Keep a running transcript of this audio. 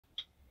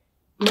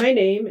My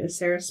name is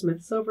Sara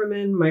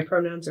Smith-Silverman. My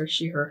pronouns are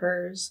she, her,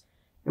 hers.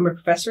 I'm a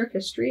professor of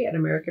history at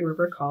American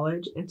River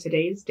College, and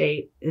today's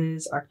date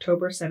is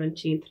October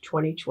 17th,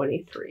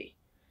 2023.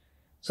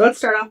 So let's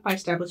start off by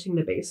establishing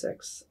the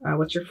basics.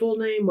 What's your full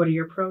name? What are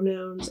your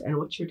pronouns? And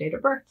what's your date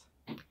of birth?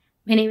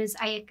 My name is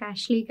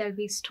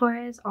Ayacaxtli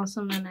Torres,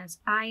 also known as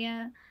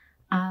Aya.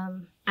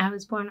 I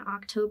was born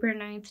October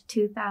 9th,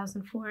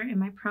 2004, and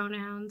my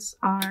pronouns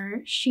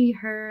are she,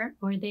 her,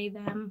 or they,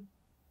 them,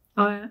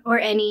 or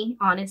any,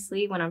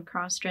 honestly, when I'm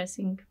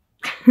cross-dressing.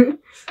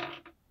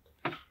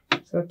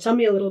 So tell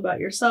me a little about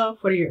yourself.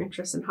 What are your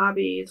interests and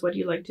hobbies? What do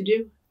you like to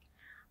do?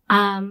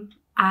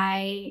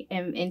 I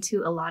am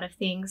into a lot of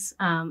things.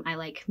 I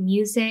like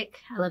music.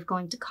 I love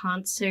going to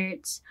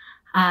concerts.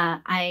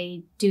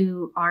 I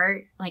do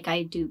art, like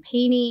I do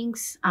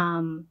paintings.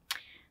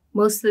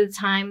 Most of the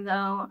time,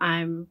 though,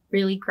 I'm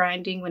really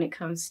grinding when it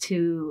comes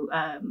to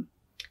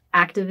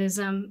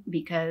activism,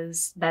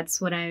 because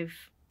that's what I've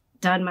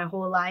done my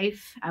whole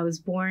life. I was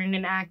born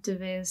an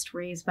activist,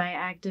 raised by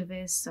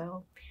activists,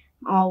 so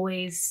I'm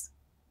always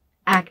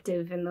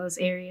active in those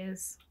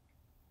areas.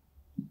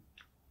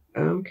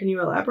 Can you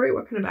elaborate?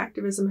 What kind of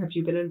activism have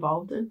you been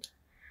involved in?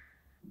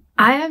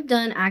 I have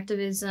done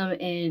activism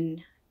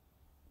in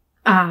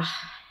a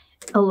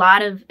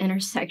lot of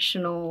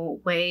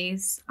intersectional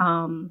ways.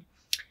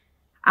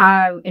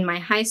 In my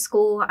high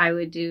school, I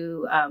would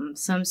do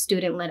some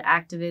student-led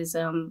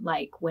activism,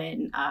 like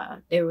when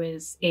there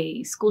was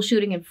a school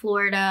shooting in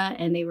Florida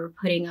and they were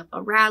putting up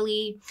a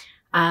rally.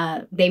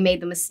 They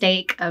made the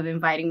mistake of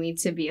inviting me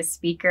to be a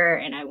speaker,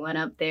 and I went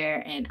up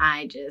there and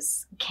I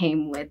just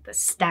came with the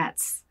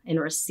stats and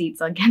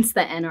receipts against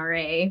the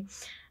NRA.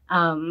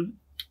 And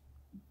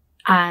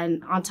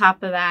on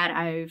top of that,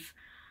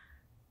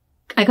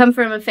 I come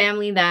from a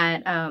family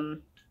that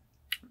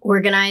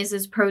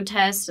organizes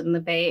protests in the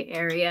Bay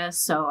Area,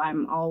 so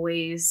I'm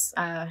always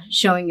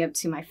showing up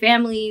to my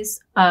family's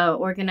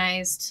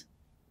organized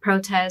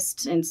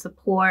protests and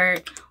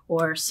support,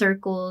 or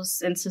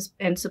circles and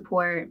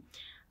support.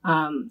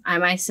 I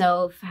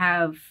myself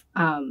have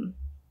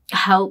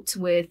helped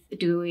with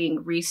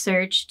doing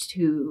research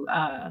to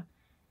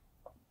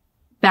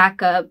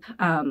back up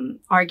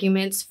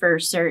arguments for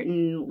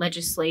certain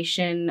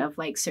legislation of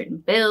like certain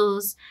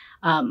bills.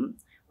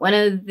 One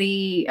of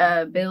the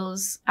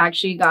bills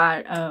actually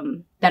got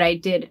that I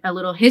did a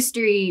little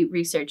history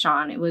research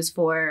on. It was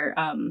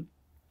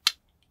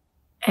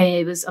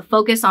a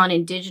focus on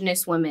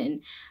Indigenous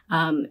women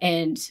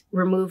and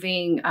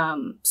removing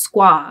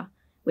squaw,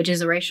 which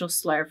is a racial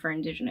slur for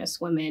Indigenous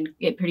women.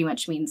 It pretty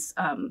much means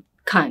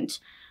cunt.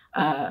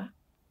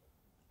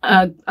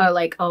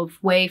 Like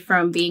away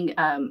from being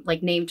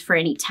like named for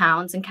any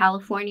towns in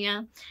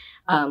California,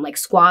 like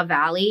Squaw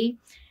Valley.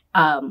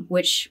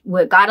 Which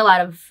got a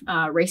lot of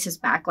racist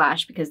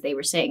backlash, because they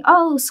were saying,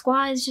 oh,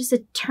 squaw is just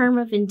a term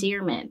of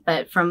endearment.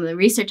 But from the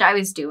research I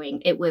was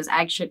doing, it was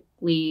actually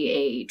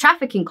a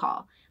trafficking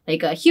call,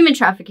 like a human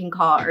trafficking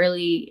call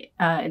early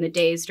in the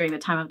days during the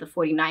time of the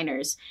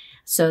 49ers.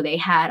 So they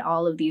had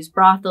all of these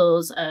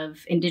brothels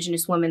of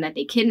Indigenous women that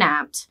they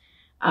kidnapped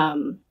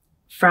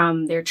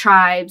from their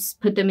tribes,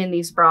 put them in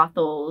these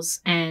brothels,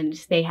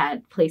 and they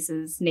had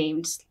places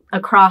named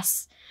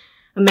across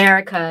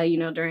America,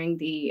 during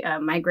the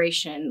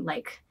migration,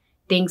 like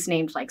things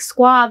named like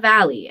Squaw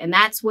Valley. And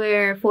that's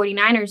where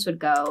 49ers would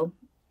go,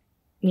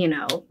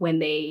 when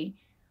they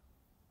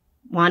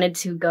wanted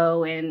to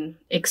go and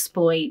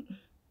exploit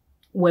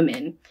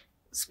women,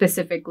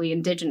 specifically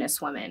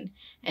Indigenous women.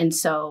 And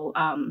so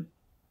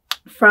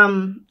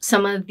from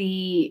some of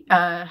the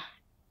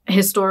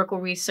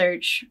historical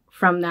research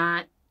from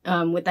that,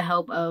 with the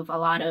help of a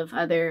lot of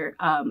other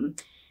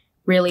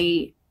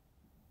really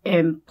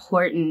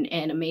important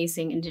and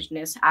amazing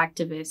Indigenous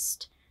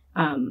activists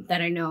that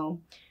I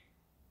know,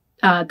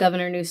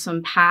 Governor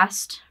Newsom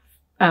passed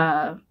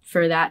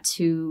for that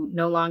to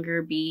no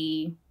longer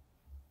be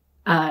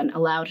an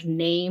allowed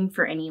name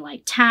for any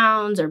like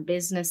towns or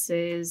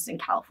businesses in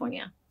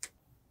California.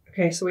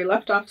 Okay, so we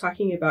left off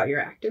talking about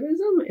your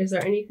activism. Is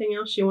there anything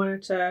else you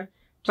wanted to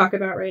talk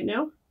about right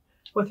now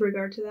with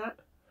regard to that?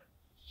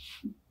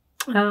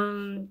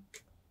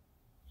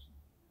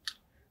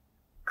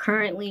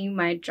 Currently,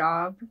 my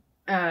job,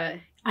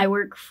 I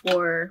work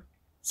for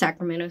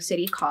Sacramento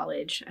City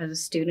College as a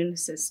student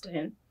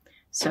assistant.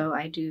 So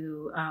I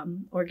do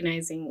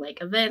organizing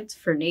like events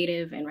for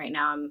Native, and right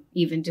now I'm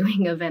even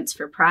doing events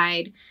for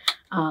Pride.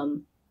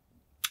 And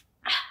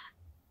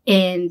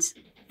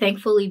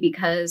thankfully,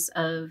 because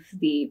of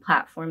the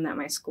platform that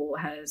my school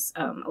has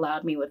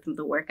allowed me with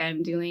the work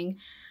I'm doing,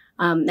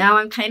 now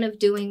I'm kind of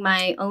doing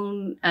my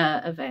own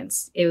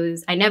events.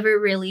 I never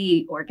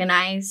really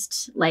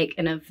organized like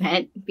an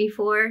event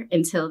before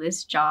until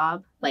this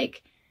job,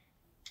 like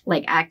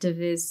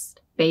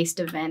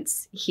activist-based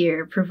events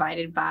here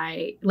provided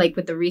by, like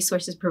with the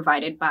resources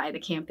provided by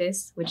the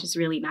campus, which is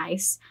really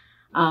nice.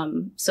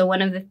 So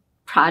one of the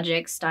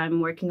projects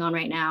I'm working on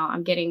right now,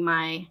 I'm getting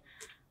my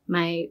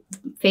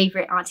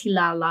favorite Auntie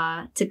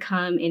Lala to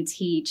come and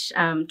teach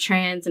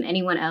trans and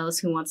anyone else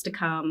who wants to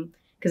come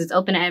because it's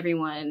open to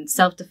everyone,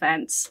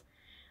 self-defense,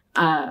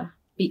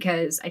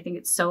 because I think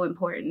it's so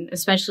important,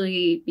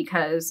 especially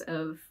because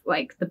of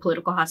like the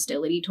political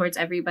hostility towards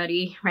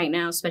everybody right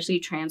now, especially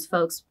trans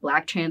folks,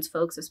 Black trans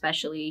folks,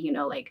 especially, you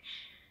know, like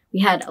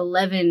we had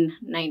 11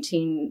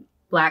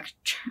 Black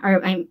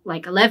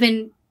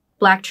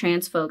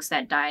trans folks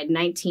that died,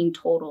 19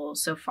 total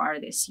so far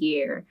this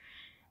year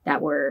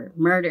that were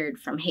murdered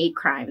from hate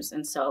crimes.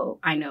 And so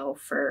I know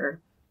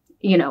for,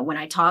 you know, when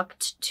I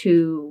talked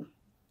to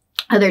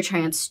other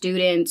trans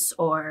students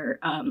or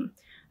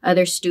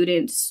other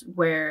students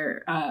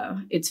where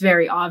it's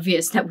very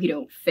obvious that we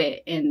don't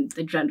fit in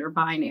the gender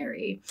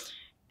binary,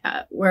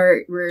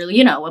 we're,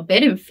 you know, a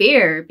bit in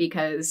fear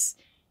because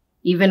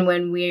even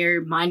when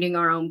we're minding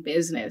our own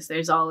business,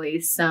 there's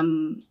always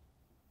some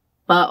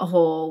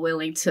butthole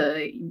willing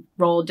to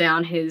roll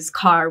down his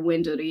car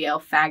window to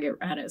yell faggot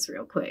at us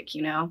real quick,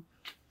 you know?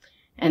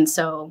 And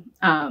so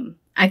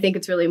I think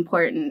it's really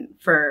important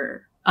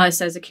for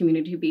us as a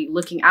community to be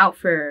looking out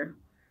for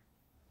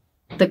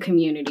the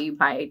community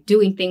by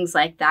doing things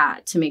like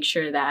that to make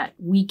sure that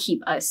we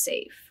keep us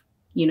safe,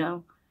 you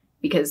know,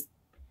 because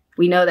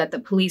we know that the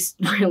police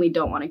really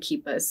don't want to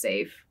keep us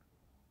safe.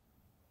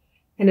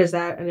 And is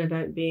that an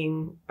event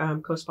being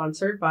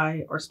co-sponsored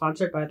by or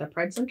sponsored by the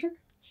Pride Center?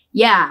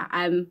 Yeah,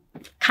 I'm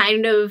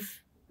kind of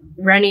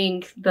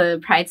running the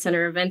Pride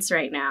Center events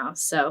right now.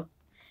 So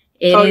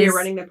you're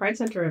running the Pride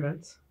Center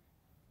events?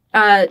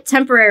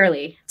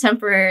 Temporarily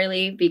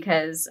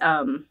because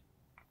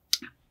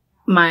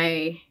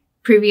my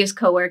previous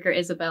coworker,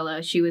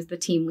 Isabella, she was the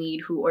team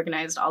lead who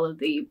organized all of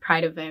the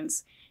Pride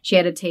events. She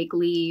had to take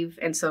leave.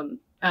 And so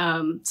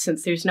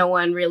since there's no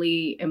one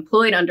really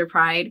employed under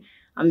Pride,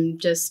 I'm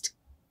just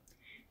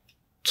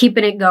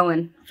keeping it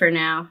going for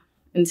now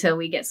until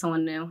we get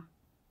someone new.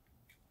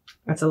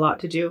 That's a lot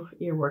to do.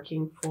 You're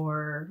working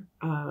for,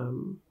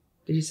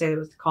 did you say it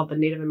was called the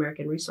Native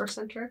American Resource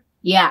Center?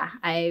 Yeah,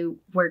 I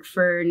work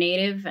for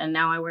Native and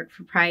now I work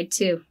for Pride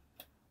too.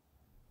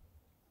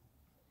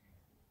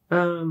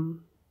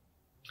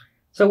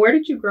 So where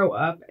did you grow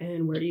up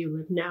and where do you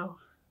live now?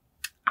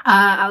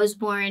 I was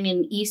born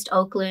in East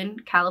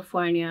Oakland,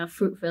 California,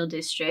 Fruitville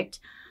District.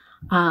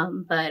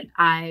 But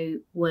I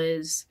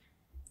was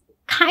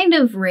kind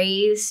of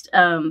raised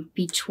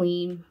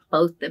between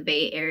both the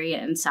Bay Area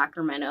and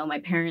Sacramento. My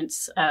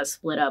parents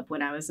split up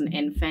when I was an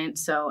infant,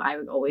 so I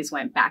always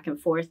went back and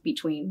forth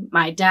between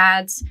my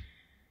dad's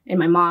and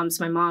my mom's.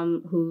 My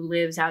mom who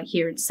lives out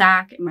here in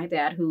Sac and my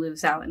dad who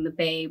lives out in the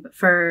Bay. But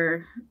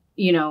for,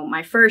 you know,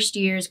 my first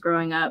years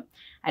growing up,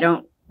 I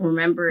don't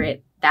remember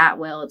it that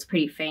well. It's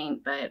pretty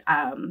faint. But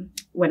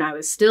when I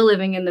was still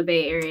living in the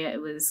Bay Area, it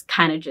was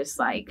kind of just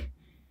like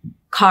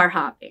car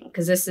hopping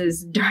because this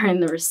is during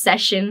the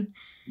recession.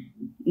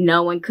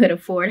 No one could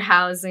afford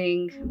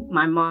housing.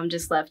 My mom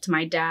just left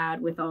my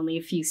dad with only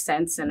a few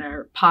cents in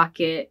her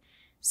pocket.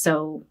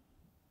 So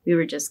we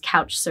were just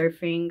couch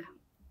surfing.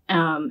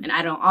 And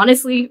I don't,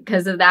 honestly,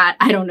 because of that,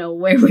 I don't know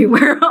where we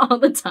were all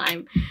the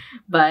time.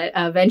 But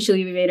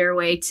eventually we made our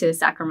way to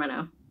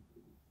Sacramento.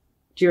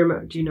 Do you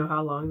remember? Do you know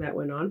how long that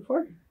went on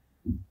for?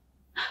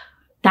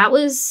 That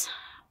was,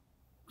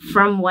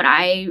 from what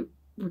I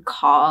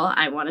recall,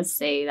 I want to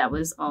say that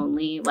was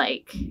only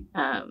like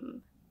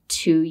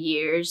 2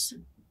 years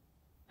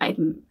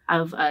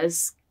of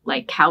us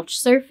like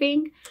couch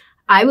surfing.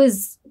 I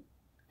was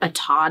a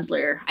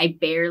toddler. I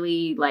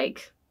barely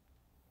like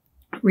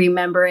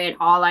remember it.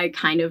 All I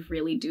kind of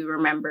really do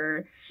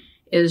remember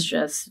is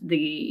just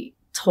the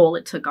toll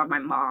it took on my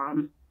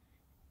mom,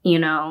 you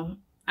know,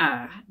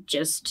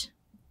 just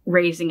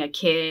raising a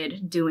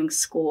kid, doing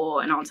school,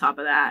 and on top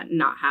of that,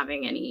 not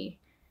having any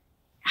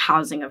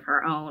housing of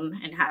her own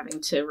and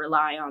having to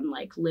rely on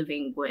like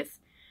living with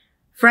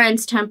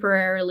friends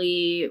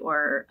temporarily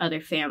or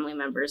other family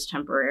members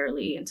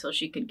temporarily until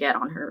she could get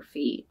on her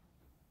feet.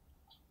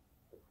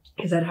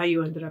 Is that how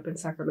you ended up in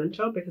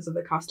Sacramento because of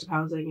the cost of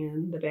housing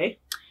in the Bay?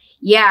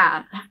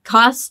 Yeah,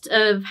 cost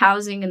of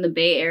housing in the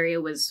Bay Area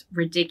was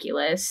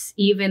ridiculous.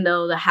 Even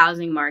though the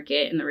housing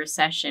market in the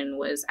recession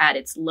was at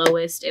its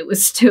lowest, it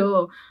was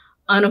still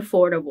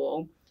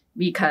unaffordable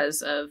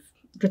because of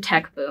the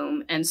tech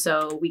boom. And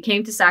so we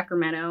came to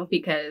Sacramento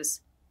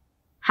because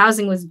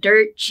housing was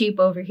dirt cheap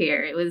over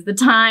here. It was the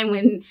time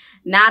when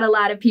not a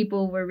lot of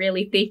people were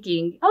really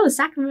thinking, oh,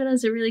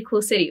 Sacramento's a really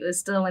cool city. It was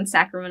still when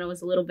Sacramento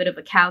was a little bit of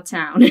a cow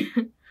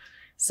town.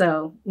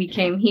 So we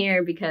came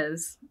here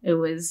because it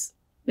was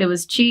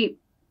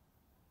cheap.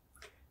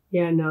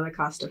 Yeah, no, the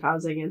cost of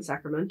housing in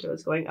Sacramento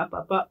is going up,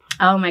 up, up.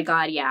 Oh my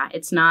God, yeah.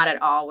 It's not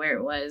at all where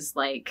it was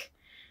like,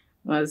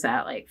 what was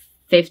that, like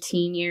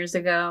 15 years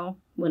ago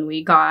when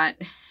we got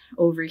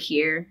over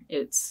here.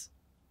 It's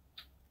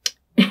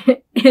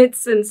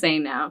it's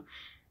insane now.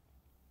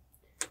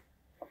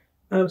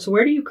 So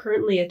where do you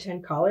currently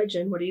attend college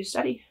and what do you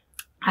study?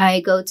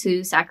 I go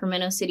to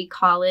Sacramento City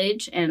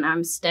College and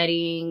I'm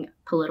studying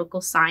political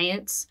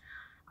science.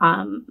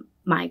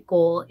 My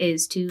goal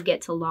is to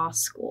get to law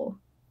school.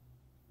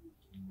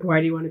 Why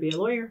do you want to be a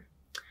lawyer?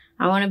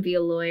 I want to be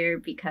a lawyer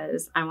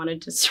because I want to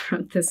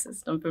disrupt the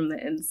system from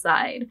the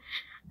inside.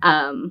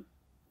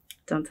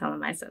 Don't tell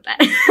him I said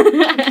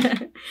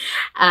that.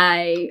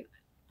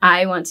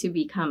 I want to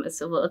become a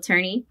civil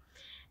attorney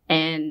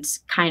and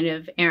kind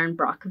of Aaron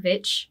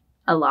Brockovich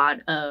a lot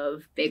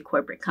of big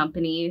corporate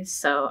companies.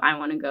 So I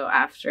want to go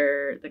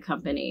after the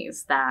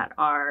companies that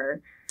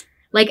are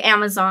like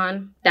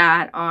Amazon,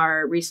 that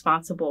are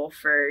responsible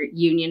for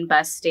union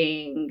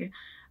busting,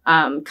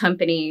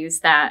 companies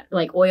that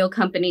like oil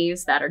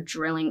companies that are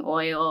drilling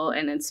oil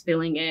and then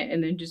spilling it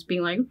and then just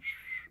being like,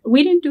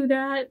 we didn't do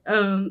that.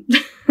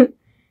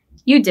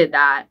 You did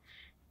that.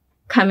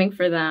 Coming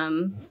for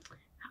them.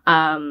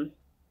 And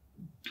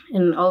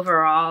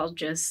overall,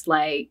 just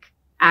like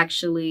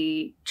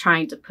actually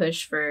trying to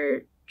push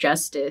for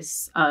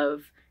justice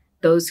of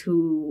those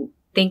who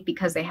think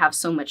because they have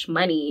so much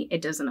money,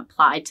 it doesn't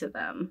apply to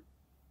them.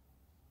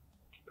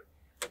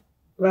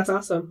 That's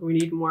awesome. We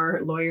need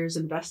more lawyers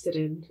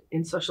invested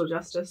in social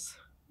justice.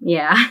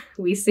 Yeah,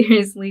 we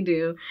seriously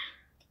do.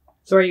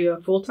 So are you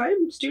a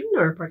full-time student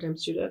or a part-time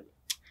student?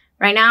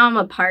 Right now, I'm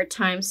a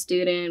part-time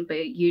student,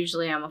 but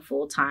usually I'm a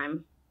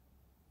full-time.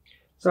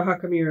 So how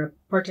come you're a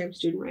part-time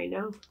student right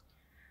now?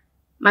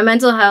 My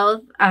mental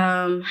health,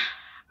 I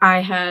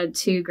had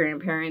two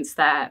grandparents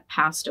that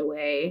passed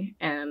away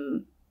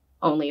and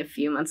only a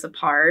few months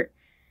apart.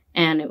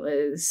 And it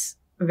was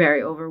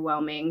very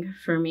overwhelming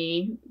for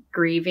me,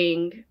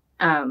 grieving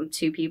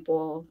two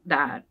people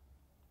that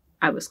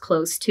I was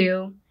close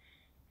to.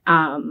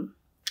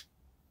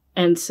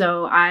 And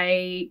so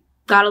I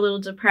got a little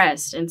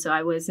depressed. And so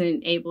I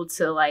wasn't able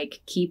to like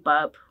keep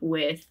up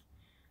with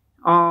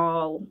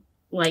all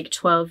like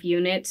 12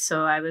 units.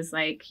 So I was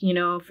like,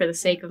 for the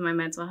sake of my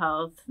mental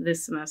health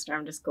this semester,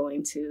 I'm just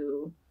going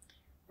to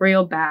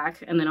reel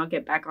back and then I'll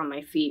get back on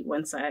my feet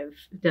once I've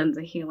done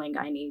the healing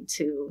I need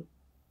to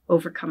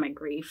overcome my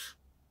grief.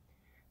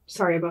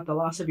 Sorry about the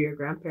loss of your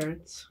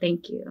grandparents.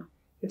 Thank you.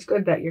 It's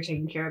good that you're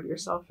taking care of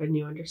yourself and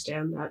you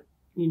understand that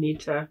you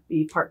need to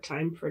be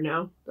part-time for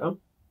now, though.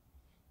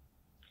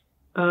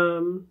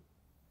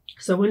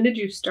 So when did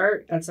you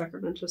start at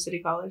Sacramento City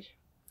College?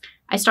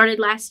 I started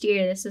last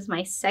year. This is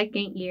my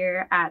second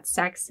year at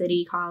Sac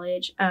City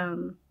College.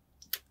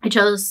 I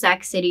chose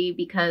Sac City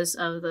because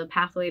of the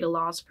Pathway to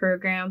Laws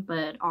program,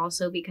 but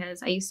also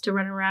because I used to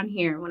run around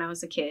here when I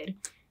was a kid.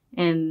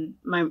 And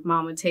my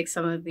mom would take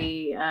some of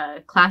the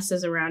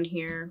classes around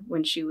here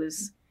when she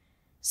was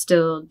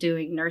still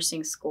doing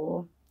nursing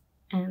school.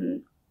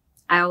 And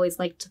I always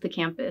liked the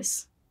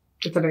campus.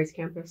 It's a nice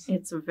campus.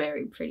 It's a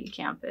very pretty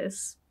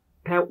campus.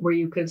 How were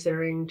you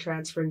considering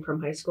transferring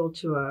from high school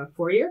to a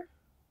 4-year?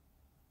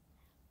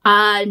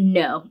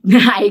 No.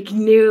 I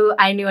knew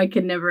I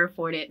could never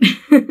afford it.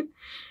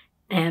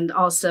 And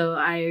also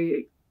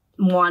I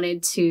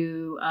wanted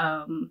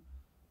to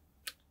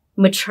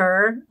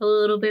mature a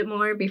little bit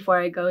more before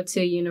I go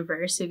to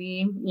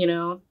university,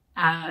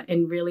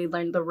 and really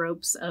learn the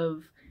ropes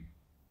of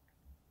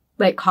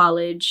like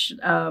college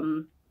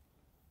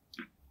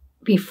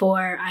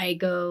before I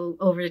go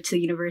over to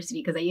university.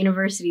 Because at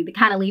university, they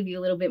kind of leave you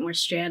a little bit more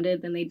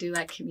stranded than they do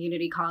at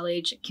community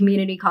college.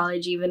 Community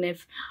college, even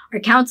if our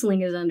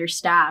counseling is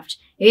understaffed,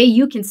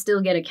 you can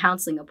still get a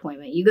counseling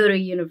appointment. You go to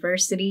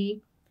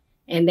university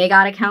and they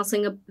got a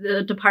counseling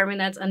department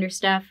that's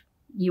understaffed,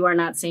 you are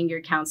not seeing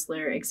your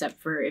counselor except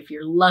for if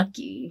you're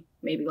lucky,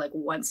 maybe like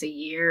once a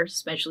year,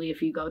 especially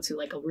if you go to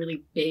like a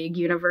really big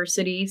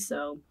university.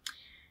 So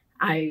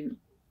I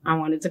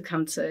wanted to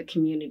come to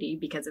community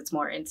because it's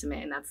more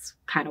intimate, and that's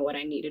kind of what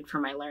I needed for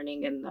my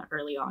learning in the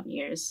early on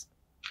years.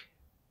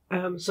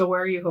 So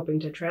where are you hoping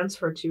to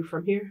transfer to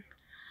from here?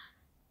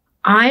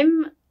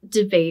 I'm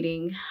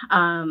debating.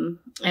 I'm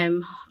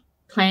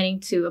planning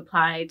to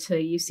apply to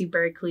UC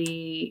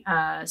Berkeley,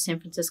 San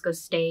Francisco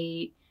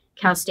State,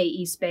 Cal State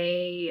East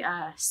Bay,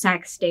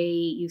 Sac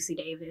State, UC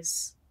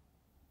Davis.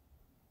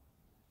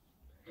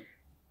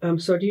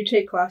 So do you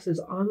take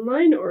classes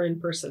online or in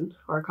person,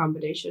 or a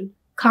combination?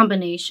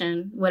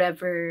 Combination,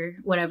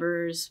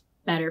 whatever's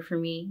better for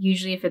me.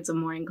 Usually if it's a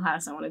morning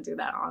class, I want to do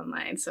that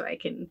online so I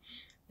can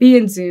be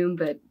in Zoom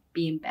but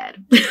be in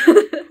bed. Do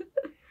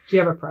you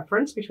have a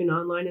preference between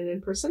online and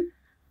in person?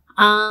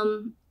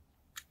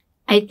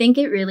 I think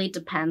it really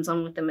depends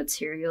on what the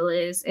material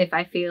is. If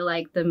I feel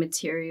like the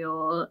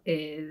material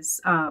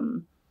is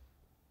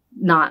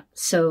not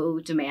so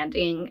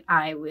demanding,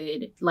 I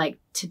would like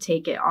to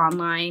take it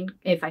online.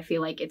 If I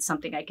feel like it's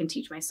something I can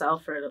teach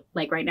myself, or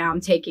like right now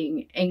I'm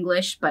taking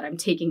English, but I'm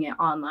taking it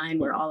online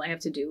where all I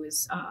have to do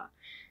is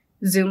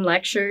Zoom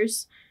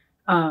lectures.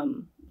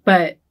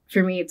 But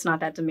for me, it's not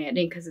that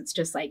demanding because it's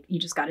just like, you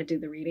just got to do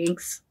the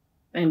readings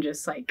and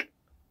just like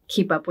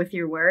keep up with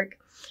your work.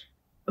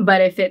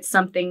 But if it's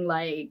something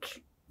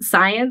like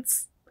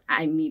science,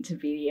 I need to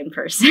be in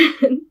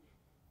person.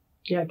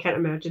 Yeah, I can't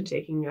imagine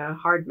taking a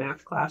hard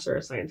math class or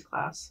a science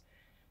class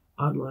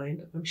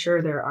online. I'm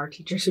sure there are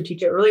teachers who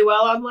teach it really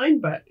well online,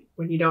 but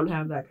when you don't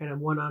have that kind of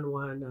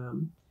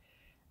one-on-one,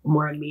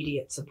 more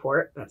immediate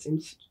support, that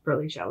seems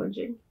really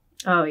challenging.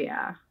 Oh,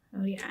 yeah.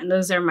 And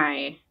those are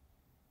my,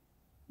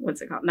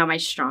 what's it called? Not my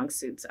strong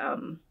suits.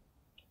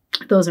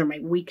 those are my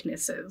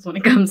weaknesses when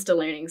it comes to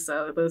learning.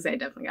 So those I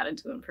definitely got to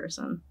do in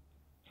person.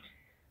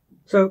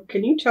 So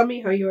can you tell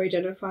me how you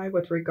identify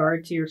with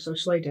regard to your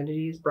social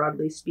identities,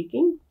 broadly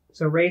speaking?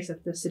 So race,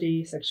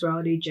 ethnicity,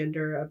 sexuality,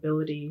 gender,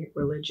 ability,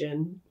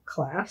 religion,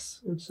 class,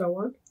 and so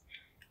on.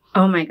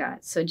 Oh my God.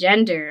 So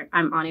gender,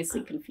 I'm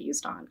honestly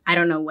confused on. I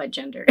don't know what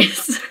gender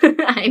is.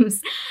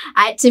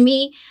 To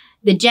me,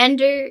 the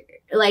gender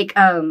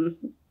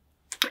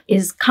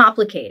is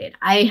complicated.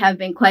 I have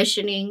been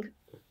questioning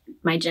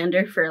my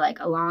gender for like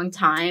a long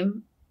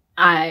time.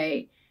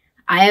 I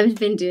have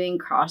been doing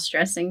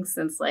cross-dressing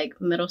since like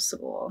middle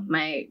school.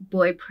 My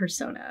boy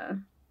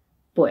persona,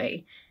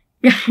 boy.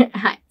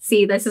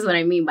 See, this is what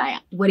I mean by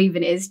what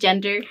even is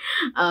gender.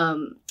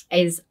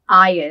 Is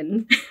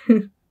Ian.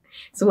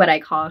 It's what I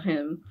call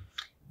him.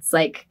 It's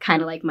like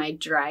kind of like my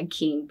drag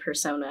king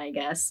persona, I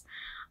guess.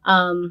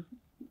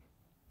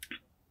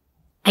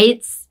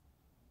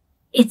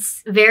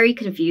 It's very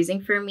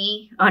confusing for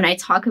me when I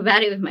talk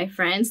about it with my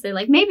friends. They're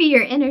like, maybe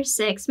you're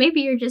intersex,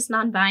 maybe you're just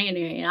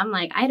non-binary. And I'm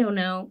like, I don't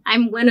know.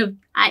 I'm one of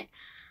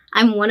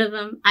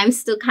them. I'm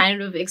still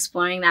kind of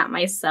exploring that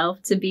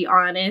myself, to be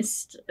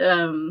honest.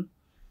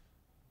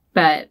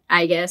 But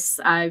I guess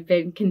I've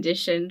been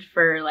conditioned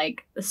for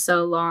like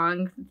so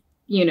long,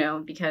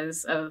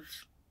 because of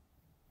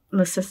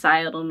the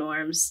societal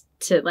norms,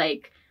 to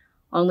like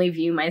only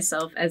view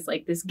myself as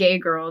like this gay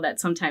girl that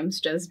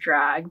sometimes does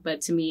drag. But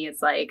to me,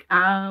 it's like,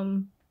 I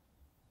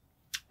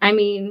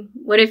mean,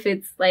 what if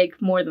it's like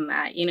more than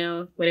that,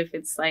 What if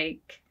it's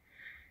like,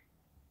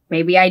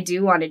 maybe I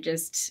do want to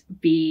just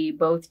be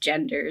both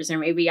genders, or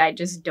maybe I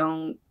just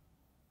don't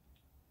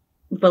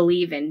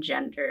believe in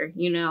gender,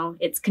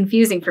 It's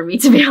confusing for me,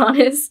 to be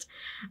honest.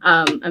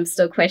 I'm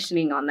still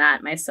questioning on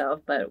that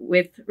myself. But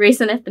with race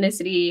and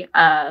ethnicity,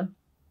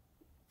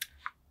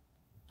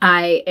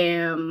 I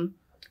am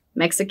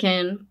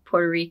Mexican,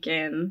 Puerto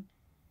Rican,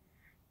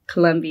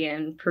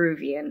 Colombian,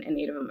 Peruvian, and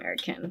Native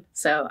American.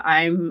 So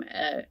I'm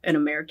an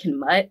American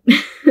mutt,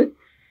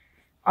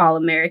 all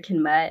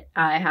American mutt.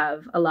 I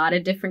have a lot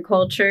of different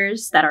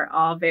cultures that are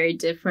all very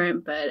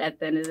different, but at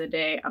the end of the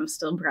day, I'm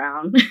still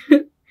brown,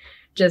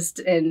 just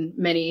in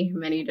many,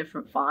 many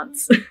different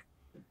fonts.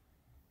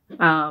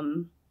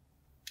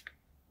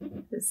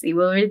 Let's see,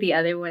 what were the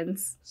other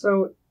ones?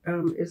 So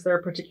is there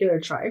a particular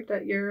tribe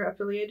that you're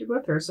affiliated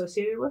with or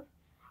associated with?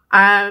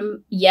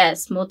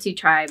 Yes,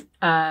 multi-tribe.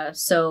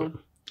 So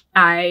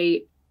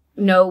I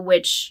know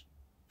which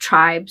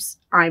tribes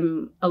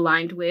I'm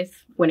aligned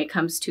with when it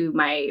comes to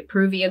my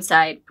Peruvian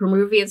side.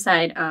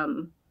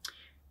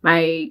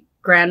 My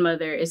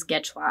grandmother is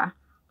Quechua.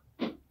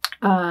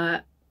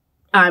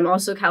 I'm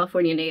also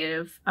California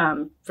native,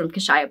 from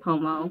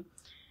Cachayapomo.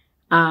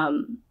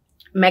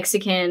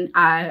 Mexican,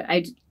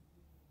 I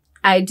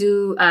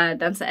do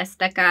danza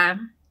azteca,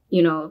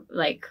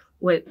 like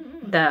what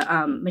the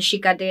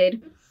Mexica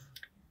did.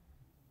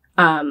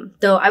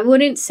 Though I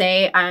wouldn't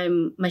say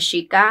I'm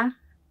Mexica,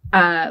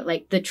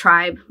 like the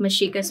tribe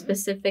Mexica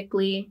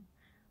specifically,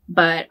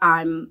 but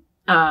I'm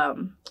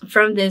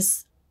from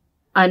this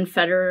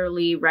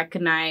unfederally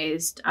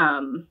recognized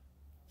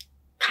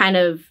kind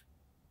of,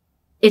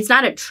 it's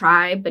not a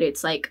tribe, but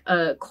it's like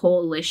a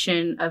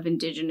coalition of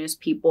indigenous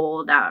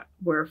people that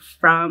were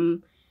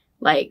from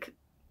like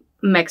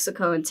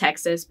Mexico and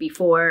Texas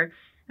before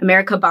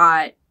America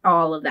bought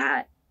all of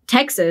that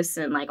Texas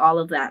and like all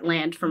of that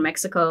land from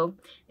Mexico.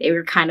 They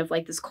were kind of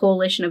like this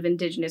coalition of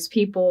indigenous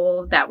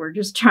people that were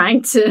just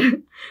trying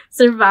to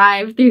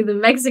survive through the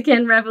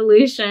Mexican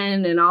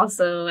Revolution and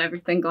also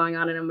everything going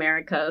on in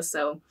America.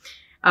 So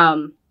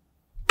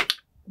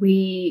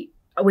we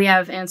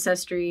have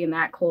ancestry in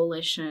that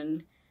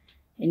coalition,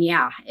 and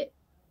yeah,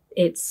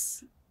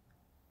 it's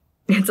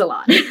a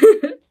lot.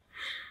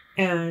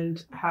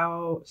 And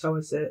so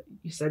is it,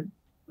 you said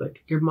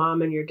like your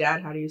mom and your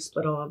dad, how do you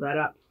split all of that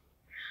up?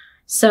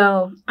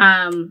 So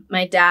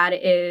my dad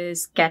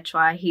is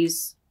Quechua.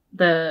 He's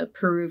the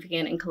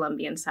Peruvian and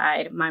Colombian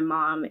side. My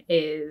mom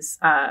is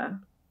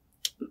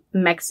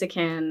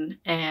Mexican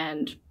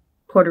and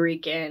Puerto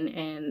Rican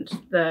and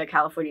the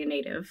California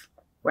native,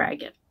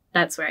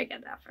 that's where I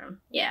get that from.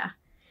 Yeah.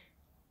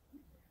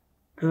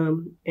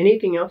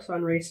 Anything else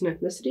on race and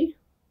ethnicity?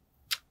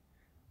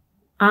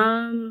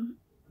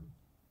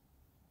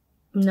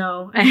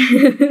 No.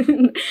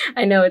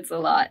 I know it's a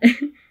lot.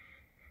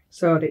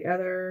 So the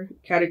other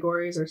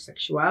categories are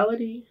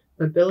sexuality,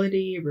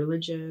 ability,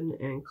 religion,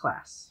 and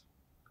class.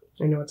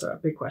 I know it's a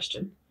big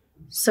question.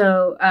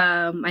 So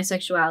my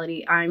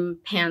sexuality, I'm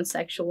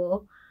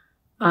pansexual.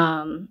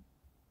 I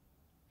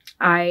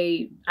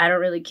don't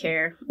really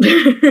care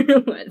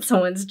what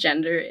someone's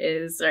gender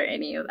is or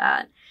any of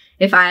that.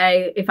 If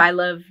I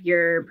love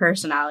your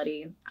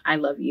personality, I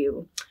love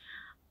you.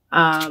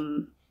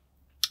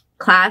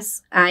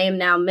 Class, I am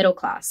now middle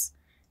class,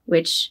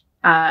 which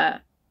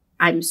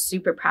I'm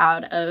super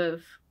proud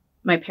of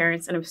my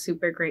parents, and I'm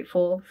super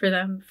grateful for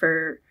them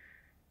for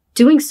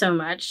doing so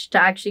much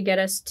to actually get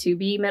us to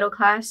be middle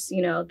class.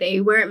 They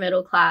weren't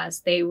middle class.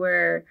 They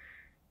were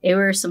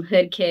some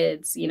hood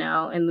kids, in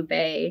the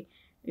Bay.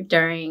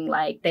 during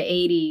like the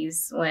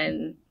 80s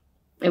when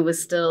it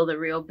was still the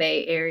real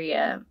Bay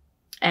Area.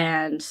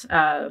 And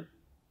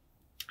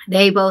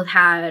they both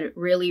had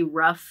really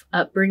rough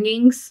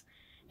upbringings.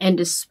 And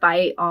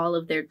despite all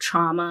of their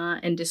trauma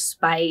and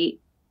despite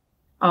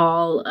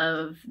all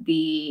of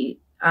the,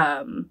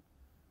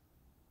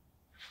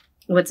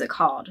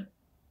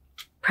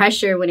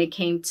 pressure when it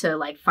came to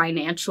like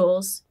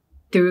financials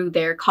through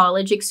their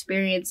college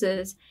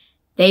experiences,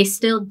 they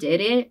still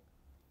did it.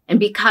 And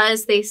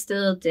because they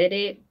still did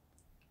it,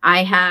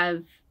 I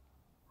have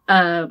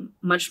a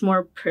much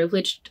more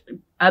privileged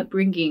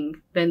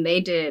upbringing than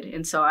they did.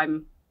 And so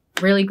I'm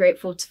really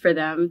grateful for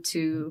them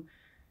to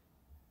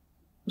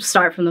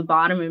start from the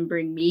bottom and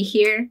bring me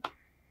here.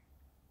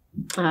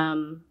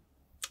 It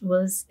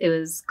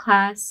was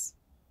class.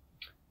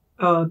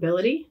 Oh,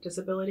 ability,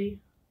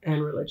 disability,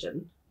 and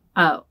religion.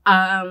 Oh,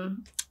 I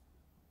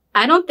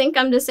don't think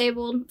I'm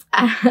disabled.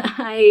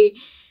 I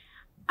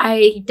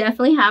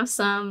definitely have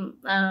some,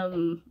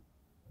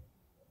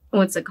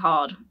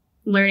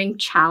 learning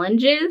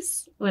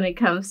challenges when it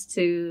comes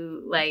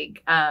to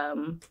like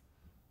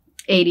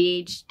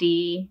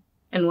ADHD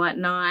and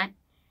whatnot.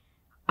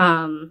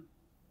 And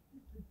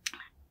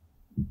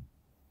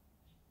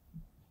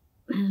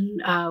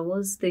what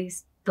was the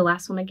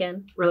last one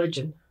again?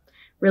 Religion.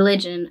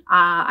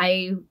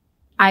 I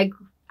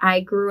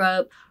grew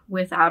up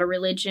without a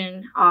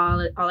religion.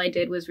 All I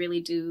did was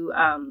really do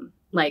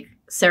like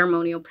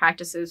ceremonial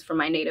practices for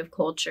my native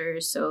culture.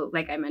 So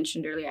like I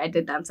mentioned earlier, I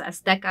did danza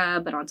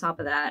azteca, but on top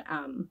of that,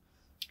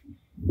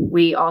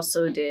 we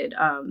also did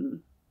a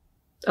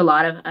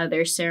lot of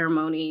other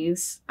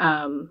ceremonies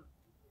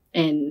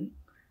and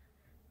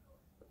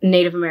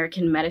Native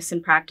American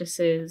medicine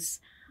practices.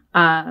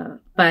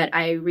 But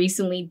I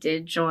recently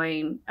did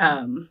join,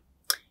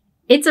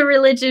 it's a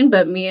religion,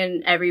 but me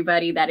and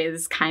everybody that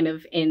is kind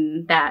of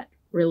in that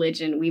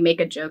religion, we make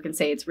a joke and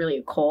say it's really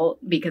a cult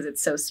because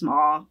it's so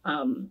small.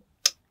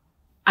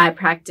 I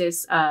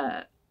practice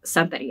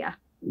Santeria.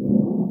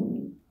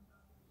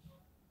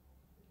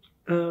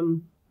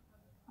 Can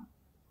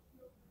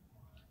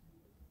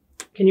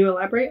you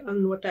elaborate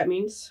on what that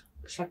means,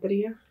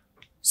 Santeria?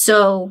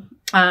 So,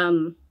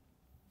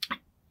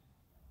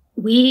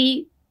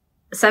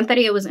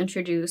 Santeria was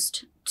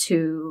introduced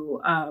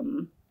to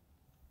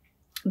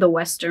the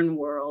Western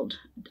world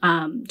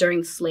during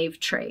the slave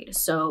trade.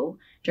 So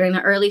during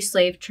the early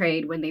slave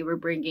trade, when they were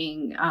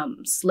bringing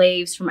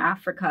slaves from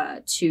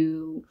Africa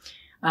to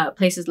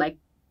places like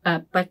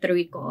Puerto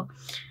Rico,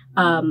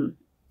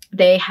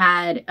 they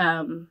had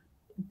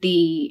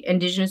the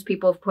indigenous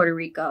people of Puerto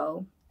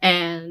Rico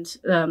and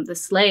the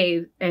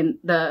slave and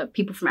the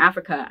people from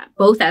Africa,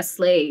 both as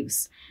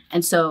slaves.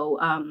 And so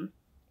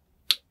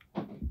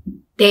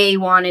they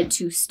wanted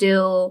to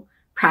still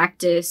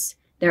practice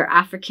their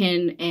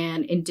African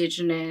and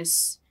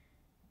indigenous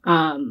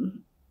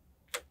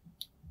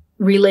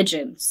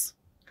religions.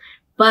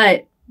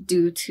 But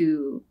due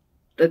to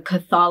the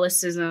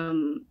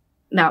Catholicism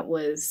that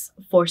was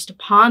forced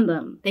upon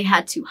them, they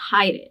had to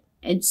hide it.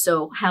 And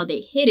so how they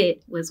hid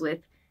it was with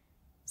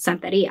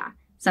Santeria.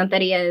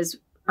 Santeria is,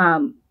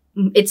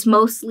 it's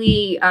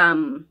mostly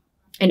an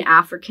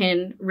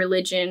African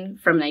religion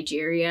from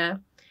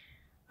Nigeria.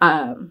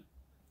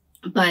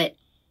 But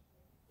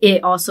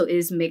it also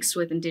is mixed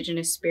with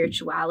indigenous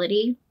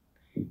spirituality.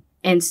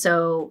 And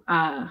so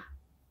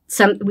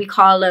we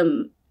call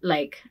them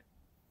like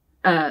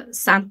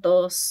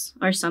santos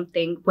or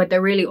something, but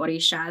they're really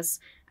orishas,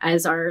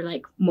 as our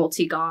like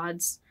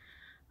multi-gods.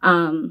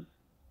 And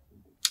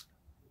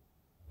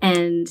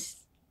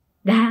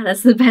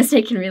that's the best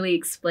I can really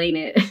explain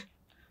it.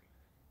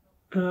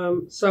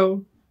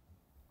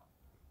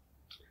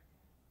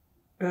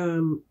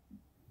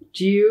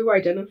 Do you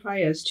identify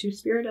as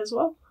Two-Spirit as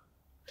well?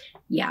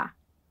 Yeah.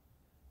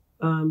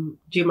 Do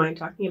you mind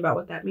talking about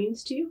what that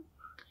means to you?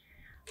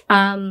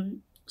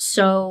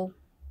 So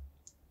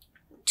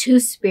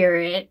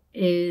Two-Spirit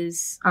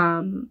is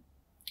kind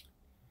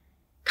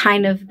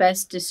of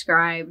best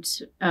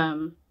described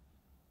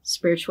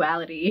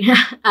spirituality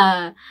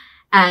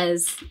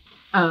as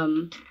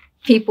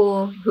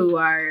people who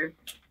are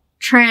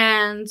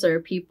trans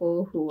or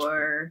people who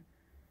are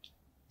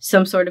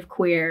some sort of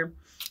queer.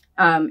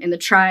 In the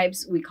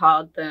tribes, we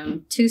called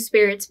them two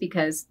spirits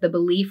because the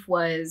belief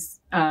was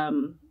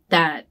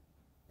that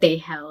they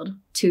held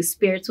two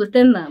spirits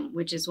within them,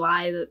 which is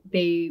why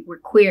they were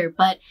queer.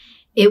 But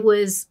it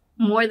was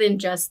more than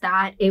just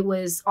that. It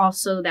was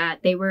also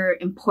that they were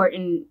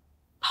important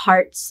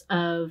parts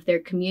of their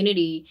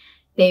community.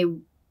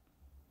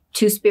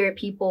 Two-spirit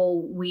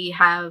people, we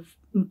have,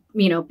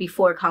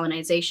 before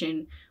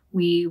colonization,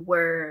 we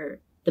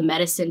were the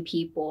medicine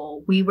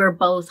people. We were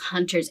both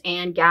hunters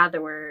and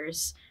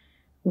gatherers.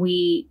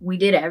 We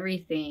did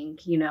everything,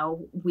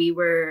 we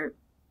were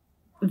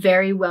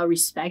very well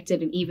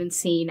respected and even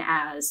seen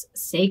as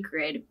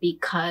sacred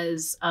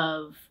because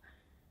of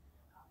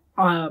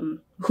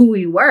who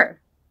we were,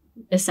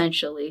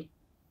 essentially.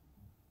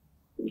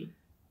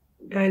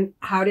 And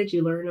how did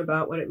you learn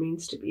about what it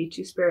means to be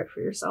Two-Spirit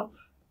for yourself?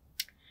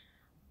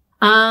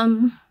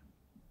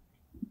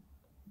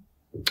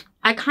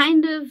 I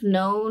kind of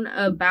known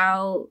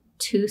about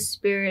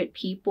two-spirit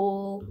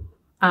people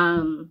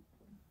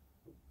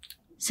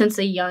since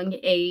a young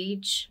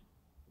age,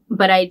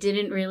 but I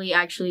didn't really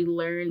actually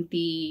learn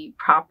the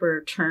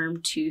proper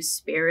term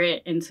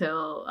two-spirit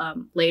until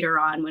later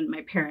on when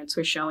my parents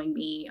were showing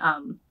me.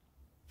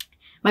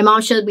 My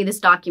mom showed me this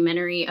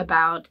documentary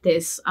about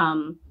this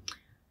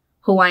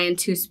Hawaiian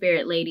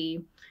two-spirit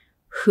lady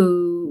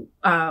who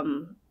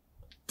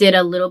did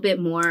a little bit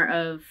more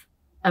of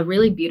a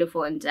really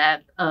beautiful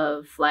in-depth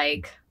of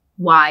like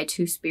why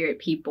two-spirit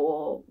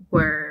people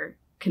were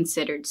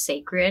considered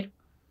sacred,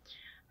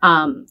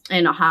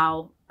 and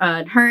how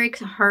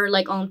her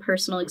like own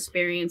personal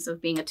experience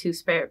of being a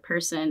two-spirit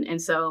person.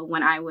 And so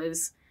when I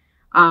was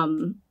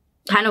kind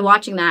of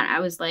watching that, I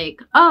was like,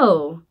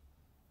 oh,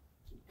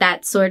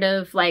 that sort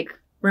of like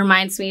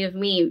reminds me of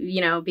me,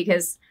 you know,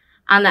 because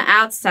on the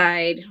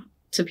outside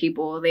to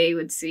people, they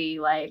would see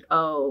like,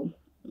 oh,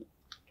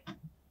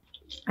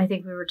 I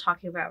think we were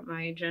talking about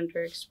my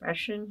gender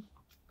expression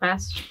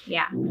last.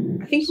 Yeah.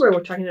 I think we were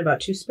talking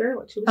about two-spirit.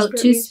 What two-spirit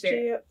means two-spirit.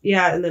 to you?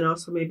 Yeah, and then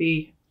also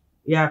maybe,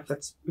 yeah,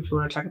 if you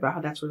want to talk about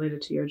how that's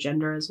related to your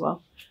gender as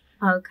well.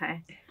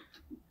 Okay.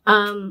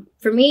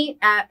 For me,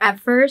 at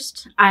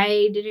first,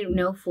 I didn't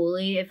know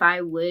fully if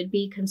I would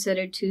be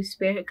considered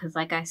two-spirit because,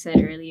 like I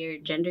said earlier,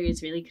 gender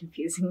is really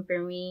confusing for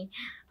me,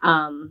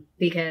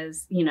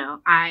 because, you know,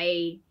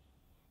 I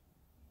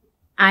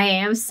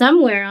am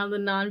somewhere on the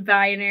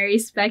non-binary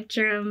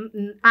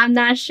spectrum. I'm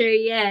not sure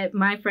yet.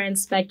 My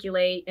friends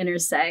speculate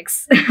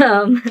intersex.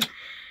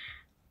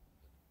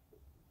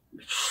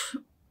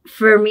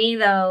 For me,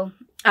 though,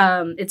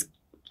 it's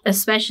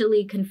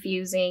especially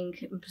confusing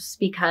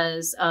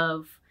because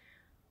of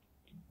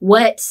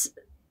what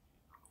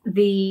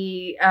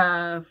the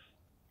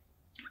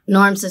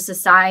norms of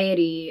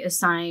society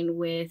assign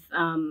with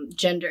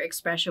gender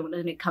expression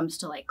when it comes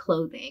to like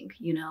clothing,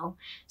 you know?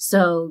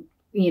 So,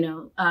 you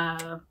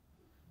know,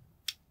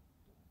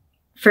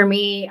 for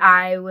me,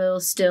 I will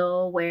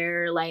still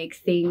wear like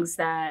things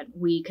that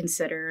we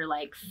consider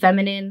like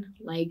feminine,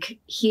 like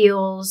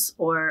heels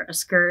or a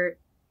skirt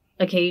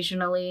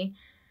occasionally.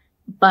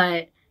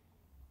 But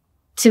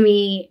to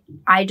me,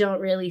 I don't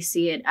really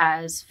see it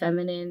as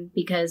feminine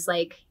because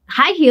like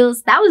high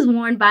heels, that was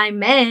worn by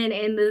men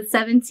in the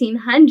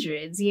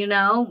 1700s, you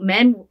know?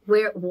 Men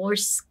wore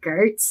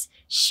skirts.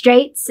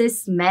 Straight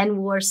cis men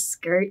wore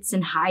skirts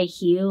and high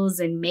heels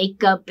and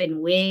makeup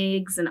and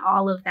wigs and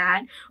all of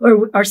that.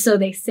 Or so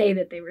they say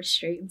that they were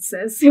straight and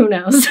cis. Who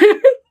knows?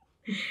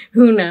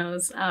 Who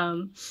knows?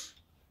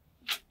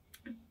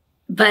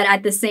 But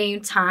at the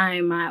same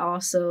time, I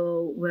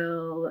also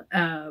will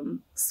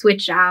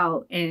switch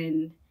out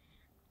and,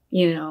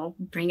 you know,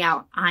 bring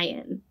out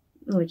iron,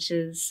 which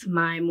is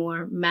my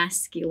more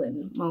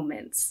masculine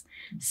moments.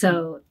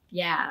 So,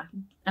 yeah,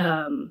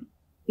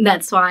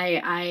 that's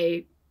why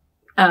I,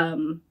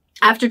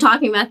 after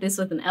talking about this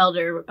with an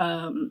elder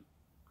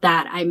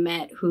that I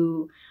met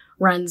who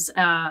runs,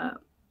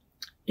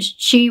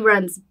 she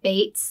runs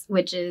Bates,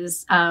 which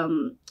is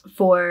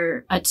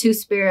for a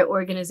two-spirit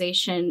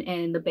organization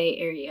in the Bay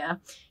Area.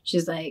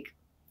 She's like,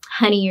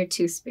 honey, you're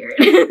two-spirit.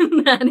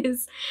 That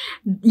is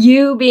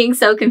you being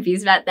so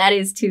confused about that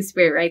is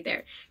two-spirit right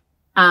there.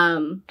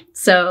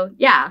 So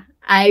yeah,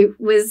 I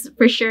was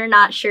for sure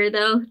not sure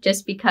though,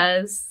 just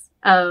because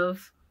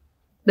of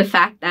the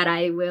fact that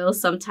I will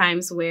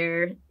sometimes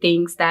wear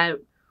things that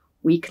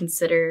we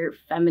consider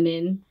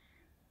feminine.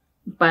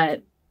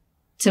 But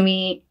to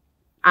me,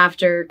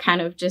 after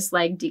kind of just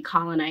like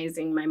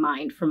decolonizing my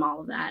mind from all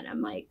of that,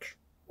 I'm like,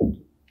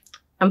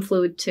 I'm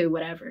fluid to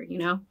whatever, you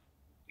know?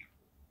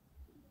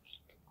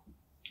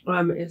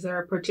 Is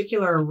there a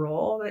particular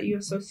role that you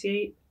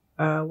associate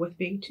with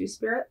being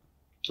two-spirit?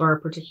 Or a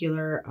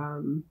particular,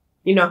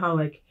 you know how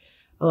like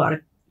a lot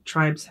of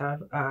tribes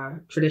have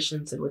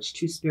traditions in which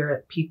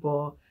two-spirit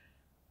people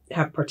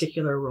have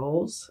particular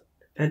roles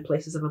and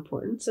places of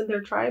importance in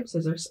their tribes?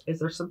 Is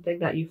there something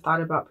that you've thought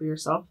about for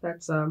yourself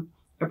that's a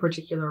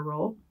particular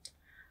role?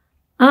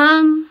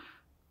 You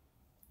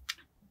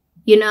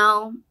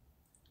know,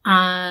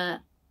 I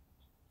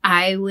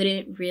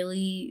wouldn't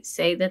really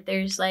say that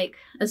there's like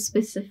a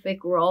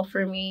specific role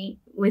for me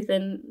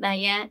within that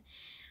yet.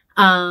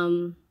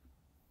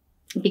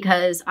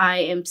 Because I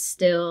am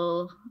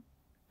still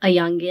a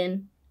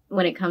youngin'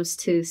 when it comes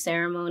to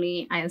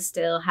ceremony. I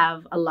still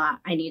have a lot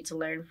I need to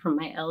learn from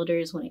my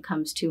elders when it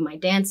comes to my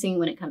dancing,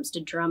 when it comes to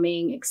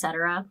drumming,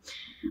 etc.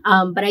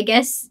 But I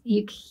guess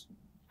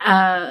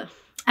I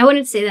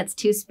wouldn't say that's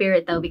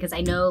two-spirit though, because I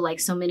know like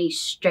so many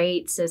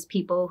straight cis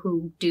people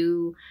who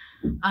do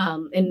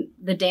in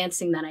the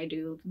dancing that I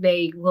do,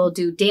 they will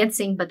do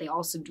dancing, but they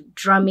also do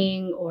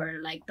drumming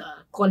or like the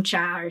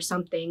concha or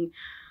something.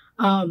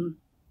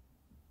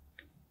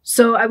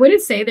 So I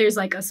wouldn't say there's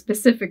like a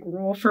specific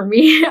role for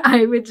me.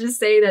 I would just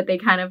say that they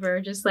kind of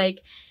are just like,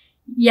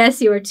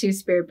 yes, you are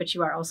two-spirit, but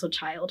you are also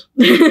child.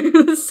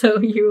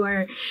 So you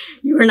are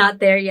not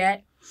there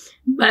yet.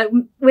 But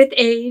with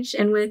age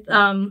and with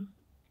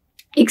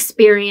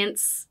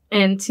experience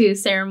into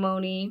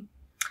ceremony,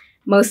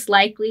 most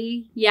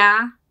likely,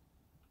 yeah,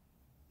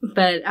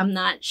 but I'm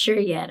not sure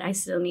yet. I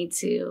still need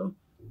to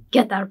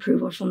get that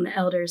approval from the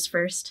elders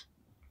first.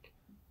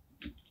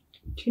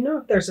 Do you know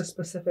if there's a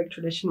specific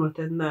tradition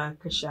within the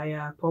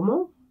Kashaya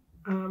Pomo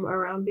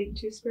around being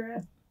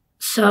two-spirit?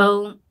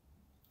 So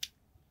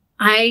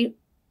I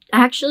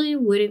actually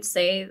wouldn't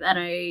say that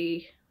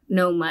I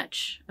know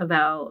much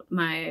about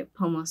my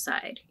Pomo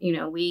side. You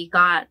know, we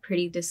got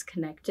pretty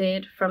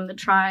disconnected from the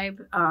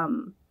tribe.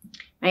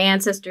 My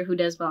ancestor, who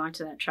does belong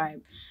to that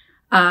tribe,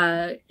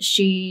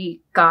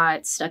 she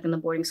got stuck in the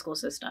boarding school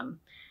system.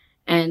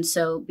 And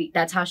so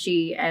that's how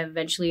she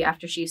eventually,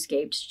 after she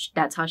escaped,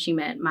 that's how she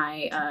met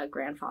my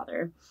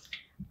grandfather.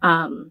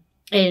 And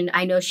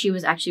I know she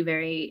was actually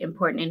very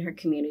important in her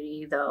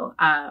community, though.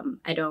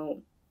 I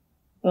don't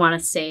want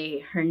to say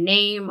her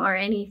name or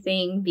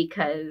anything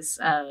because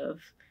of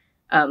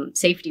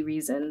safety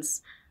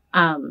reasons.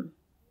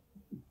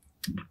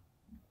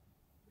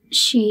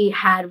 She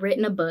had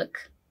written a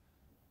book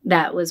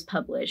that was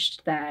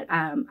published that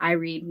I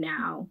read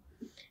now.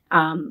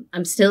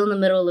 I'm still in the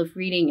middle of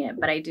reading it,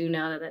 but I do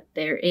know that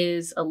there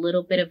is a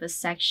little bit of a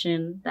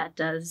section that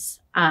does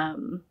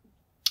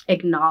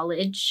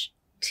acknowledge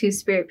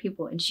two-spirit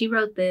people. And she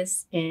wrote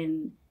this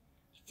in,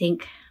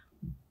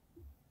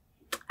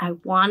 I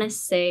want to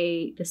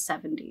say the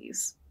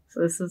 70s.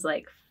 So this is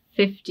like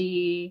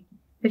 50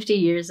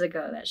 years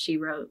ago that she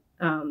wrote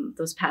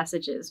those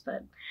passages,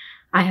 but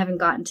I haven't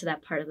gotten to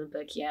that part of the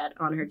book yet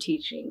on her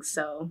teaching.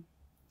 So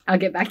I'll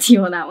get back to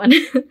you on that one.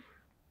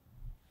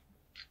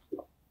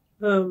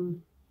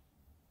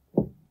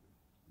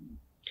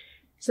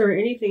 Is there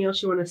anything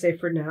else you want to say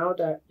for now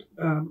that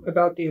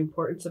about the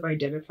importance of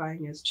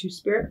identifying as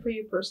two-spirit for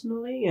you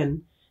personally?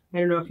 And I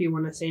don't know if you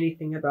want to say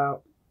anything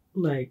about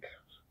like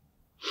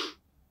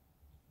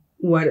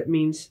what it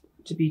means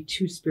to be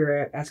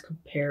two-spirit as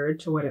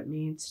compared to what it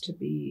means to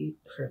be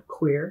sort of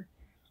queer.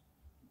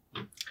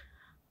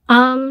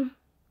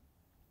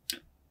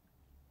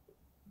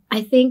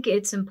 I think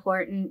it's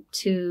important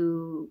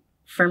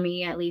for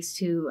me at least,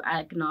 to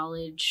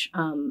acknowledge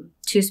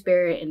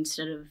two-spirit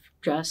instead of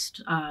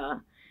just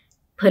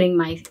putting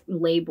my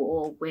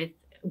label with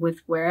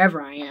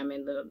wherever I am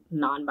in the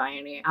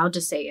non-binary. I'll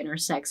just say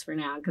intersex for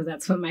now because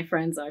that's what my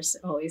friends are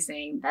always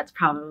saying. That's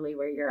probably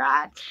where you're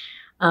at.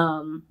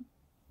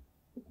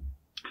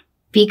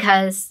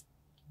 Because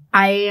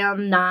I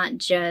am not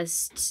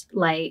just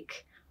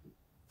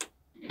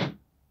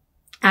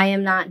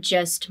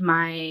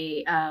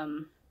my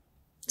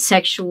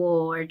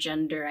sexual or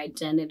gender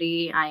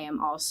identity. I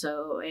am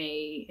also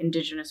a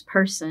Indigenous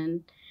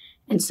person.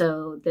 And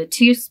so the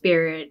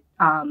two-spirit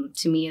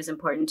to me is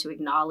important to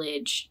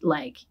acknowledge,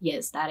 like,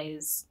 yes, that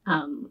is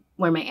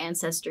where my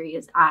ancestry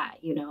is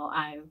at. You know,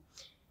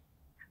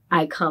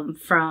 I come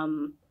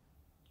from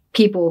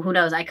people, who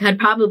knows, I could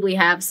probably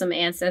have some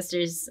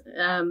ancestors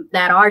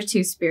that are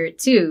two-spirit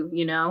too,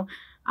 you know.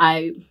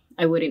 I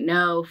wouldn't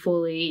know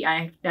fully.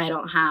 I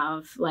don't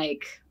have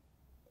like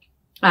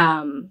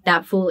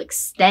that full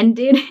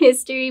extended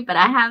history, but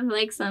I have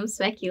like some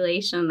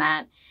speculation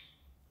that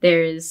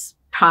there's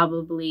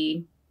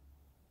probably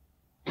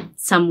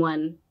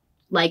someone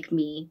like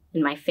me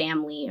in my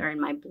family or in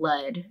my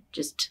blood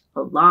just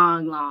a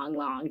long, long,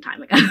 long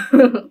time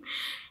ago.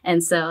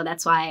 And so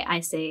that's why I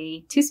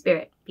say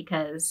two-spirit,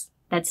 because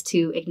that's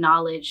to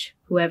acknowledge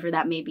whoever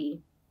that may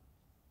be.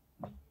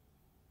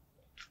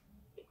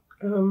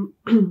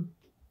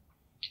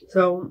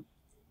 So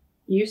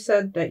you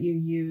said that you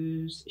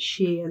use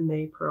she and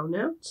they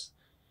pronouns.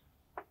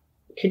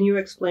 Can you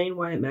explain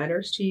why it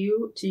matters to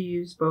you to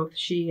use both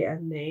she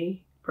and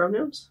they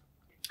pronouns?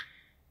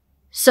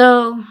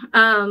 So,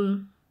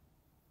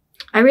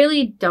 I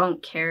really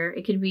don't care.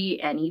 It could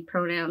be any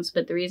pronouns,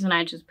 but the reason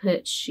I just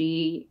put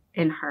she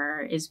and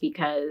her is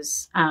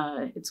because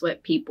it's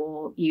what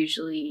people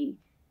usually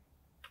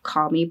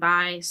call me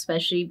by,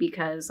 especially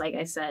because, like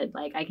I said,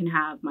 like I can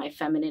have my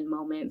feminine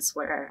moments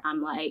where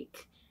I'm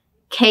like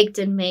caked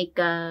in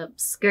makeup,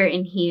 skirt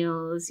and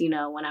heels, you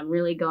know, when I'm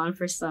really going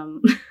for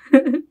some,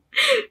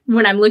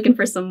 when I'm looking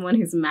for someone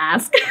who's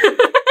masked.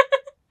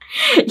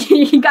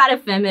 You gotta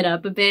femme it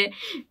up a bit.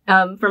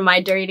 From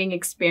my dating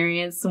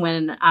experience,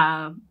 when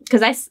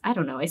because I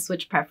don't know, I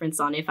switch preference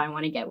on if I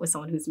want to get with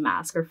someone who's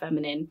masked or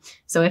feminine.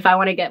 So if I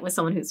want to get with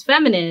someone who's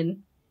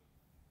feminine,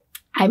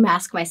 I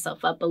mask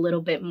myself up a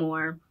little bit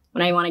more.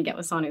 When I want to get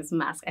with someone who's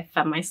masked, I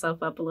femme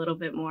myself up a little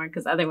bit more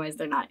because otherwise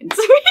they're not into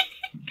me.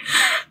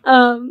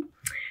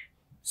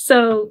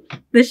 So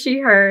the she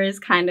her is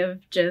kind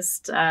of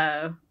just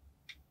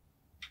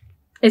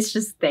it's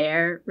just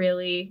there,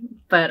 really,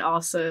 but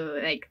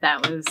also like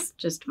that was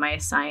just my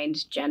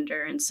assigned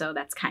gender, and so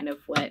that's kind of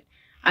what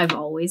I've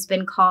always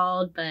been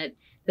called. But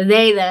the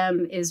they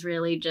them is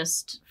really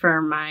just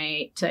for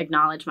to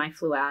acknowledge my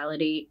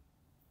fluidity,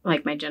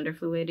 like my gender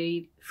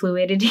fluidity,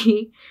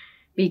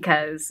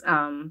 because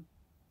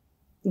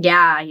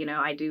yeah, you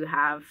know, I do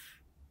have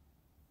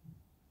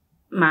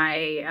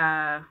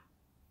my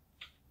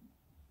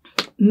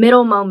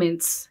middle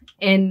moments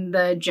in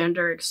the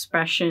gender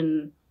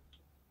expression,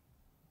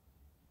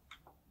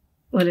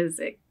 what is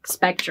it,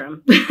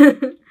 spectrum.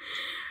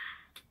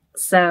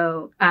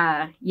 So,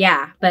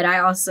 yeah, but I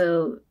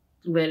also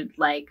would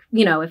like,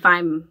 you know, if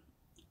I'm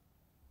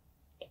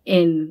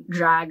in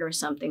drag or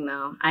something,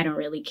 though, I don't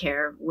really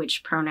care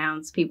which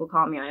pronouns people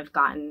call me. I've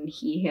gotten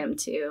he, him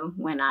too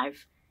when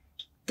I've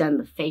done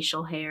the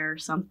facial hair or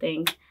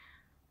something.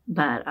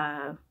 But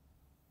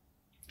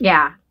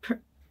yeah,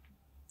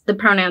 the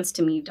pronouns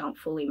to me don't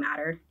fully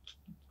matter.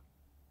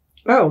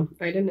 Oh,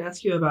 I didn't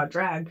ask you about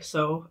drag.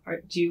 So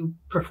do you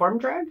perform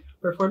drag?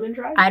 Perform in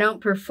drag? I don't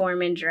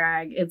perform in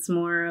drag. It's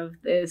more of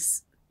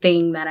this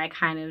thing that I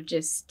kind of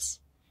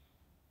just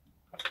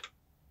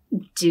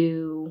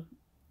do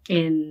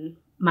in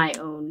my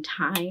own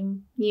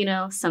time. You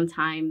know,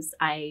 sometimes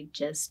I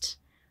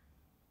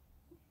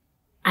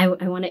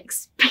want to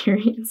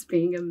experience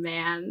being a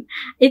man.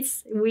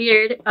 It's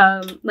weird.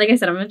 Like I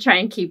said, I'm going to try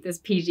and keep this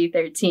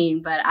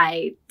PG-13, but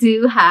I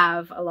do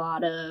have a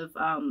lot of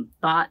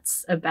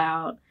thoughts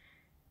about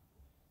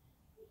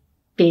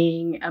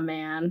being a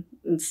man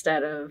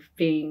instead of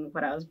being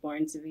what I was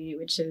born to be,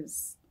 which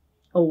is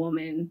a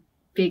woman,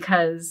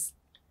 because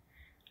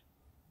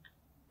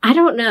I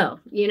don't know,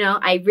 you know,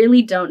 I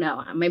really don't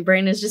know. My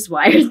brain is just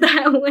wired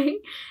that way.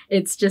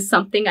 It's just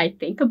something I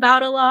think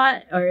about a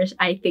lot, or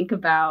I think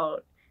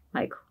about,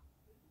 like,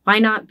 why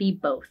not be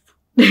both?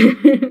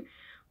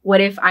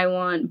 What if I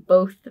want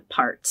both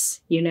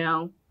parts, you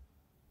know?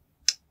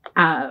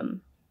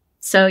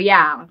 So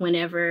yeah,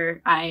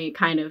 whenever I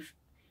kind of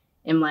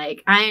am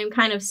like, I am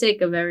kind of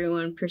sick of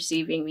everyone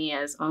perceiving me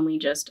as only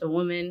just a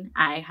woman,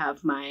 I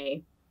have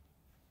my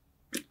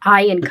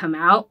eye and come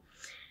out,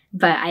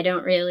 but I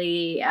don't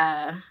really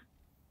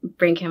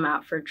bring him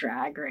out for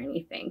drag or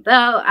anything. Though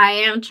I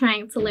am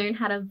trying to learn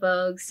how to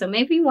Vogue, so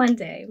maybe one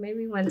day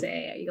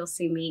you'll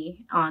see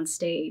me on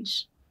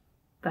stage.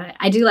 But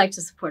I do like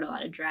to support a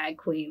lot of drag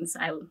queens.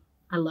 I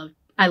love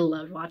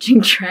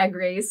watching Drag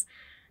Race,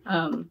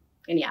 and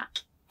yeah.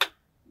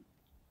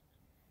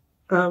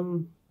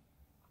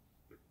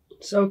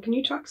 So can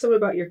you talk some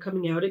about your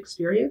coming out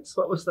experience?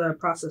 What was the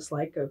process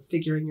like of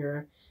figuring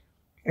your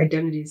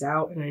identities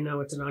out? And I know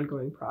it's an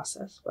ongoing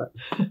process, but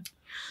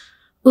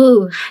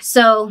Ooh,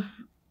 so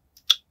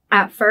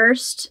at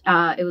first,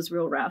 it was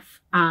real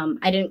rough.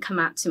 I didn't come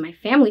out to my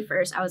family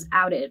first. I was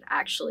outed,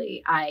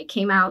 actually. I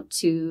came out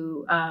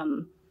to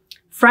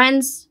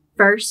friends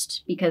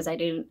first because I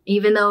didn't,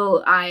 even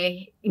though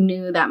I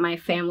knew that my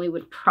family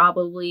would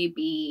probably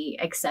be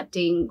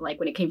accepting, like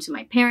when it came to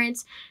my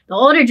parents, the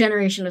older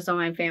generation of some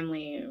of my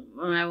family,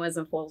 I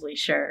wasn't fully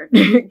sure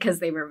because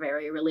they were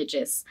very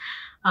religious.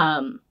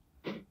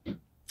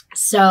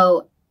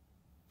 So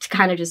to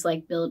kind of just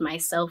like build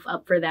myself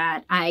up for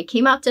that, I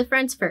came out to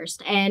friends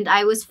first, and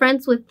I was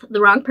friends with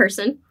the wrong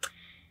person.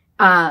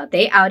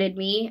 They outed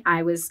me.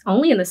 I was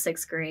only in the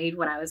 6th grade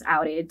when I was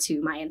outed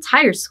to my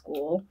entire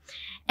school.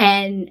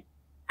 And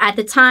at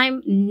the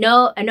time,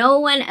 no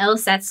one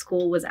else at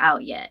school was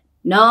out yet.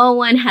 No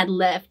one had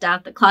left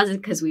out the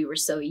closet because we were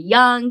so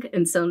young.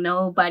 And so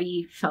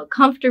nobody felt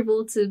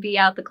comfortable to be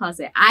out the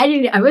closet.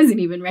 I wasn't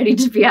even ready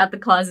to be out the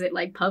closet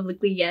like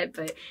publicly yet,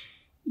 but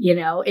you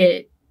know,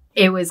 it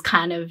was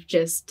kind of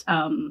just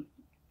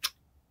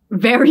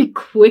very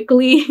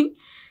quickly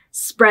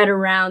spread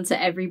around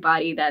to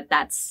everybody that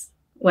that's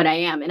what I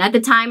am. And at the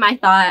time I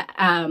thought,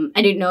 I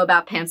didn't know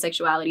about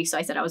pansexuality, so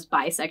I said I was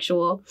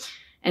bisexual.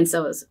 And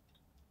so it was,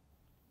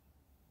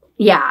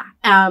 yeah.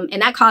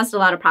 And that caused a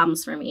lot of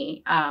problems for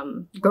me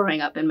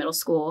growing up in middle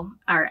school,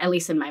 or at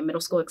least in my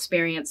middle school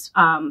experience,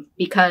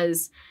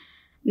 because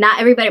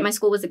not everybody at my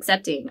school was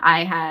accepting.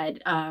 I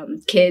had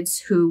kids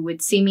who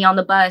would see me on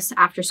the bus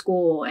after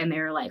school and they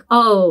were like,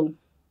 oh,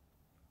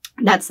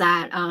 that's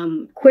that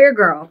queer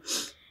girl.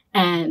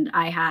 And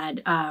I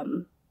had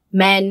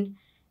men,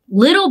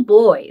 little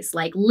boys,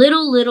 like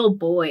little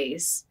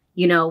boys.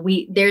 You know,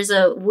 there's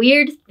a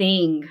weird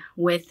thing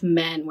with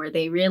men where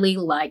they really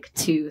like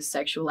to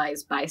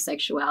sexualize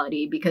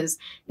bisexuality because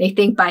they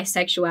think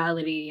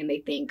bisexuality and they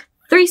think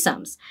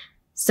threesomes.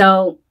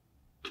 So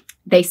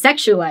they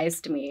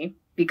sexualized me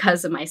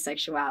because of my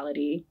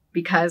sexuality,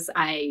 because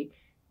I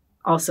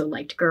also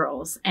liked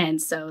girls. And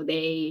so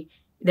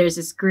there's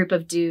this group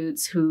of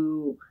dudes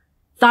who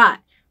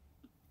thought,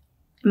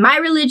 my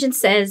religion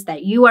says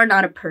that you are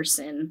not a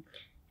person,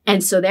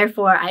 and so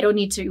therefore I don't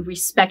need to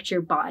respect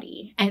your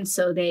body. And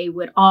so they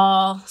would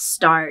all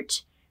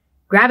start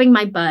grabbing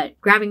my butt,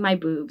 grabbing my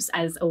boobs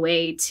as a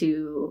way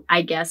to,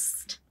 I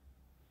guess,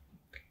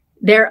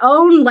 their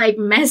own like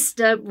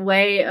messed up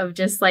way of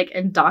just like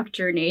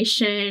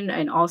indoctrination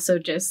and also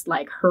just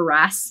like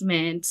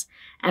harassment.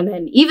 And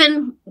then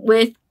even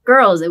with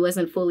girls, it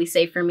wasn't fully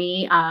safe for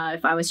me.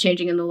 If I was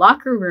changing in the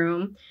locker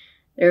room,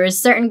 there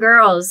was certain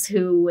girls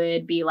who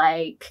would be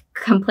like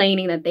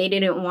complaining that they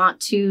didn't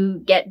want to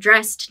get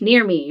dressed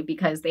near me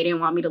because they didn't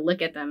want me to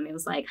look at them. And it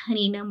was like,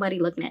 honey, nobody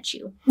looking at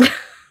you.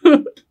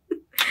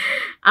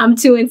 I'm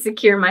too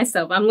insecure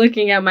myself. I'm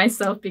looking at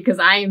myself because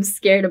I am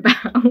scared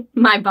about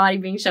my body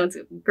being shown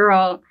to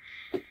girl.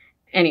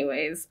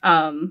 Anyways,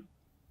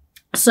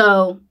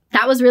 so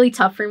that was really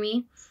tough for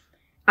me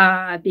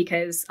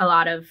because a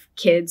lot of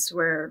kids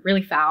were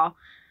really foul.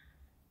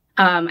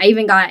 I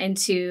even got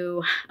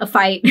into a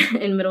fight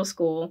in middle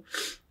school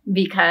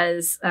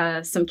because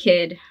some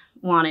kid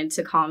wanted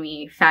to call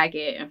me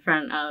faggot in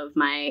front of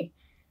my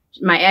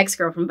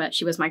ex-girlfriend, but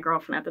she was my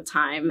girlfriend at the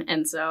time.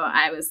 And so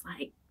I was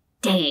like,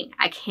 dang,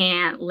 I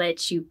can't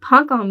let you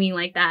punk on me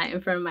like that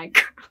in front of my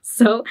girl.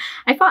 So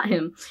I fought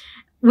him,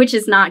 which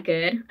is not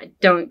good. I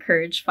don't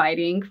encourage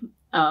fighting.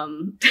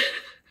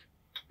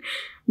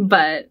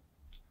 But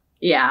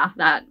yeah,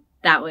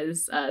 that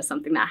was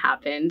something that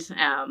happened.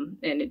 And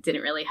it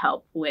didn't really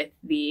help with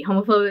the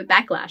homophobic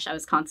backlash I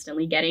was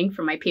constantly getting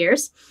from my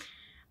peers.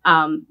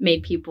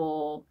 Made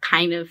people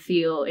kind of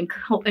feel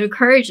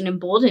encouraged and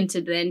emboldened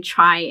to then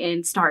try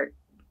and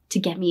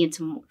get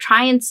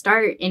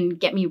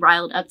me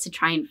riled up to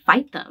try and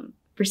fight them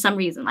for some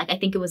reason. Like, I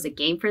think it was a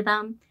game for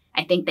them.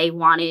 I think they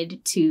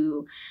wanted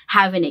to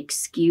have an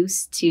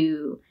excuse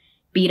to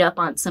beat up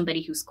on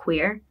somebody who's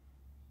queer.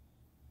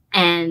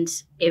 And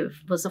it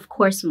was, of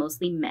course,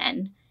 mostly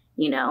men,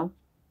 you know.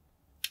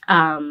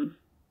 And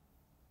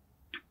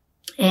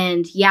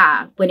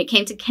yeah, when it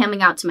came to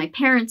coming out to my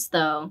parents,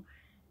 though,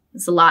 it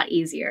was a lot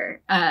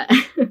easier.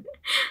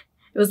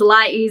 It was a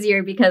lot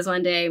easier because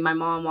one day my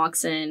mom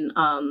walks in.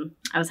 I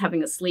was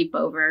having a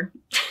sleepover.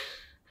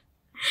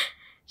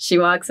 She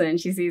walks in,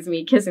 she sees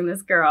me kissing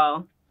this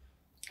girl,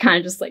 kind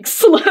of just like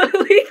slowly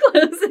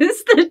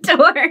closes the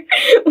door,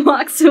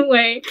 walks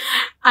away.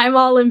 I'm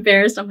all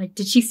embarrassed. I'm like,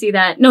 did she see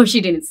that? No,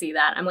 she didn't see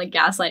that. I'm like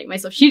gaslighting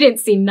myself. She didn't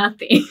see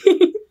nothing.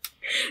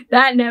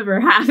 That never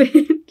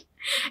happened.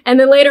 And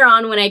then later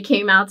on, when I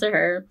came out to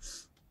her,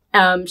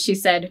 she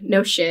said,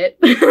 no shit.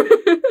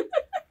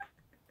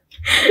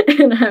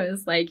 And I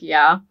was like,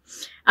 yeah.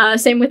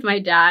 Same with my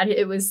dad.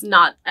 He was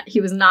not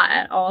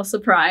at all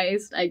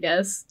surprised, I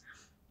guess.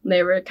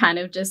 They were kind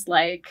of just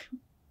like,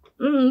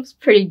 it's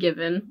pretty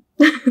given.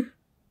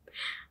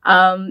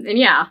 And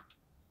yeah.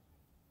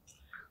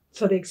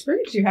 So the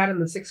experience you had in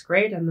the 6th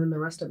grade and then the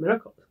rest of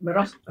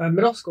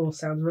middle school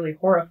sounds really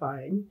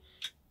horrifying.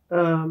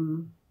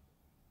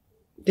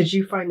 Did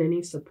you find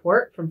any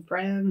support from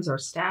friends or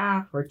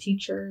staff or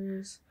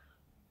teachers?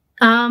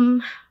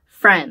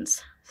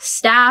 Friends,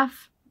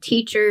 staff,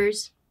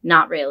 teachers,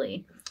 not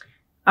really.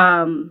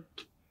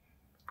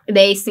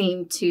 They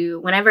seemed to,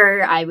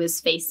 whenever I was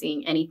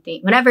facing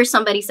anything, whenever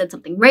somebody said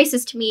something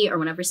racist to me or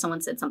whenever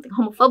someone said something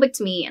homophobic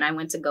to me and I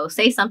went to go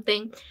say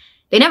something,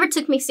 they never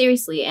took me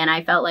seriously. And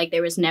I felt like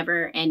there was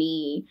never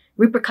any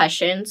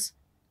repercussions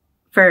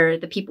for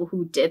the people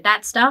who did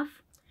that stuff.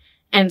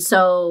 And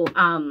so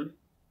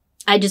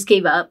I just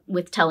gave up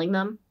with telling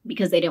them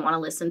because they didn't want to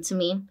listen to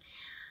me.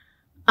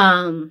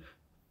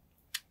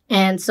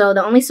 And so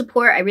the only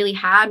support I really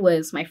had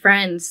was my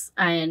friends,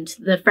 and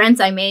the friends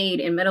I made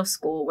in middle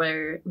school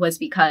was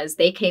because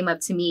they came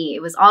up to me.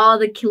 It was all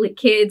the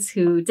kids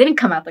who didn't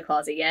come out the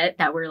closet yet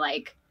that were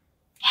like,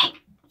 hey,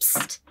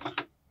 psst,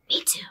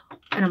 me too.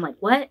 And I'm like,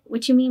 what?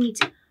 What you mean me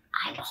too?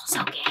 I'm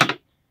also gay.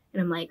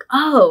 And I'm like,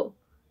 oh,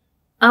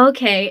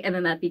 okay. And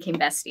then that became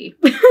bestie.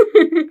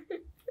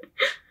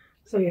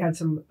 So you had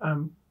some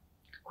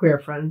queer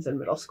friends in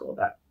middle school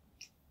that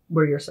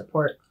were your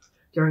support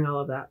during all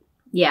of that?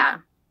 Yeah.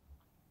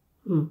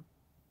 And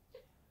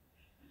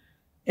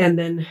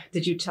then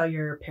did you tell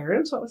your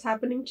parents what was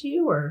happening to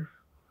you or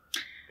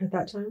at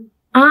that time?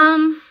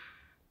 I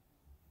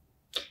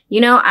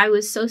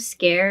was so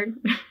scared.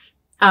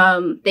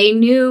 They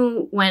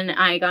knew when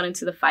I got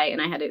into the fight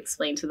and I had to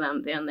explain to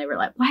them, then they were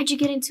like, why'd you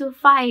get into a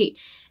fight?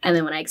 And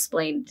then when I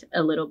explained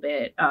a little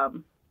bit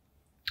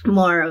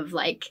more of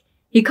like,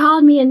 he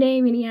called me a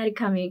name and he had it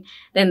coming,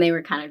 then they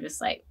were kind of just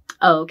like,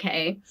 oh,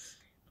 okay.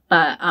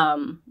 But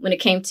when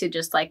it came to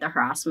just like the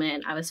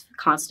harassment, I was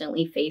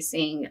constantly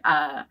facing,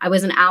 I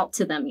wasn't out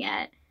to them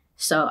yet.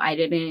 So I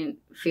didn't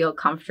feel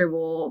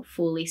comfortable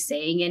fully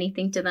saying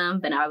anything to them.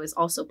 But I was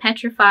also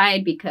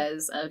petrified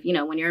because of,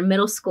 when you're in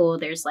middle school,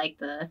 there's like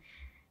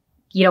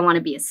you don't want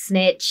to be a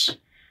snitch.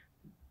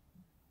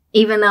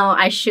 Even though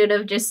I should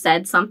have just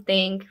said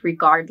something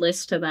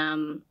regardless to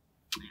them,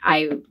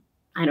 I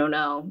don't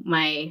know.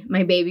 My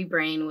baby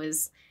brain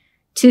was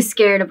too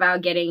scared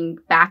about getting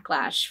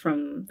backlash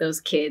from those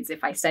kids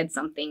if I said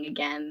something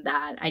again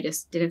that I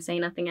just didn't say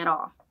nothing at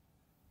all.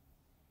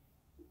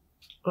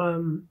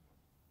 So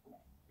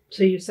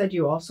you said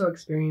you also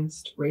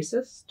experienced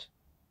racist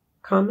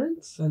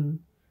comments and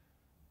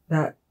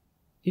that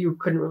you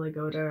couldn't really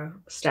go to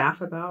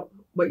staff about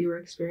what you were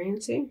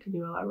experiencing. Can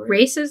you elaborate?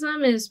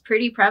 Racism is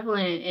pretty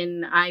prevalent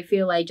in, I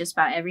feel like, just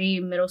about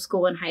every middle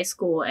school and high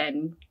school.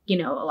 And,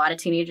 a lot of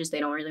teenagers, they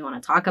don't really want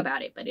to talk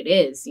about it, but it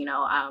is,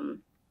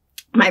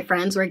 my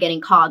friends were getting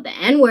called the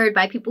N-word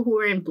by people who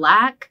were in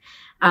black.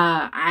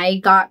 I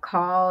got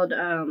called,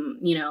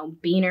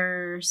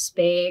 beaner,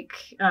 spick,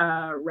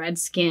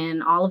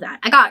 redskin, all of that.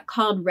 I got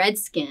called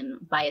redskin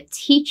by a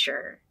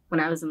teacher when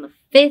I was in the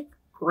 5th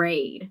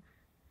grade.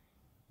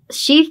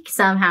 She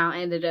somehow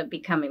ended up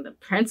becoming the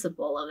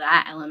principal of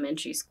that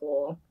elementary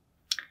school.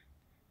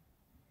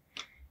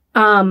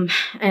 And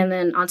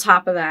then on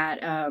top of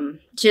that,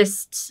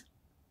 just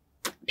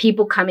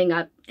people coming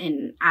up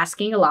and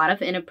asking a lot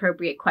of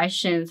inappropriate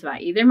questions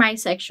about either my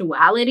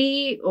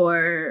sexuality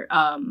or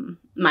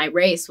my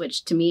race,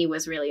 which to me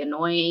was really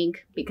annoying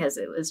because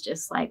it was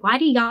just like, why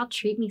do y'all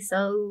treat me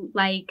so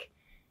like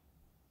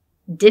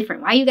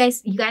different? Why you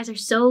guys are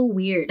so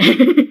weird.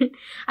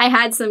 I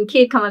had some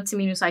kid come up to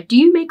me and was like, do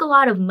you make a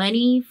lot of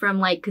money from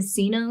like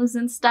casinos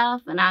and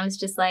stuff? And I was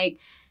just like,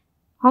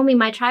 homie,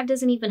 my tribe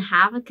doesn't even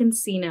have a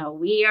casino.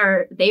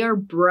 They are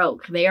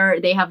broke.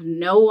 They have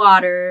no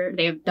water.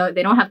 They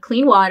don't have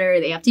clean water.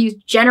 They have to use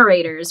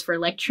generators for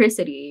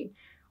electricity.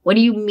 What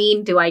do you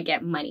mean, do I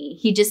get money?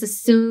 He just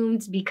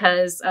assumed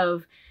because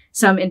of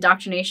some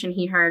indoctrination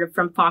he heard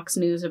from Fox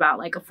News about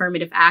like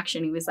affirmative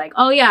action. He was like,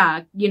 oh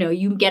yeah, you know,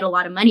 you get a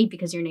lot of money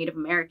because you're Native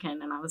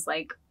American. And I was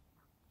like,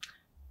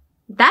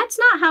 that's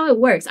not how it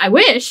works. I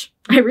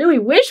really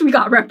wish we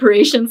got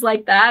reparations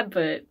like that,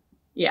 but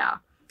yeah.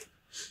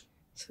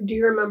 So do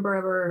you remember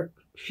ever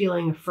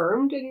feeling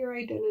affirmed in your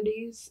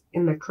identities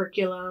in the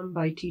curriculum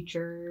by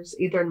teachers,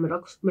 either in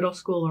middle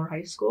school or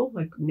high school,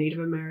 like Native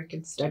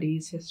American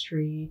studies,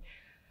 history,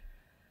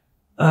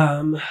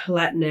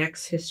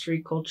 Latinx,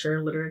 history,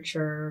 culture,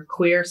 literature,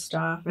 queer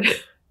stuff? Do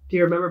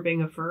you remember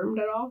being affirmed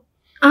at all?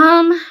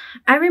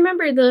 I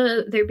remember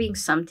there being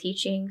some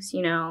teachings,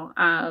 you know,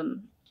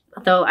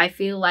 though I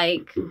feel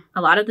like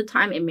a lot of the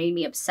time it made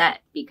me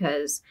upset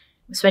because,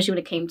 especially when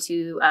it came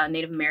to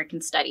Native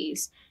American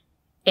studies,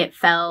 it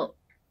felt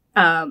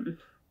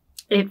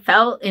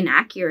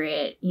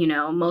inaccurate, you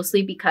know,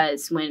 mostly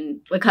because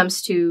when it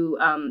comes to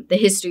the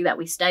history that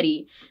we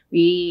study,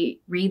 we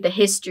read the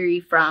history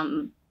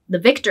from the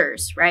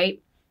victors,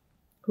 right?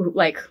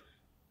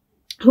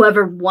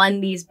 Whoever won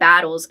these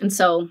battles. And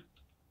so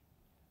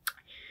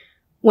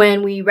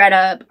when we read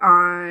up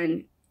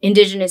on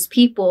Indigenous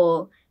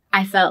people,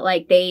 I felt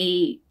like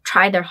they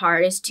tried their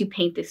hardest to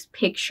paint this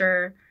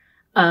picture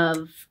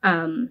of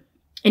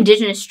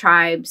Indigenous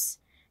tribes,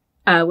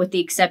 with the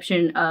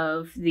exception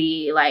of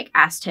the like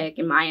Aztec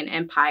and Mayan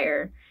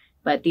Empire,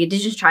 but the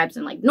Indigenous tribes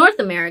in like North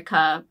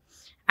America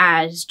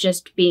as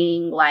just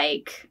being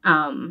like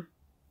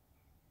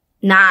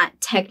not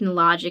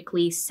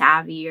technologically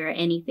savvy or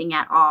anything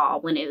at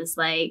all, when it was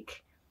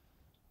like,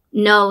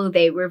 no,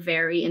 they were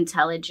very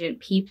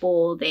intelligent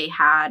people. They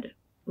had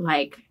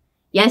like,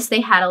 yes, they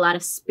had a lot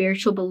of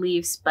spiritual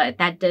beliefs, but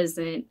that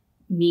doesn't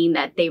mean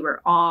that they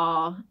were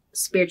all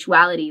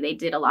spirituality. They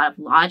did a lot of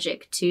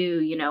logic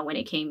too, you know, when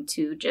it came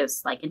to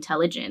just like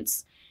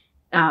intelligence.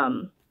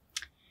 And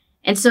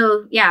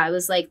so, yeah, it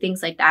was like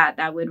things like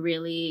that would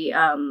really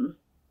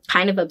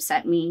kind of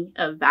upset me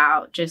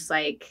about just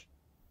like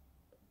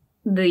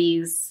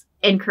these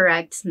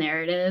incorrect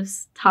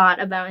narratives taught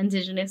about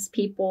Indigenous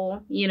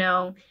people, you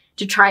know,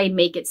 to try and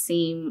make it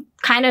seem,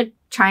 kind of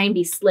try and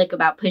be slick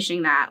about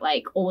pushing that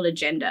like old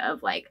agenda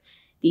of like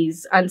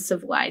these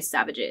uncivilized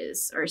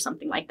savages or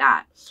something like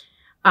that.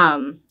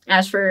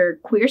 As for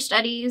queer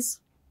studies,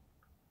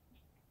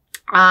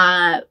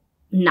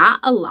 not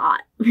a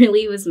lot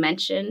really was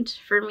mentioned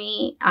for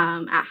me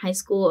at high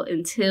school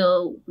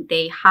until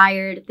they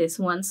hired this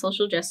one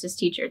social justice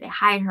teacher. They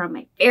hired her on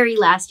my very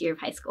last year of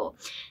high school.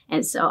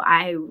 And so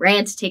I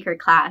ran to take her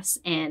class,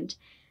 and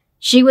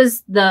she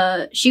was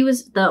the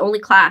only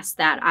class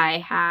that I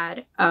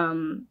had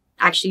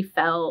actually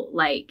felt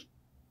like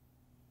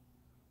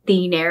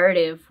the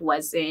narrative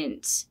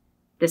wasn't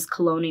this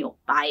colonial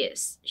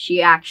bias.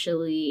 She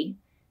actually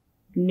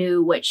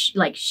knew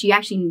she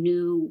actually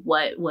knew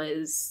what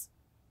was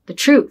the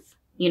truth,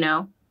 you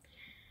know?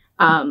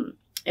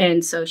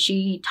 And so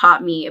she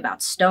taught me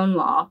about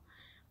Stonewall.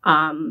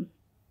 And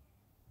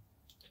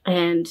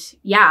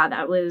yeah,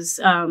 that was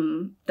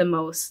the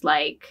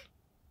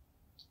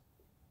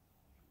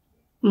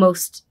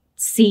most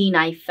seen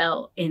I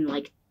felt in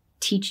like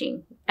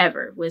teaching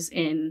ever was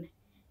in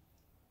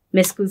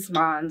Miss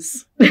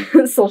Guzman's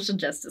social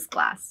justice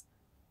class.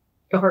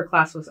 Oh, her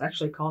class was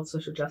actually called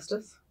social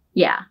justice?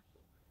 Yeah.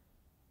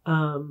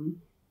 And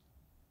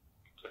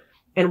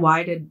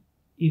why did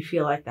you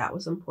feel like that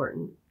was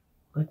important?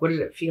 Like, what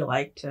did it feel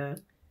like to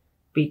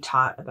be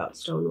taught about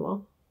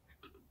Stonewall?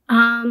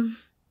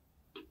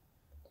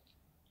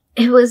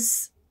 It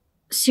was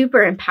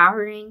super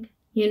empowering,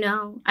 you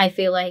know? I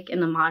feel like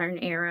in the modern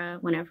era,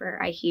 whenever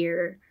I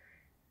hear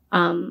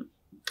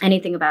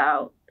anything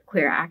about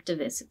queer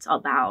activists, it's all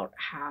about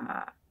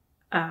how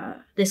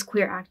this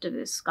queer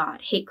activist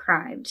got hate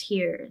crimed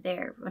here,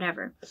 there,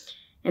 whatever.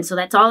 And so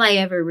that's all I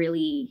ever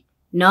really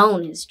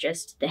known is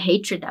just the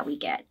hatred that we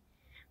get.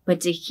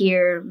 But to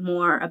hear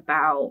more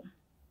about,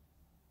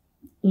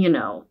 you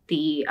know,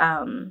 the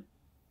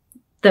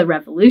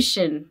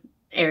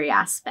revolutionary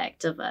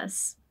aspect of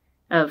us,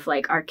 of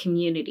like our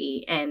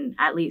community, and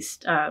at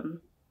least the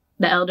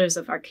elders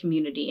of our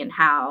community, and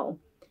how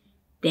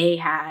they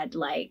had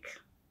like,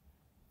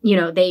 you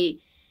know, they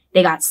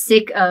got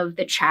sick of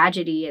the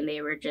tragedy and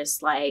they were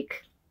just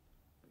like,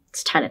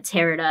 it's time to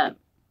tear it up.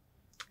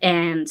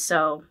 And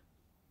so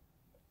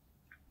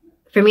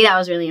for me, that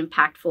was really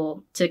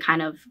impactful to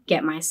kind of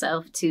get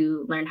myself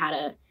to learn how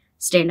to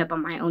stand up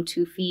on my own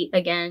 2 feet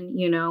again,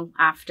 you know,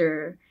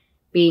 after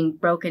being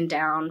broken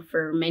down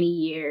for many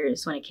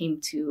years when it came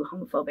to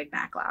homophobic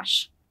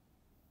backlash.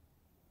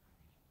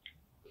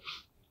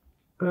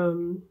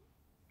 So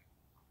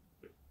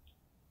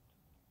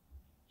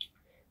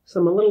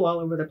I'm a little all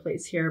over the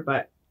place here,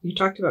 but you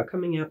talked about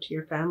coming out to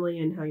your family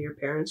and how your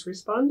parents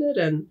responded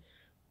and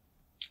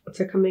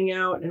to coming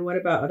out, and what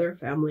about other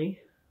family?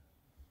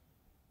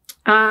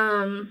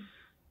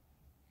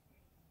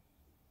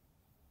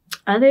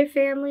 Other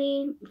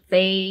family,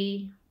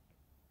 they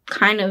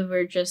kind of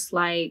were just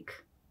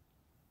like,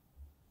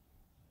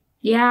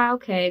 yeah,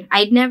 okay.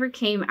 I never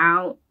came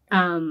out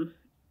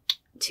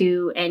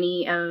to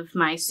any of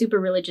my super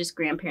religious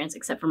grandparents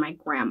except for my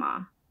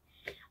grandma.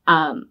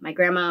 My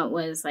grandma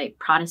was like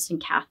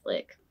Protestant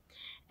Catholic.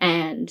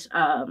 And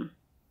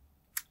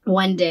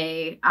one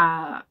day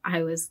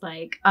I was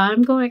like,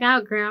 I'm going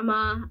out,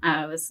 Grandma.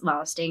 I was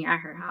staying at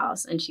her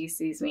house, and she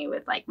sees me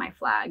with like my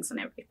flags and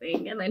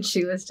everything. And then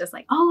she was just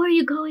like, oh, are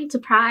you going to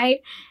Pride?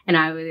 And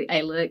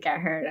I look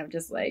at her and I'm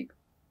just like,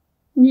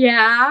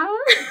 yeah.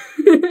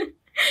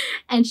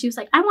 And she was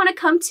like, I want to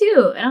come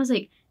too. And I was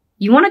like,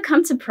 you want to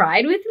come to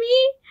Pride with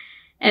me?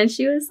 And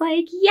she was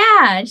like,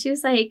 yeah. And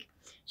she's like,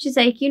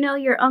 you know,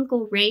 your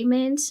Uncle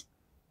Raymond.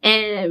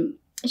 And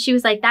she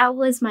was like, that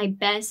was my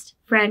best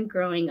friend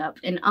growing up,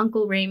 and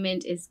Uncle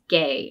Raymond is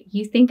gay. Do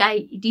you think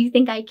I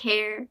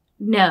care?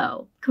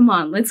 No. Come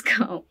on, let's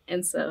go.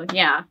 And so,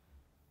 yeah.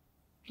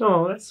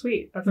 Oh, that's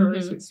sweet. That's a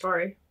really sweet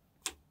story.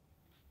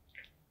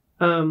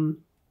 So,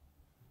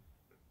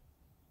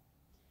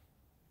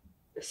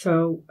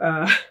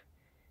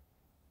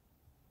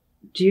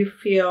 do you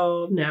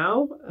feel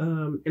now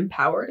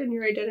empowered in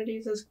your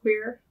identities as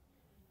queer?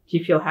 Do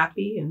you feel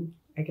happy? And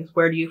I guess,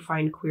 where do you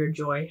find queer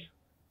joy?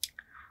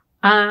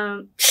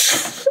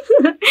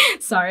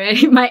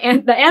 Sorry,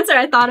 the answer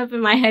I thought of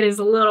in my head is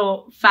a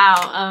little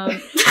foul.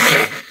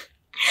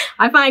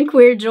 I find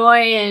queer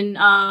joy in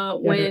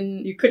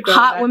when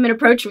hot women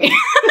approach me.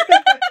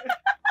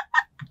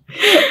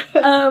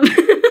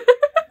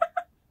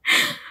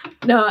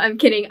 No, I'm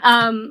kidding.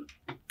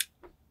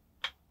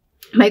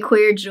 My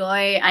queer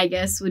joy, I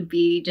guess, would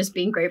be just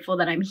being grateful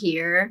that I'm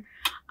here,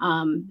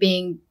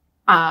 being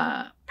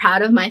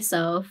proud of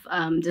myself,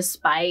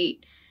 despite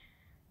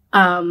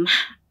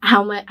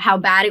how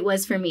bad it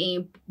was for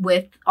me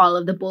with all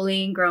of the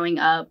bullying growing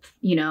up,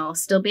 you know,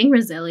 still being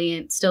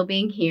resilient, still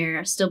being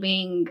here, still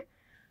being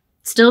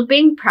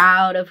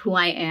proud of who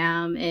I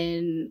am,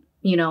 and,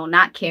 you know,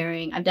 not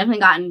caring. I've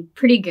definitely gotten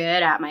pretty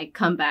good at my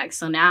comeback.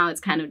 So now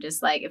it's kind of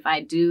just like, if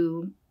I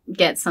do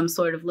get some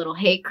sort of little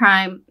hate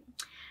crime,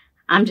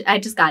 I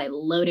just got it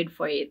loaded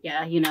for you.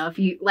 Yeah. You know, if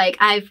you like,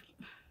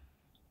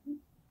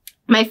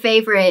 my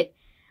favorite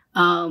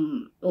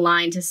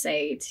line to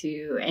say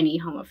to any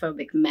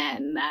homophobic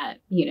men that,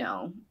 you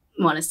know,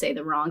 want to say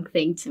the wrong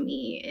thing to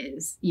me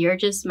is, you're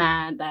just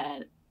mad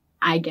that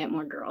I get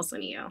more girls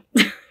than you.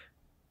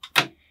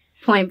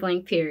 Point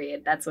blank,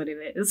 period. That's what it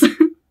is.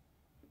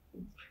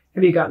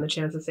 Have you gotten the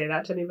chance to say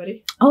that to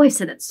anybody? Oh, I've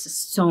said that to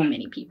so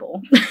many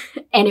people.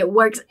 And it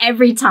works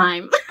every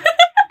time.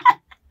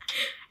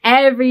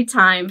 Every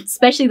time.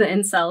 Especially the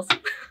incels.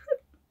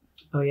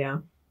 Oh, yeah.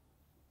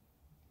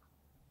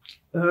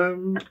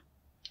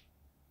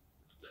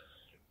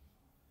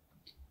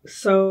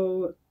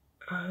 So,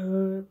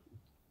 do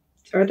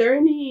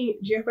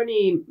you have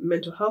any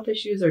mental health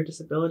issues or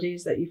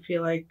disabilities that you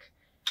feel like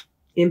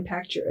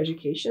impact your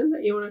education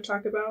that you want to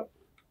talk about?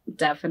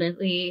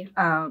 Definitely.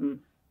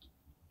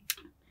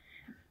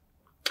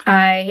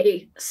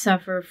 I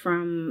suffer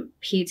from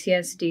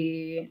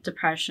PTSD,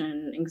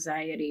 depression,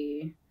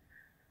 anxiety,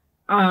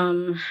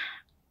 a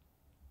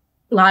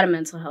lot of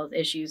mental health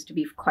issues, to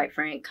be quite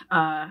frank.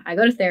 I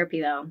go to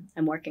therapy, though.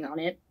 I'm working on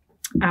it.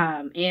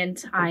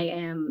 And I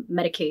am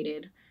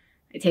medicated.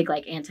 I take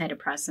like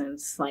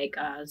antidepressants, like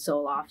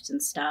Zoloft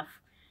and stuff.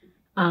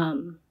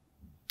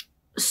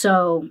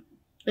 So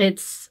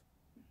it's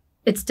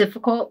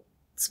difficult,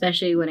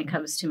 especially when it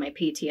comes to my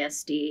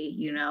PTSD.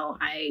 You know,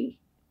 I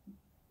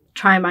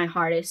try my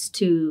hardest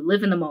to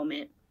live in the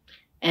moment,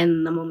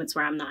 and the moments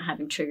where I'm not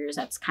having triggers,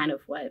 that's kind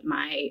of what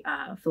my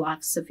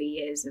philosophy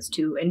is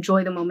to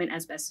enjoy the moment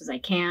as best as I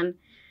can.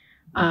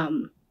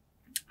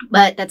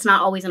 But that's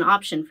not always an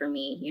option for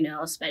me, you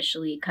know,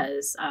 especially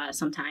because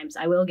sometimes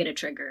I will get a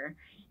trigger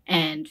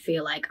and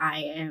feel like I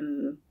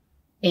am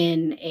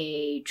in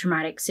a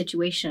traumatic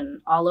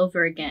situation all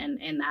over again.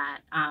 And that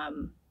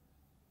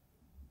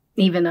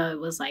even though it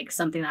was like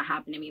something that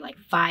happened to me like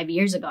 5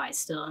 years ago, I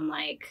still am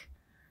like,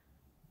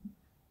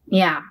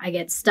 yeah, I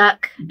get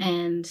stuck.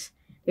 And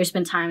there's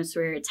been times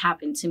where it's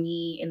happened to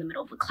me in the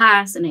middle of a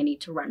class and I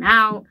need to run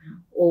out,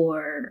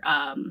 or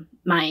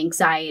my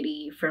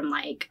anxiety from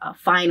like a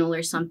final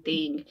or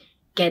something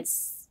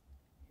gets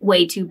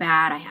way too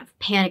bad. I have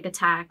panic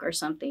attack or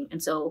something.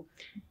 And so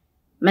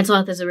mental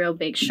health is a real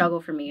big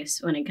struggle for me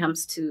when it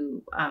comes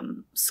to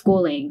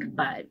schooling,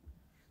 but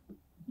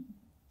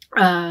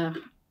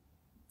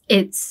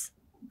it's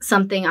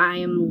something I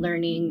am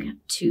learning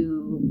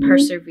to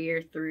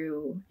persevere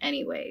through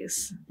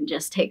anyways. It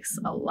just takes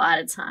a lot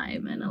of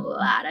time and a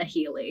lot of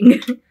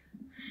healing.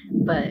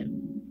 but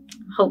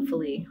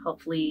hopefully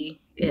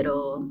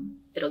it'll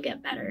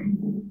get better.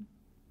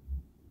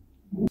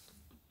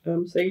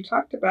 So you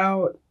talked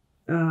about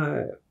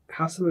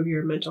how some of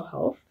your mental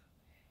health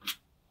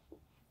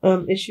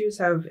issues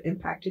have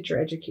impacted your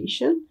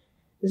education.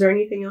 Is there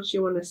anything else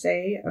you want to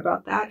say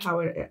about that? How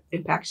it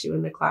impacts you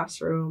in the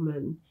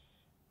classroom,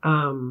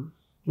 and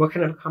what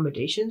kind of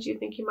accommodations you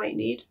think you might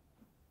need?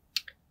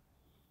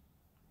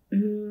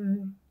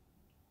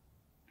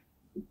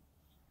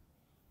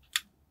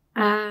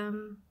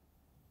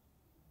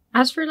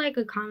 As for like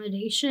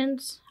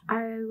accommodations,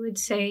 I would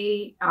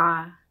say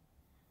I'm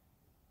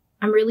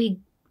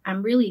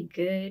really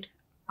good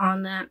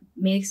on that,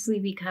 mostly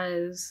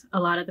because a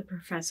lot of the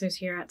professors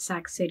here at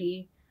Sac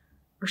City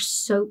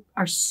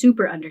are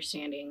super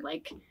understanding,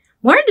 like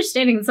more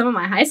understanding than some of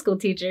my high school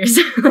teachers.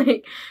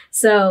 Like,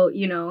 so,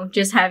 you know,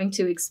 just having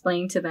to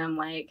explain to them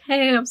like,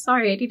 hey, I'm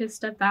sorry, I need to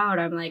step out,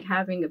 I'm like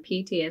having a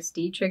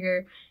PTSD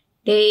trigger.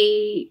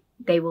 They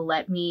will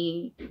let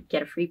me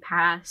get a free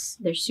pass.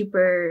 They're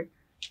super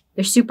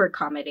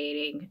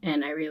accommodating,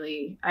 and I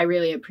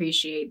really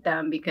appreciate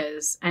them,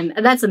 because, and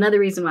that's another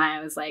reason why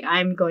I was like,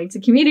 I'm going to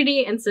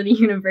community instead of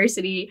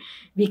university,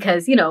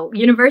 because, you know,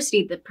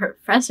 university, the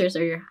professors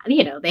are,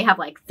 you know, they have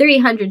like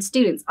 300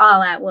 students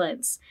all at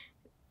once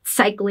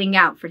cycling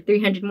out for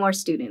 300 more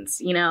students.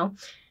 You know,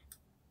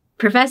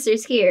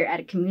 professors here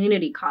at a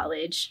community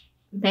college,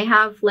 they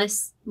have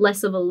less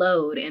of a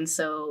load, and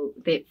so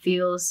it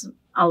feels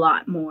a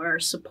lot more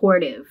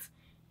supportive,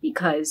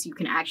 because you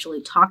can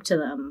actually talk to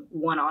them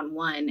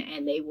one-on-one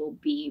and they will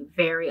be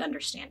very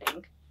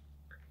understanding.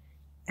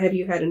 Have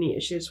you had any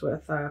issues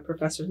with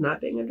professors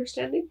not being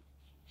understanding?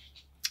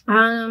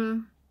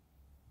 At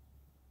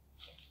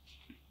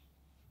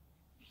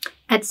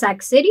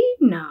Sac City,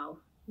 no.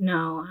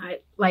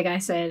 Like I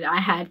said, I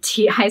had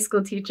high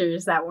school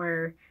teachers that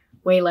were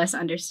way less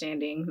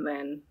understanding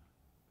than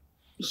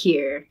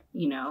here.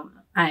 You know,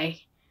 I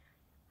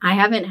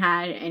haven't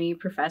had any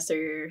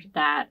professor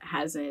that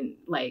hasn't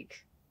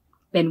like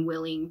been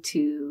willing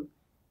to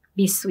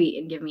be sweet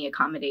and give me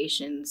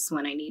accommodations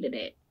when I needed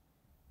it.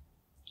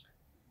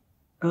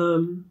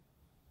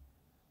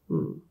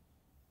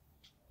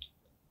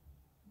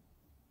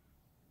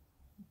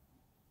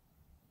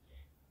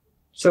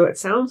 So it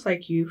sounds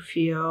like you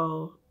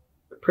feel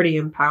pretty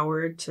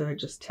empowered to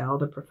just tell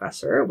the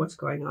professor what's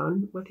going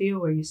on with you,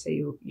 or you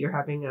say you're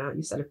having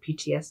you said a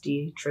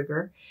PTSD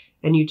trigger,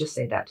 and you just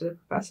say that to the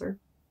professor.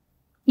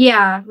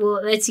 Yeah, well,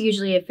 it's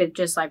usually if it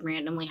just like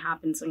randomly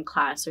happens in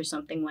class or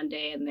something one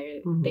day, and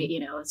they, you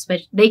know,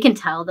 they can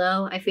tell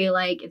though. I feel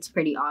like it's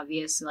pretty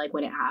obvious, like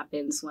when it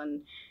happens,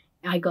 when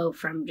I go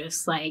from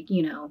just like,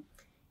 you know,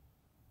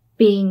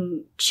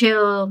 being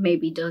chill,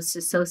 maybe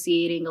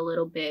disassociating a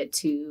little bit,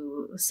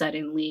 to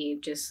suddenly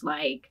just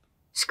like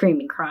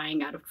screaming,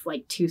 crying out of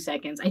like 2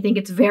 seconds. I think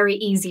it's very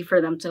easy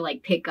for them to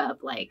like pick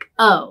up like,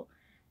 oh,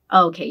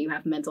 okay, you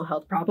have mental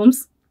health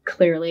problems.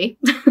 Clearly.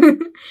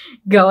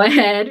 Go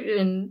ahead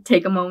and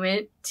take a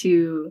moment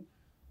to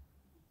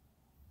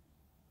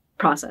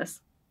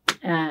process.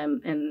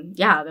 And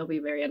yeah, they'll be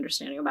very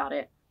understanding about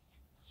it.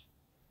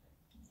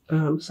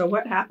 So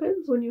what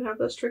happens when you have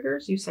those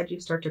triggers? You said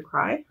you start to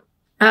cry?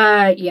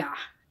 Yeah.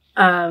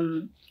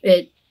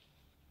 It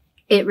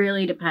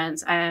really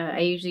depends.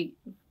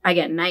 I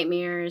get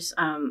nightmares.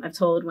 I've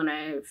told when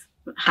I've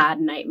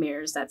had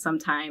nightmares that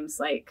sometimes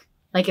like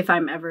if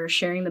I'm ever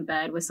sharing the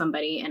bed with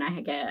somebody and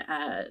I get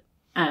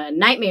a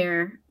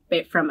nightmare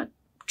from a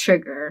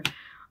trigger,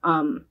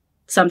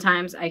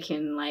 sometimes I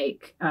can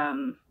like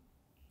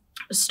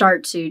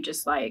start to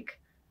just like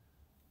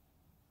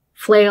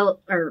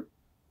flail or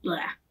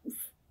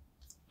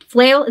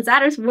flail. Is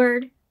that a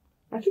word?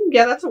 I think,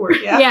 yeah, that's a word.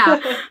 Yeah. Yeah.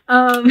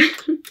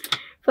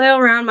 Flail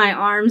around my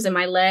arms and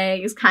my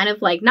legs, kind of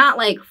like not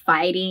like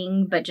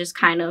fighting, but just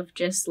kind of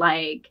just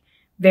like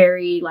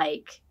very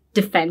like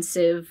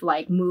defensive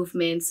like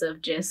movements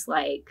of just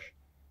like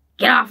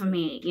get off of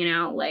me, you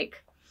know,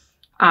 like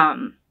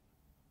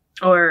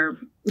or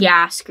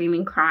yeah,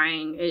 screaming,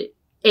 crying.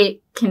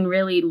 It can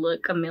really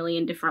look a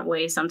million different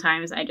ways.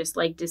 Sometimes I just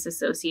like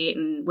disassociate,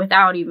 and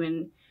without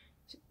even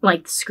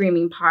like the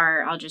screaming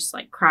part, I'll just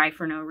like cry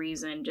for no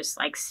reason, just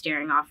like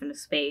staring off into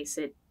space.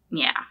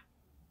 Yeah.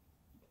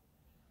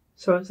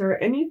 So is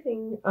there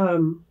anything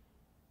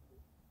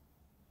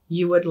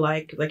you would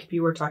like if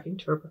you were talking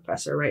to a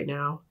professor right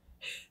now,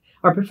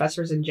 or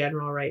professors in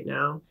general right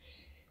now,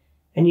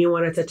 and you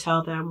wanted to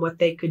tell them what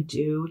they could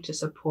do to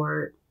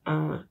support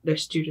their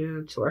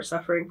students who are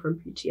suffering from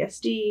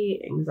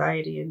PTSD,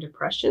 anxiety, and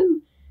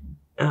depression,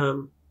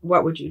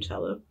 what would you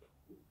tell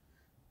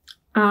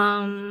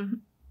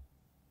them?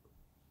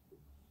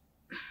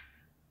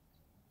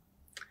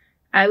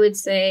 I would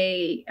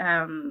say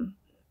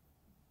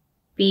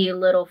be a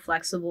little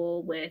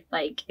flexible with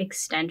like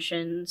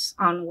extensions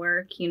on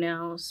work, you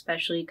know,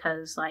 especially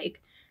because like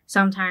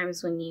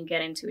sometimes when you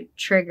get into a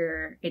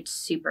trigger, it's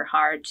super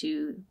hard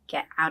to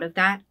get out of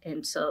that.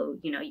 And so,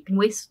 you know, you can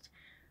waste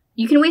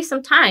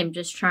some time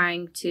just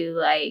trying to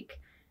like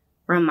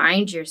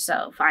remind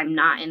yourself, I'm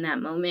not in that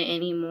moment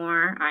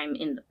anymore. I'm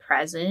in the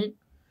present.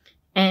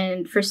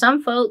 And for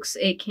some folks,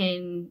 it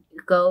can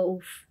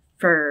go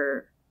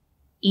for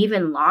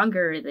even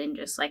longer than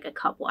just like a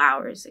couple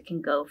hours. It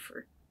can go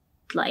for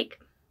like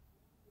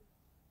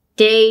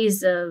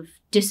days of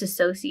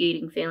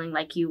disassociating, feeling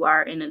like you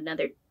are in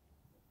another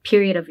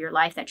period of your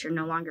life that you're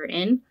no longer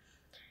in.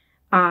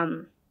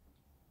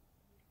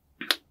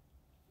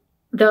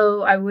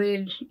 Though I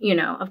would,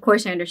 of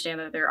course, I understand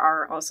that there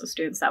are also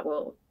students that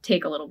will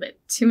take a little bit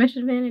too much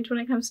advantage when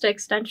it comes to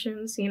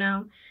extensions,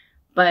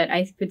 but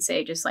I would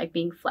say just like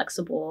being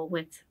flexible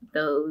with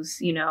those,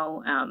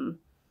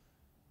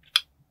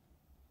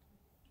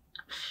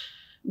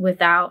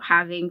 without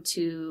having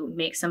to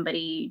make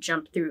somebody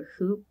jump through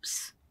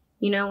hoops,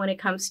 when it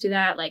comes to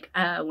that. Like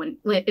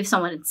if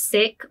someone's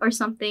sick or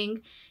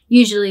something,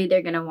 usually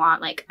they're going to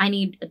want like, I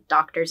need a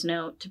doctor's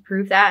note to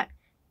prove that.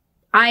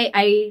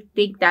 I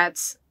think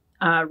that's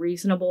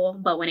reasonable,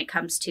 but when it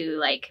comes to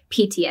like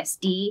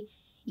PTSD,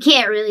 you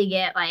can't really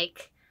get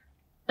like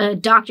a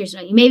doctor's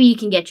note. Maybe you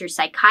can get your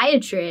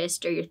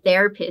psychiatrist or your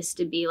therapist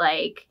to be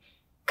like,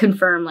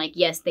 confirm like,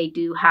 yes, they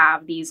do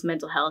have these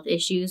mental health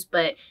issues,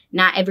 but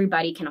not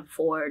everybody can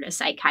afford a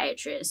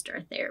psychiatrist or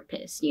a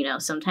therapist.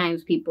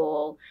 Sometimes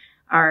people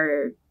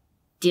are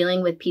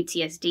dealing with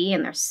PTSD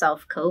and they're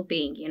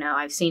self-coping.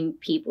 I've seen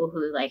people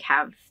who like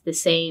have the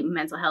same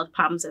mental health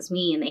problems as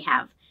me and they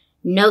have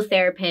no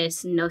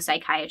therapist, no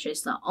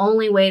psychiatrist. The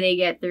only way they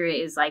get through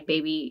it is like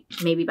maybe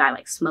by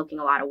like smoking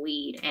a lot of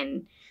weed.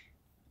 And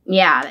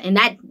yeah, and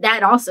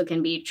that also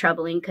can be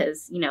troubling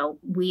because,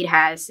 weed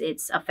has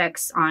its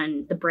effects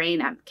on the brain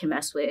that can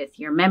mess with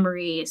your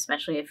memory,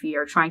 especially if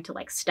you're trying to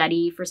like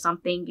study for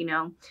something,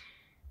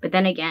 But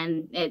then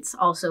again, it's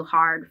also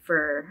hard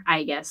for,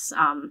 I guess,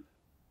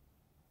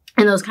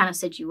 in those kind of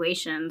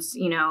situations,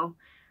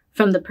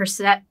 from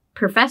the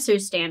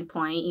professor's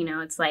standpoint,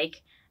 it's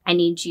like, I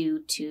need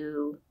you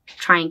to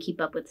try and keep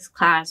up with this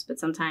class, but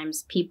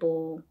sometimes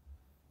people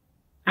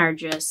are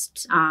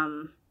just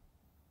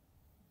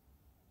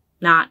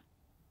not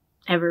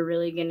ever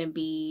really going to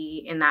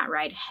be in that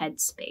right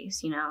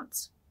headspace.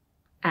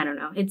 I don't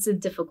know. It's a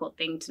difficult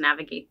thing to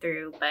navigate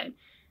through, but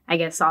I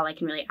guess all I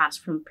can really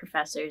ask from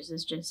professors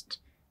is just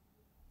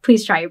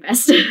please try your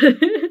best.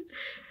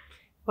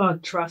 Well,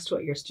 trust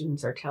what your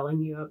students are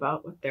telling you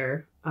about what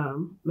their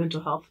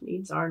mental health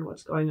needs are and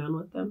what's going on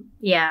with them.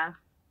 Yeah.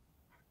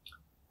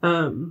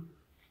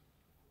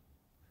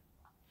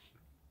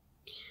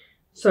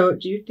 So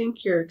do you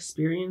think your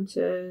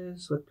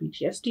experiences with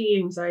PTSD,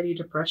 anxiety,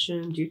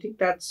 depression, do you think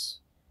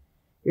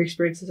your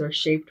experiences are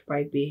shaped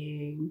by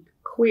being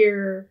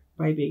queer,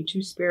 by being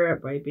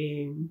two-spirit, by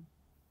being,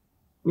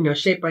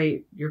 shaped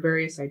by your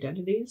various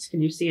identities?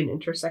 Can you see an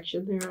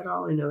intersection there at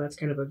all? I know that's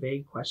kind of a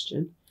vague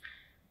question.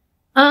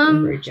 A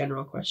very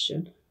general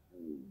question.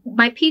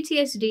 My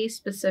PTSD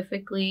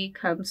specifically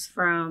comes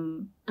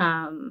from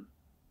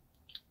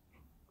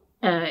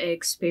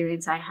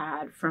experience I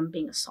had from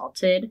being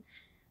assaulted,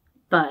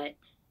 but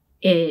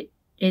it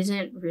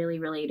isn't really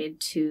related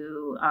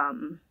to,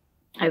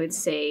 I would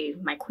say,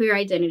 my queer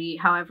identity.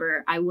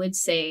 However, I would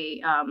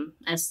say,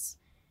 as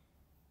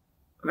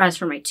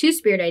for my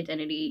two-spirit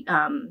identity,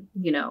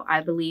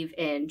 I believe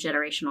in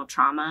generational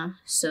trauma.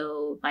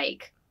 So,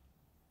 like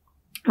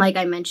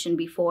I mentioned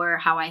before,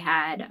 how I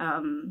had,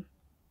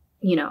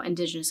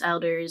 Indigenous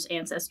elders,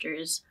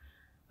 ancestors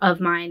of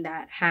mine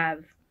that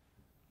have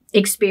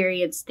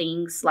experienced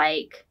things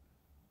like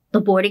the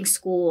boarding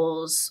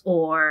schools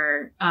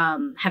or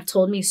have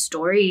told me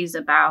stories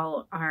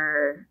about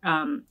our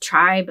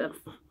tribe of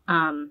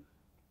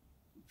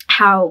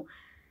how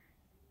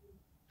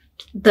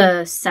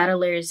the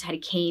settlers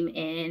had came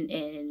in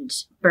and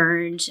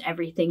burned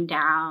everything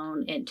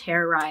down and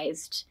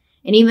terrorized.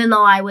 And even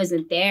though I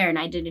wasn't there and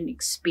I didn't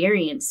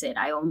experience it,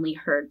 I only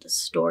heard the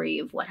story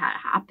of what had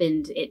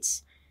happened.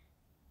 It's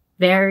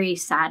very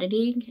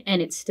saddening,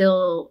 and it's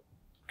still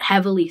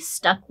heavily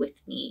stuck with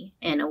me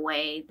in a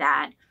way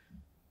that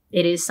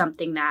it is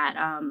something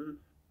that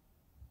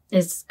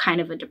is kind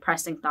of a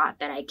depressing thought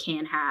that I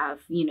can have,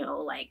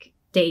 like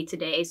day to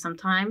day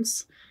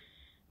sometimes.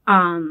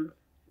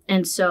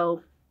 And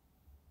so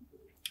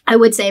I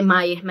would say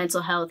my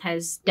mental health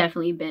has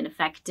definitely been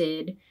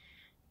affected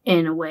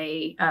in a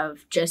way of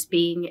just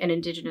being an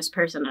Indigenous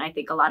person. And I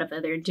think a lot of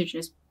other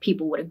Indigenous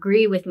people would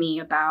agree with me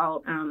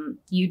about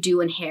you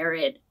do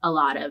inherit a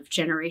lot of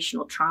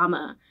generational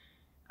trauma.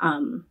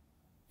 And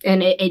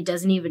it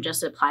doesn't even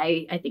just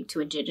apply, I think, to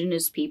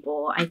Indigenous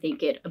people. I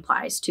think it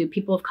applies to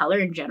people of color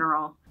in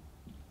general.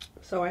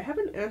 So I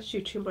haven't asked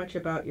you too much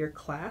about your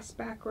class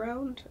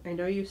background. I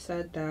know you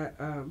said that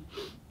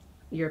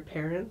your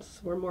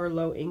parents were more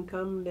low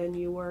income than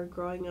you were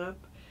growing up.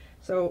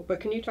 But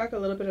can you talk a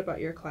little bit about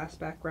your class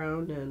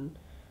background and,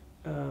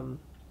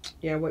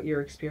 what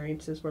your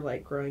experiences were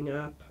like growing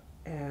up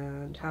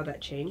and how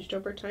that changed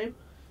over time?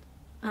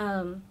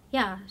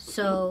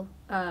 So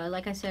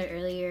like I said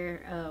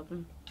earlier,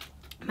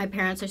 my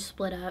parents are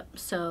split up,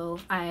 so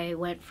I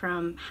went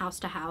from house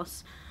to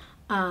house.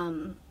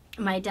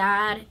 My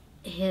dad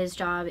his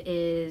job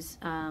is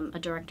a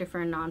director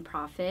for a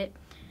nonprofit.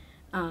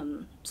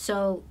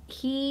 So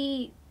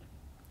he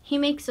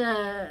makes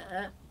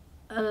a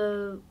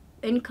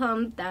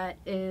income that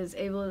is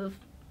able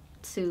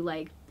to,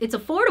 like, it's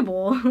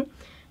affordable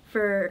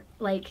for,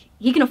 like,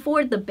 he can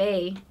afford the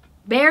Bay,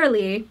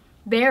 barely,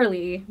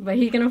 but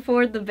he can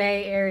afford the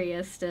Bay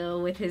Area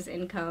still with his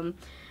income.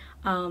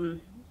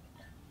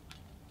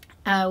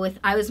 I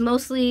was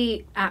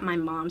mostly at my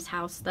mom's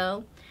house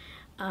though,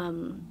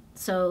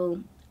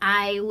 so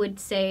I would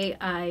say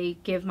I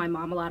give my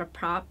mom a lot of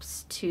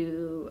props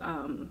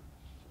to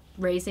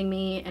raising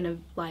me in a,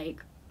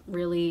 like,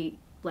 really,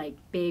 like,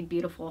 big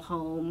beautiful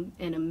home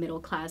in a middle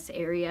class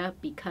area,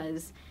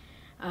 because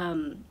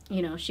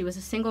you know, she was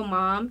a single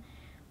mom,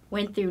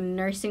 went through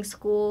nursing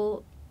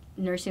school.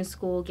 Nursing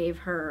school gave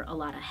her a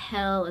lot of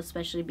hell,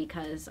 especially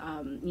because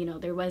you know,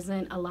 there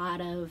wasn't a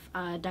lot of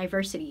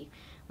diversity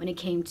when it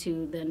came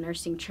to the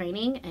nursing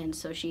training, and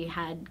so she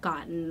had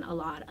gotten a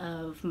lot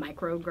of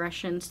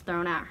microaggressions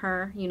thrown at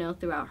her, you know,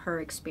 throughout her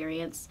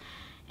experience.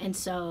 And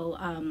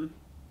so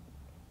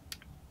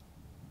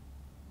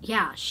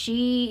yeah,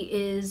 she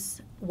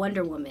is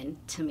Wonder Woman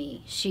to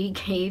me. She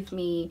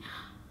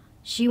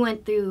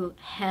went through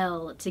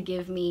hell to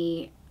give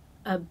me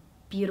a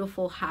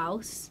beautiful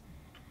house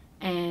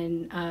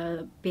and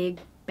a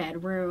big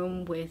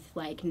bedroom with,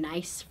 like,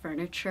 nice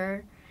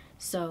furniture.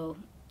 So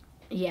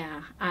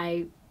yeah,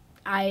 I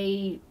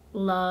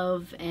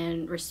love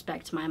and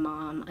respect my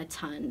mom a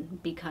ton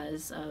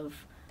because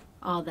of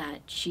all that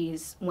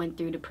she's went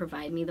through to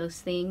provide me those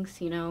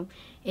things, you know.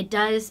 It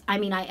does, I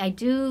mean, I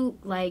do,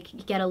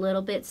 like, get a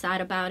little bit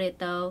sad about it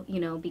though, you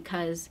know,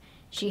 because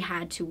she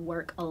had to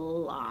work a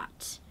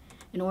lot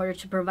in order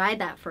to provide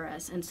that for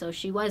us. And so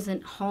she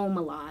wasn't home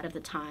a lot of the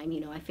time,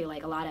 you know. I feel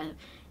like a lot of,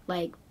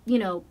 like, you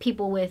know,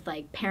 people with,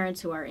 like,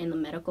 parents who are in the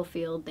medical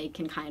field, they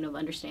can kind of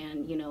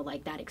understand, you know,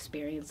 like, that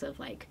experience of,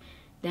 like,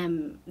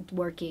 them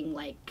working,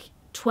 like,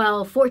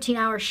 12,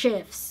 14-hour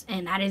shifts,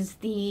 and that is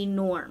the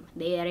norm.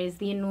 That is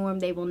the norm.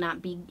 They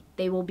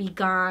will be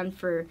gone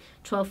for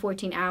 12,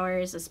 14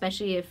 hours,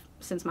 especially if,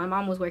 since my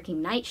mom was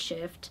working night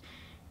shift,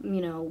 you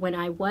know, when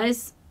I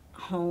was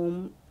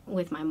home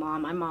with my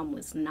mom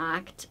was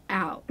knocked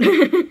out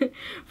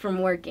from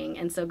working.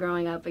 And so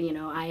growing up, you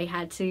know, I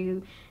had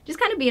to just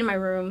kind of be in my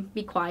room,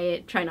 be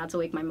quiet, try not to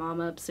wake my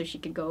mom up so she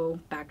could go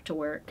back to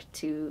work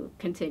to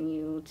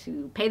continue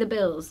to pay the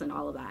bills and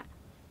all of that.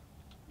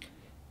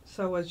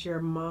 So was your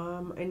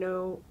mom, I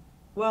know,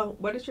 well,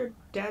 what does your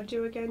dad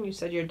do again? You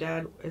said your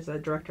dad is a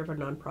director of a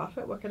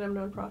nonprofit. What kind of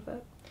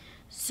nonprofit?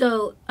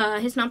 So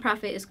his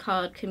nonprofit is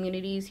called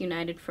Communities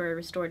United for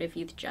Restorative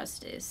Youth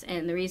Justice.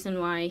 And the reason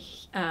why,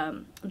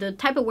 the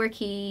type of work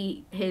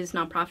his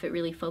nonprofit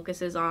really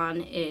focuses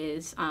on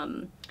is,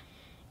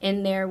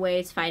 in their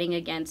ways, fighting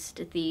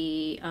against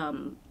the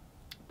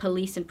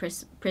police and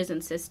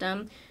prison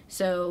system.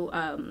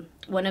 So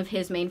one of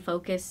his main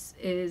focus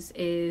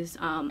is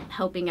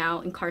helping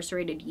out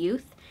incarcerated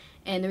youth.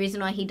 And the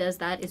reason why he does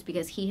that is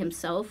because he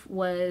himself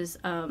was,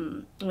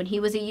 when he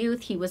was a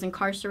youth, he was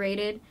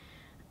incarcerated.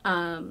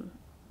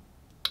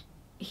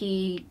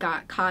 He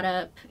got caught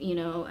up, you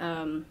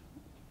know,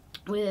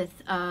 with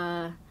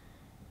the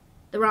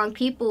wrong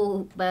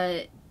people,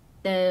 but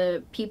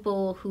the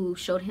people who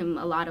showed him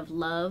a lot of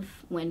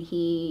love when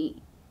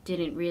he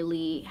didn't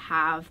really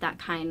have that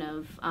kind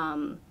of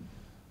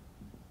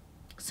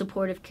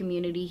supportive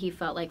community he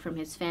felt like from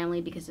his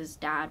family, because his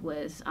dad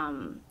was,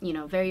 you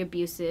know, very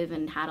abusive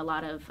and had a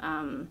lot of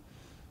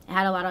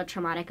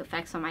traumatic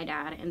effects on my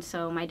dad. And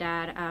so my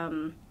dad,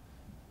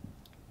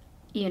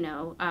 you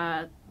know,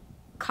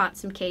 caught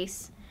some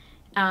case,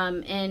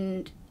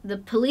 and the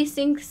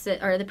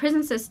the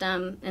prison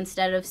system,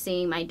 instead of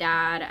seeing my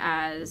dad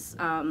as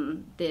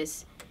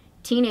this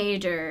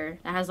teenager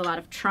that has a lot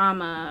of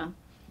trauma,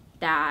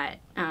 that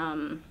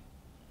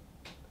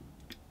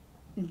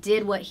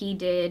did what he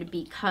did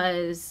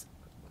because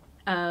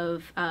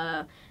of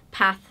a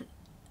path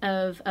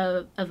of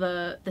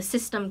the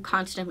system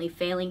constantly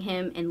failing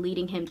him and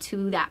leading him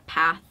to that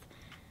path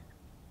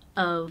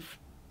of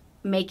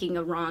making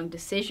a wrong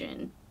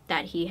decision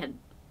that he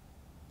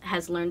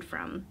has learned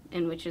from,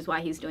 and which is why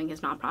he's doing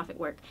his nonprofit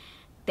work.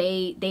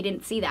 They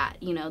didn't see that,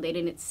 you know. They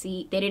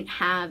didn't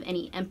have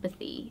any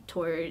empathy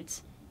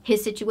towards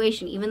his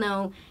situation, even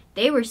though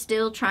they were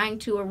still trying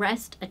to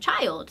arrest a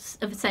child,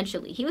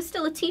 essentially. He was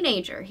still a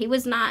teenager. He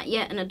was not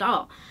yet an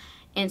adult.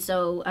 And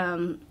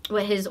so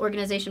what his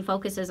organization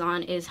focuses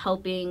on is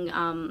helping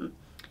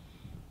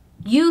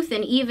youth,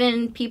 and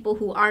even people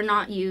who are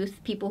not youth,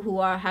 people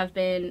who have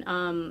been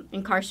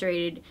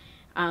incarcerated,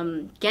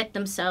 get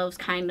themselves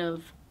kind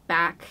of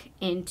back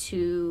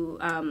into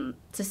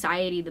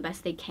society the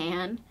best they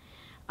can.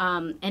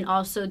 And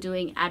also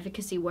doing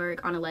advocacy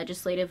work on a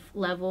legislative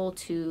level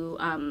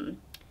to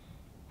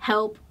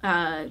help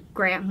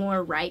grant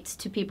more rights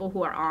to people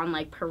who are on,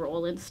 like,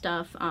 parole and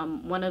stuff.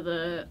 One of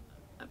the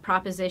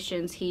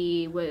propositions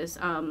he was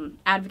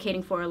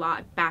advocating for a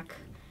lot back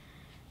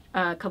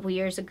a couple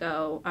years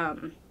ago,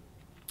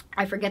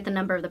 I forget the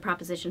number of the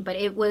proposition, but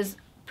it was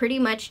pretty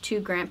much to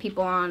grant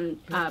people on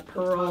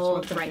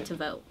parole the right to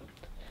vote.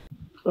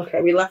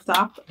 Okay, we left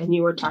off and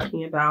you were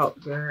talking about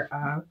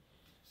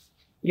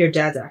your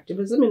dad's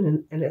activism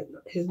and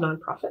his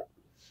nonprofit.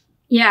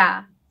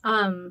 Yeah.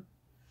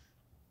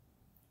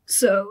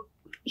 So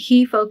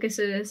he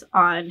focuses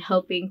on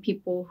helping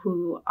people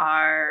who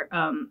are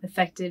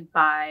affected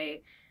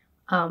by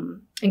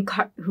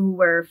who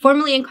were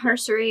formerly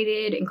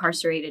incarcerated,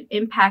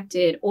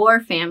 impacted, or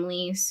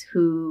families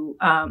who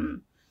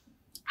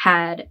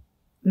had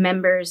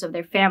members of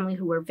their family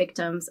who were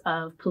victims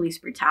of police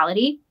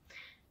brutality.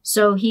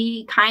 So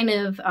he kind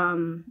of,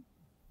 a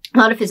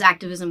lot of his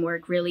activism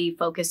work really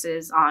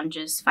focuses on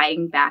just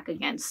fighting back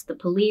against the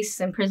police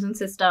and prison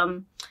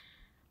system.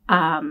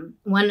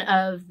 One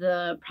of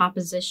the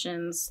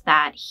propositions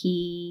that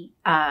he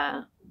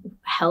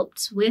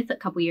helped with a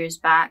couple years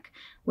back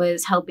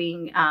was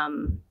helping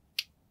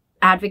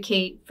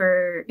advocate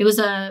for, it was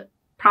a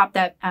prop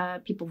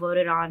that people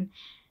voted on.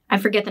 I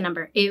forget the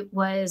number. It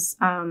was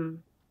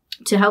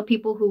to help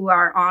people who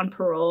are on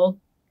parole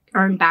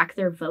earn back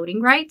their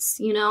voting rights,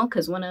 you know,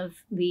 because one of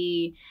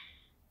the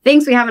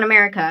things we have in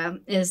America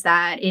is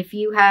that if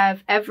you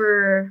have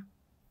ever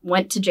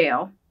went to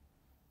jail,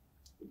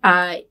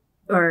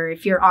 or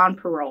if you're on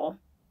parole,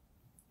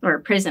 or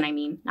prison, I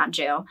mean, not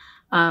jail,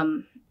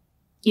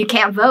 you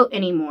can't vote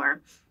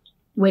anymore,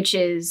 which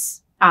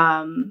is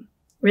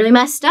really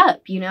messed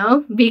up, you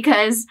know,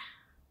 because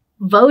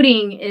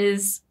voting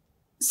is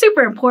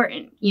super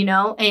important, you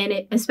know,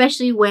 and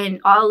especially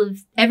when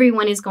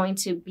everyone is going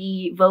to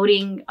be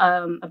voting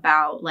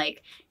about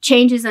like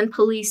changes in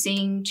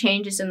policing,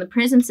 changes in the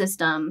prison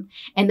system,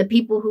 and the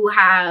people who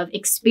have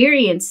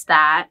experienced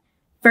that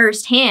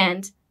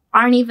firsthand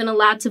aren't even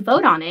allowed to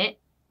vote on it.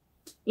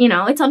 You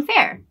know, it's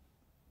unfair.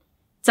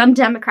 It's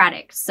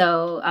undemocratic.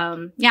 So,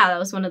 yeah, that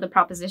was one of the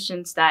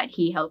propositions that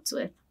he helped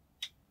with.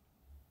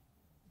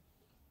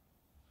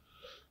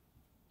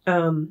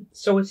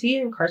 So was he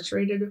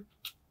incarcerated?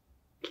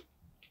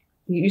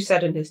 You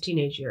said in his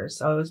teenage years,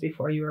 so it was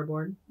before you were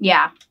born?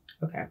 Yeah.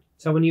 Okay.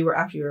 So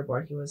after you were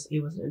born, he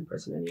wasn't in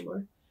prison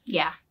anymore?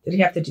 Yeah. Did he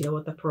have to deal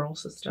with the parole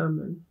system,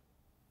 and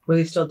was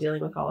he still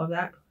dealing with all of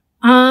that?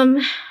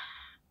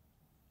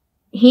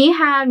 He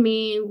had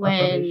me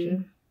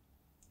when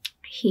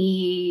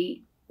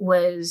he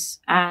was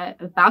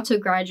about to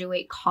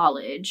graduate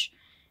college.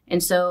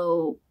 And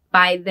so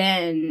by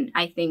then,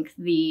 I think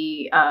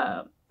the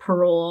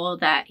parole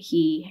that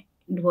he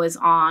was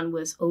on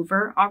was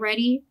over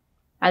already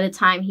by the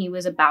time he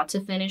was about to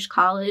finish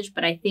college.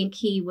 But I think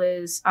he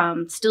was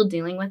still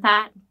dealing with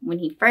that when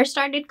he first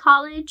started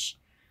college.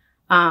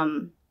 But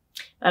I'm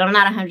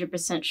not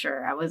 100%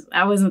 sure.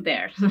 I wasn't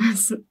there.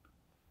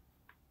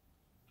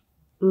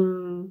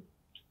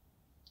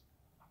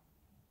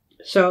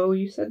 So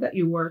you said that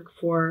you work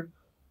for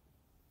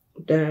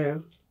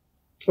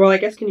well, I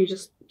guess, can you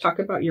just talk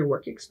about your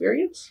work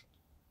experience?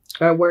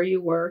 Where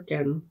you work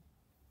and,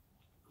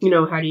 you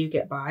know, how do you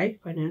get by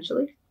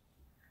financially?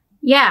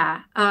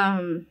 Yeah.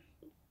 I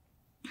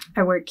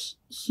work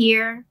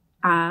here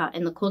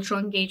in the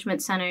Cultural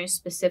Engagement Center,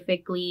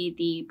 specifically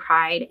the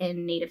Pride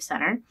and Native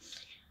Center.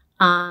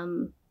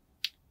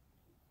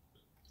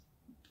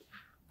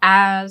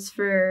 As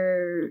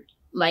for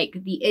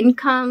like the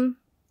income,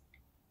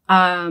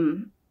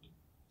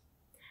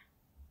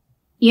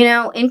 you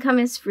know, income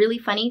is really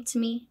funny to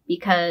me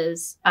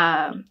because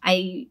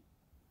I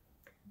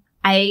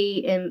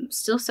am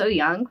still so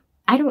young.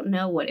 I don't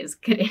know what is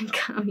good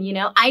income, you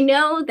know. I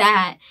know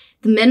that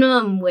the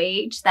minimum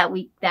wage that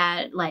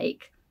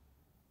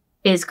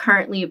is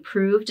currently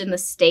approved in the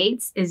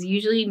States is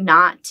usually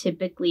not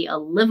typically a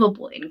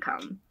livable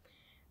income.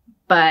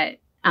 But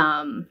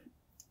I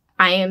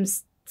am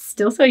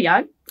still so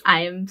young.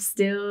 I am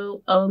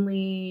still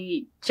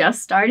only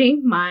just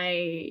starting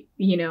my,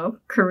 you know,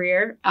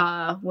 career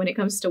when it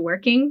comes to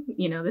working.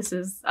 You know, this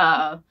is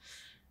my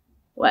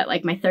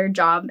third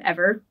job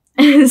ever.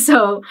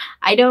 So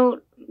I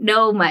don't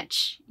know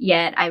much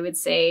yet, I would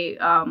say,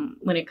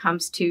 when it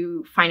comes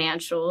to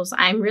financials.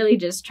 I'm really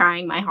just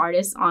trying my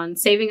hardest on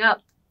saving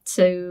up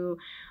to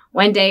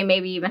one day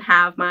maybe even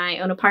have my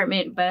own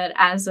apartment. But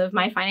as of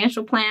my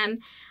financial plan,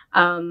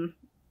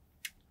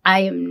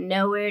 I am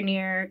nowhere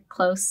near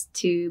close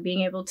to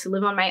being able to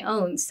live on my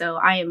own. So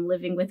I am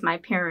living with my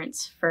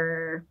parents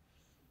for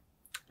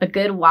a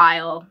good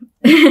while.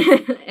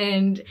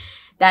 And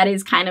that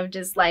is kind of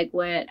just like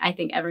what I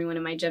think everyone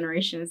in my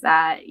generation is,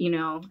 that, you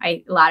know,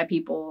 a lot of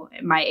people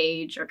my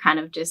age are kind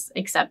of just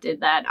accepted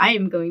that I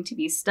am going to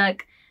be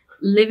stuck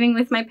living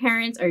with my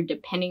parents or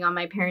depending on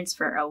my parents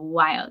for a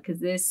while, because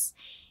this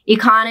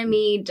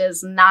economy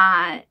does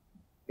not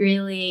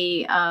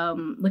really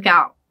look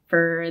out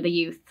for the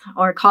youth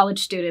or college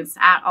students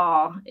at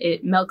all.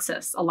 It milks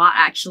us a lot,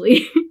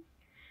 actually.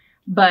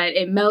 But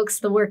it milks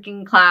the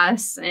working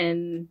class,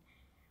 and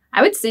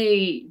I would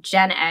say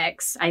Gen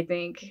X, I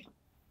think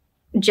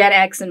Gen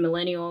X and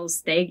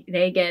millennials,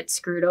 they get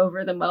screwed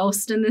over the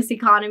most in this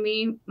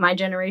economy. My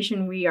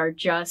generation, we are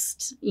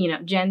just, you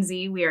know, Gen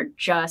Z, we are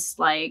just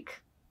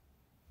like,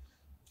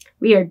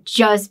 we are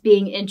just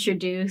being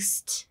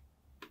introduced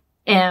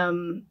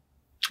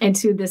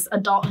into this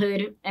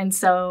adulthood. And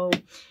so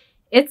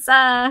it's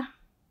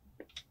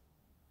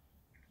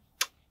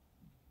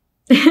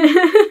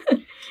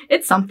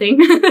it's something.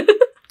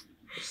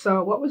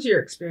 So what was your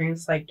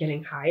experience like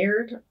getting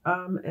hired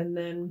and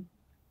then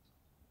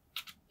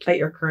at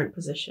your current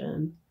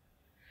position?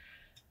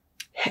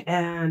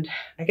 And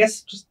I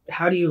guess just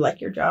how do you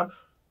like your job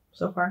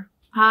so far?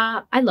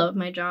 I love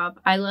my job.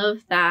 I love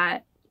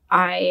that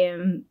I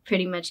am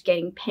pretty much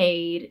getting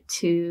paid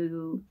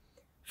to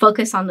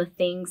focus on the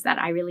things that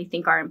I really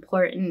think are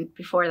important.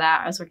 Before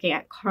that, I was working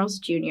at Carl's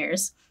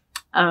Jr.'s.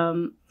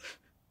 And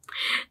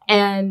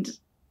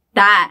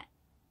that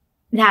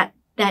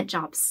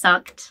job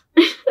sucked.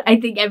 I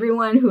think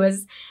everyone who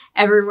has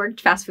ever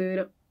worked fast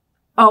food,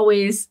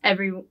 always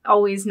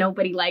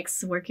nobody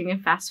likes working in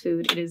fast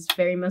food. It is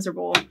very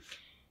miserable.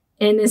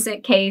 In this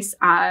case,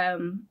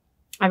 I'm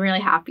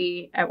really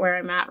happy at where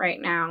I'm at right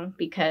now,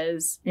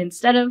 because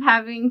instead of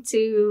having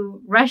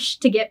to rush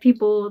to get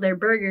people their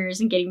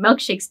burgers and getting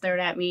milkshakes thrown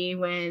at me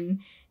when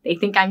they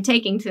think I'm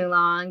taking too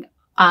long,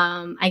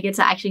 I get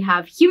to actually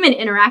have human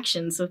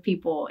interactions with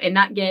people and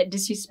not get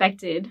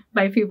disrespected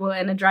by people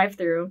in a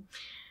drive-thru.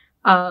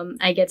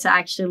 I get to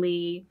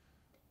actually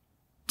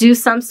do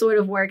some sort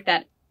of work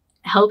that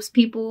helps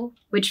people,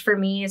 which for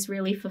me is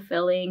really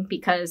fulfilling,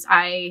 because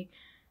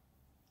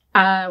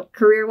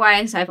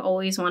career-wise, I've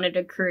always wanted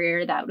a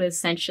career that would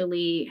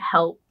essentially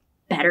help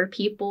better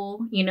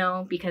people,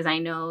 because I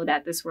know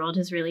that this world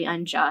is really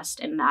unjust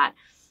and that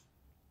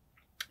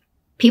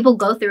people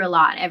go through a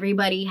lot.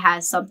 Everybody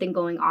has something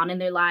going on in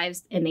their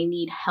lives and they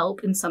need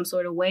help in some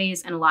sort of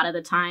ways. And a lot of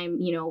the time,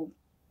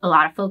 a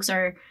lot of folks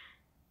are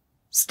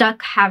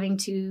stuck having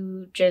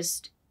to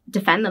just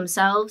defend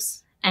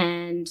themselves.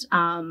 And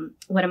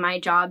what my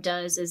job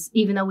does is,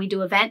 even though we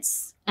do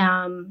events,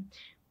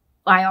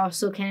 I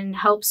also can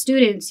help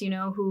students,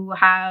 who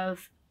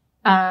have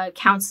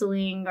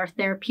counseling or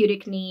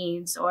therapeutic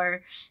needs,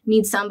 or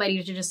need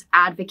somebody to just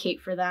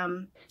advocate for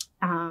them,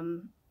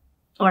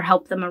 or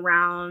help them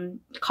around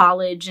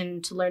college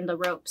and to learn the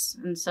ropes.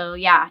 And so,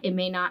 yeah, it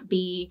may not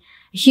be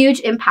a huge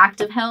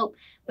impact of help,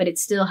 but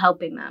it's still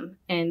helping them.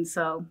 And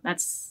so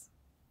that's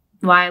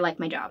why I like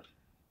my job.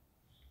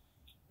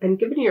 And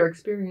given your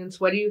experience,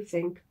 what do you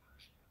think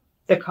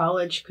the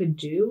college could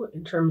do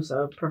in terms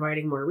of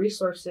providing more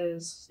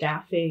resources,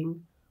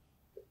 staffing,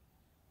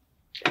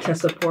 to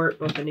support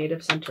both the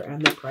Native Center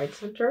and the Pride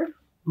Center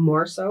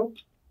more so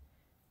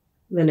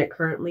than it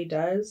currently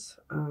does?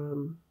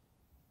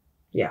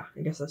 Yeah,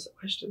 I guess that's the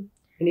question.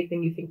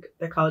 Anything you think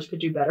the college could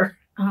do better?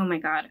 Oh my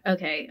God.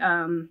 Okay.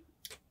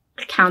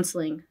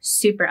 Counseling,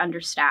 super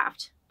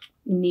understaffed.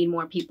 Need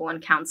more people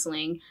in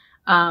counseling.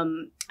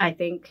 I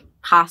think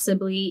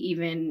possibly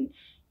even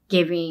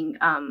giving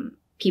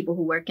people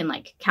who work in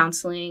like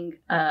counseling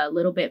a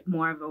little bit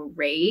more of a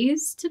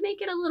raise to make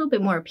it a little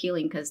bit more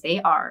appealing, because they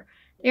are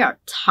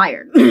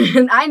tired.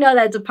 I know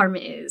that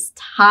department is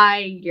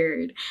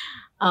tired.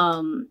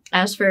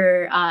 As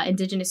for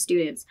Indigenous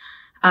students,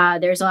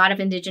 there's a lot of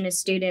Indigenous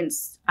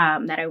students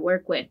that I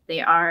work with.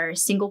 They are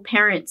single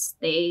parents.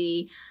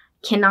 They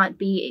cannot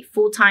be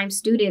full-time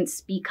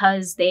students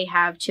because they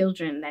have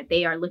children that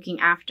they are looking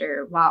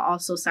after, while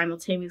also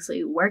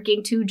simultaneously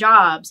working 2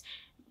 jobs,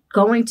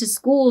 going to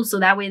school so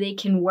that way they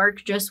can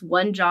work just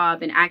one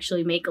job and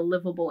actually make a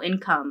livable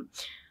income.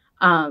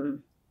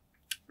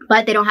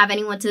 But they don't have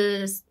anyone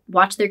to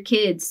watch their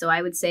kids. So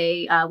I would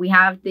say we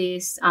have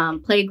this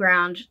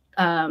playground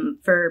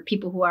for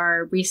people who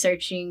are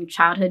researching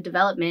childhood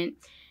development.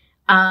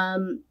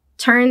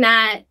 Turn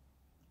that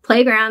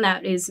playground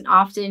that is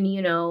often,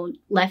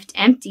 left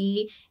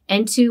empty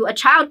into a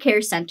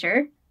childcare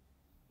center,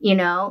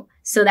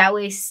 so that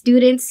way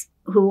students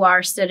who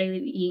are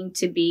studying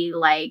to be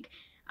like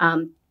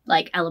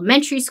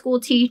elementary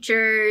school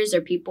teachers, or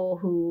people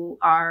who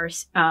are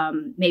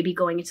maybe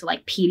going into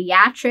like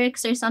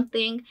pediatrics or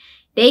something,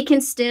 they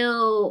can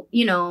still,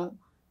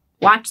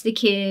 watch the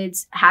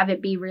kids, have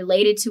it be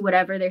related to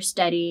whatever they're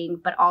studying,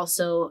 but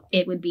also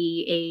it would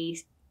be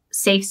a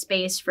safe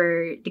space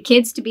for the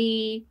kids to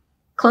be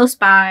close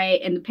by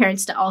and the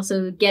parents to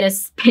also get a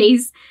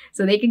space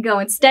so they can go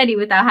and study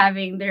without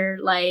having their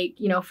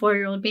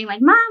 4-year-old being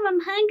like, "Mom, I'm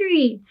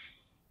hungry.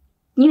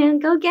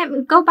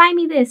 Go buy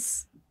me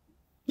this."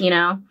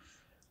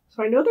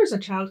 So I know there's a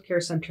child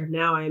care center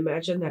now. I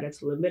imagine that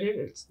it's limited.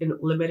 It's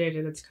limited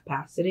in its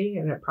capacity,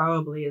 and it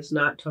probably is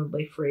not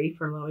totally free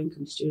for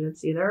low-income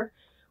students either,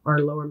 or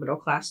lower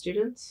middle-class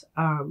students.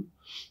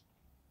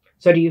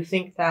 So do you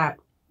think that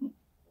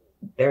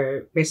they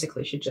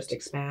basically should just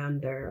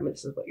expand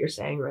this is what you're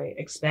saying, right?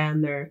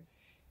 Expand their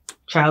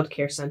child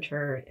care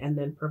center and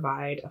then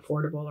provide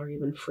affordable or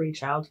even free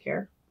child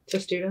care to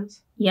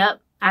students? Yep.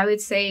 I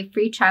would say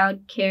free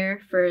child care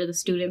for the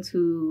students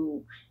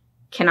who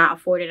cannot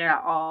afford it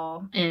at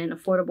all, and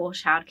affordable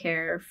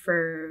childcare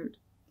for,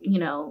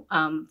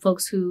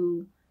 folks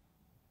who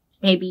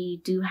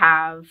maybe do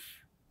have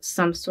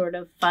some sort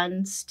of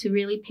funds to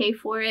really pay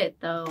for it.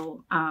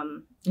 Though,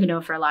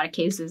 for a lot of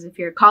cases, if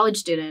you're a college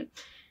student,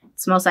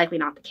 it's most likely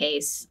not the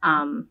case.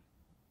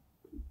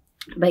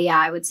 But yeah,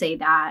 I would say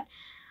that.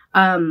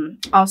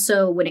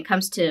 Also, when it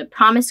comes to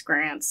promise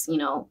grants,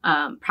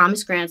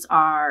 promise grants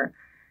are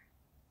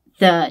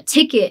the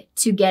ticket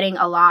to getting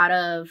a lot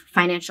of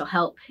financial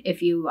help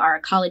if you are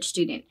a college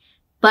student,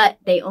 but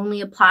they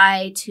only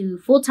apply to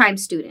full-time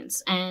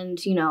students. And,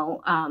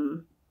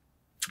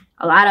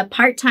 a lot of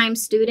part-time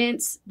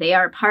students, they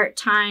are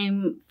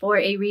part-time for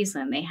a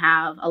reason. They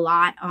have a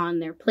lot on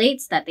their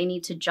plates that they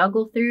need to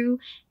juggle through.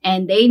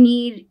 And they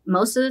need,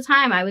 most of the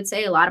time, I would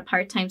say a lot of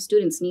part-time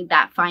students need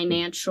that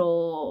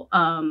financial,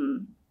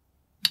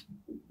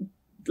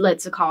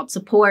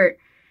 support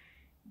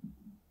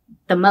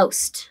the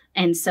most.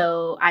 And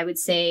so I would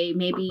say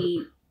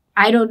maybe,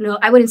 I don't know,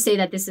 I wouldn't say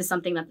that this is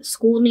something that the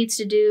school needs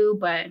to do,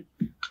 but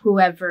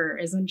whoever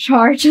is in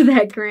charge of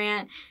that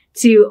grant,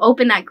 to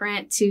open that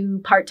grant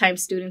to part-time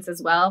students as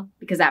well,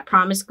 because that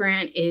promise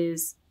grant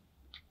is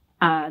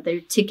their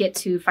ticket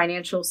to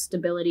financial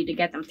stability to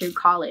get them through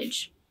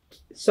college.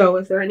 So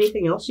is there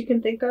anything else you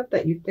can think of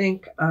that you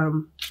think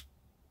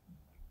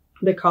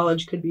the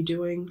college could be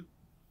doing?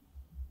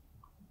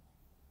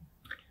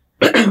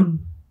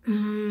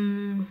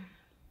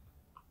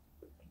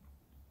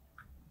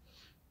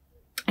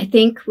 I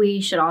think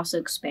we should also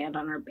expand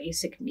on our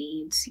basic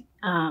needs.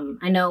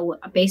 I know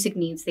basic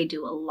needs, they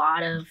do a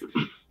lot of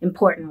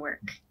important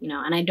work,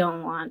 and I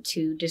don't want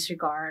to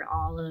disregard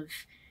all of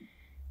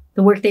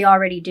the work they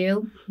already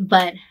do,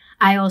 but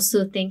I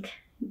also think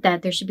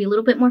that there should be a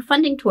little bit more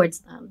funding towards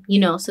them,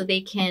 so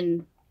they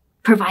can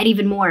provide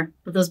even more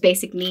of those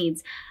basic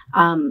needs,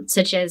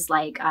 such as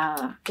student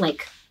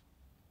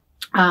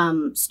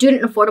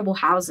affordable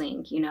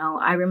housing.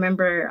 I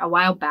remember a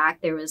while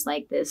back there was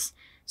this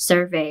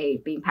survey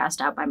being passed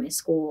out by my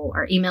school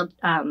or emailed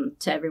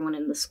to everyone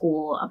in the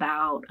school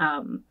about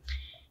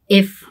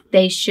if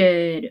they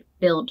should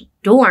build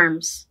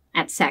dorms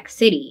at Sac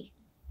City.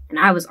 And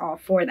I was all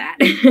for that.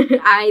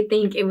 I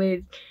think it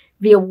would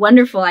be a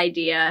wonderful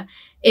idea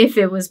if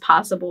it was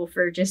possible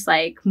for just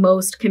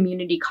most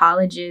community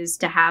colleges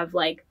to have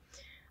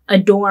a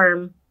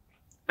dorm,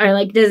 or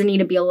it doesn't need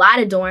to be a lot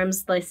of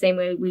dorms the same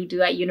way we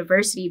do at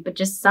university, but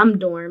just some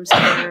dorms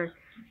for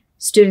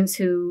students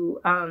who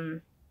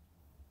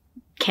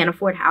can't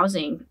afford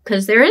housing.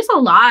 Because there is a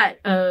lot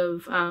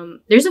of,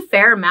 there's a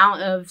fair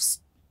amount of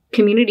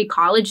community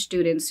college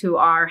students who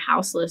are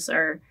houseless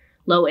or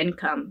low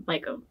income, a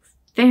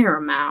fair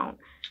amount.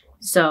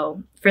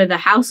 So for the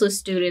houseless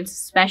students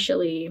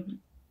especially,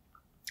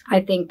 I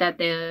think that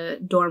the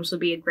dorms would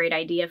be a great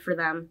idea for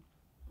them.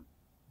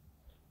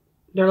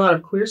 There are a lot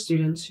of queer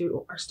students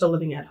who are still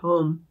living at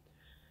home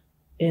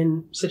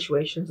in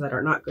situations that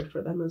are not good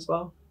for them as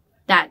well.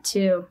 That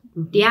too.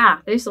 Mm-hmm.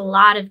 Yeah, there's a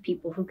lot of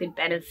people who could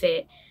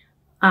benefit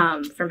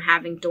from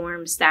having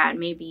dorms that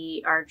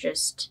maybe are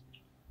just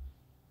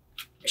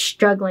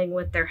struggling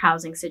with their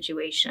housing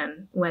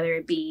situation, whether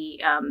it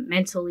be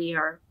mentally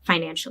or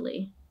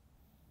financially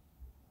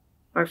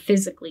or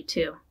physically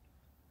too.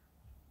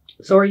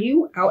 So are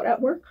you out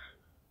at work?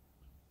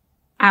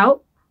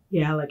 Out?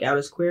 Yeah, out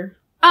as queer?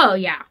 Oh,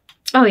 yeah.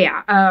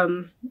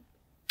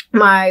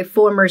 My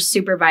former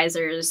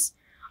supervisors,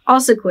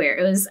 also queer.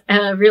 It was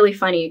really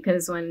funny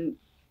because when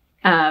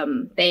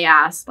they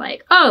asked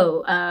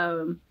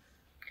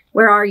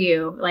where are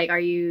you? Are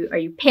you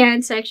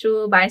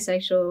pansexual,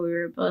 bisexual? We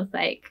were both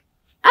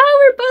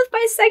we're both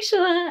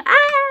bisexual.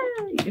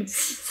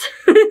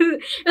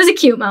 It was a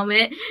cute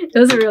moment. It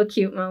was a real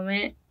cute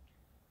moment.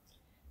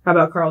 How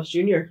about Carl's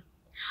Jr.?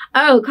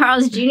 Oh,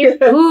 Carl's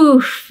Jr.?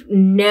 Oof,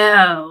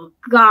 no.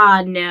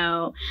 God,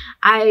 no.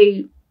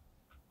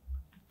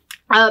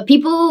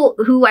 People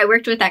who I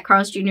worked with at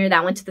Carl's Jr.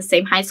 that went to the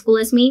same high school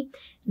as me,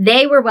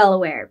 they were well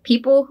aware.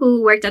 People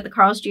who worked at the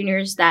Carl's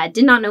Jr.'s that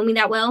did not know me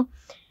that well,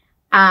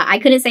 I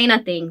couldn't say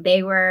nothing.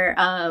 They were,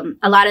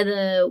 a lot of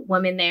the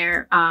women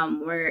there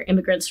were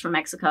immigrants from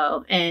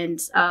Mexico. And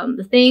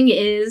the thing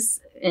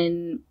is,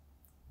 in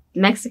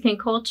Mexican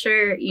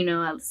culture,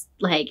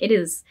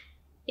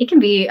 it can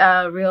be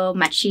a real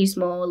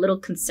machismo, a little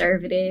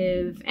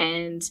conservative.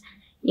 And,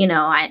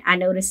 I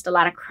noticed a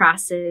lot of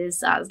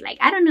crosses. So I was like,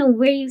 I don't know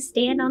where you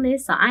stand on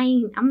this. So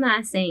I'm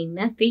not saying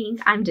nothing.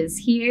 I'm just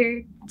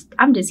here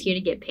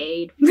to get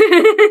paid.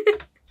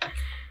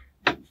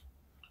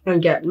 And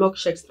get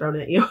milkshakes thrown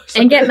at you.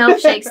 And get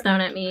milkshakes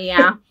thrown at me,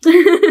 yeah.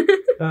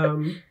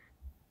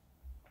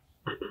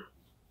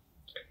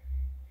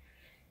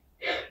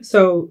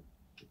 So,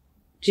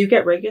 do you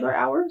get regular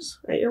hours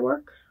at your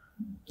work?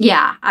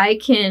 Yeah, I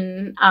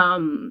can.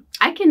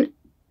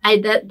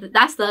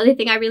 That's the other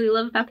thing I really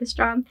love about this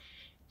job.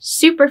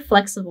 Super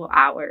flexible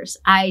hours.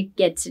 I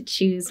get to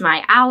choose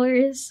my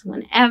hours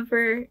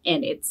whenever,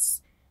 and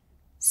it's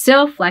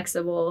so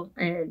flexible.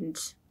 And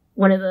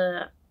one of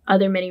the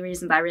other many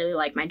reasons I really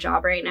like my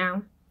job right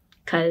now,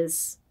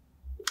 because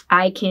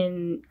I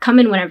can come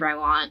in whenever I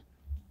want.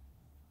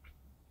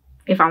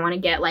 If I want to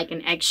get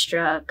an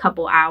extra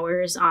couple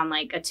hours on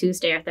a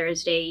Tuesday or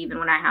Thursday, even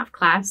when I have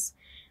class,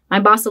 my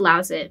boss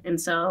allows it. And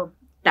so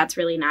that's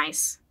really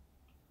nice.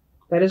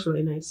 That is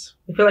really nice.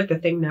 I feel like the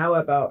thing now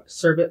about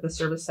the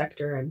service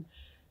sector and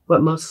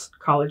what most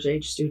college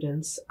age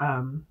students,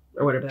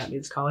 or whatever that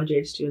means, college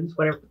age students,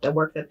 whatever the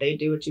work that they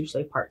do, it's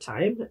usually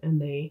part-time,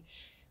 and they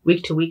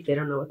week to week, they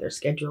don't know what their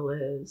schedule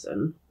is.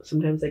 And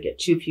sometimes they get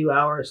too few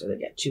hours or they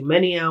get too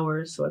many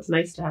hours. So it's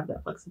nice to have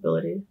that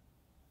flexibility.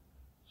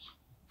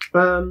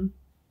 So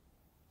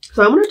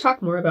I want to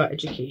talk more about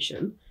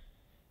education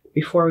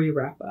before we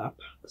wrap up.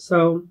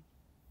 So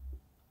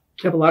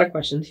I have a lot of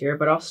questions here,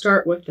 but I'll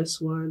start with this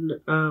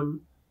one.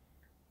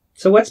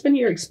 So what's been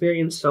your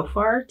experience so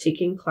far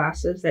taking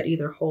classes that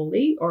either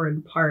wholly or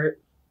in part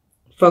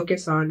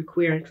focus on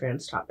queer and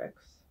trans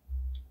topics?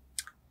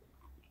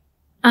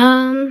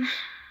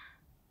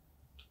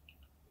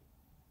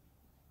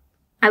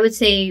 I would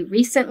say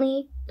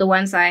recently,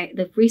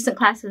 the recent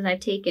classes I've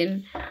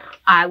taken,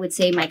 I would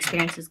say my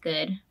experience is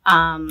good,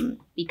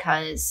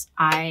 because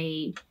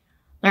I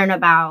learn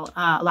about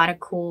a lot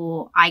of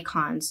cool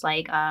icons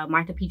like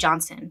Martha P.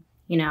 Johnson,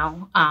 you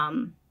know.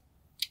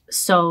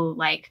 So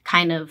like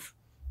kind of,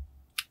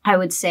 I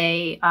would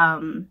say,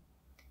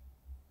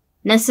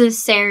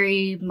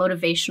 necessary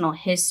motivational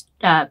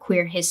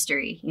queer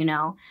history, you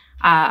know.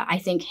 I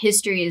think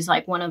history is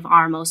like one of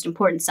our most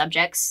important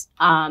subjects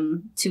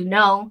to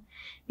know,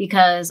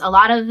 because a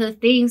lot of the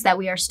things that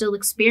we are still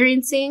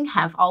experiencing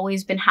have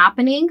always been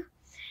happening.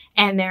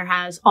 And there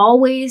has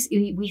always,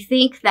 we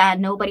think that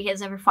nobody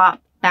has ever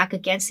fought back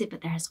against it,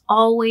 but there has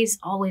always,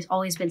 always,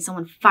 always been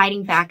someone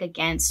fighting back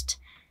against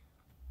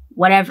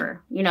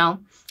whatever, you know.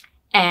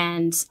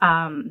 And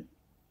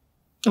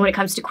when it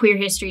comes to queer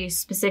history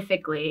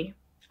specifically,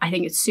 I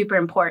think it's super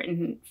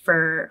important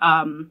for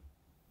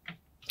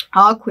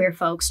all queer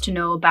folks to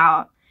know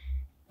about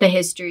the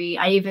history,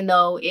 even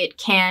though it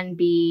can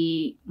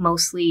be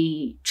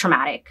mostly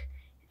traumatic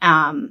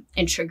and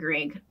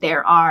triggering.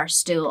 There are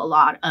still a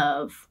lot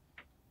of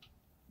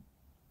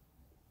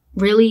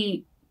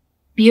really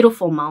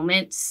beautiful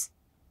moments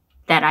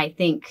that I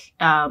think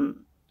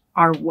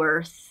are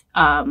worth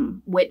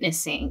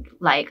witnessing.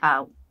 Like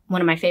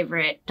one of my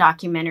favorite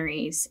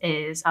documentaries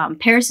is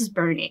Paris is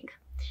Burning,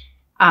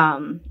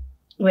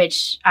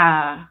 which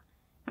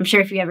I'm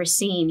sure if you've ever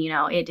seen, you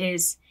know,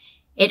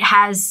 it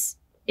has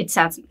its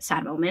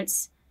sad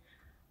moments,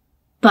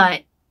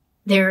 but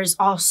there's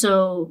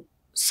also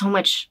so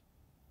much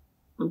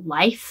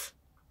life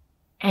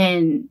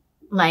and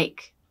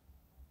like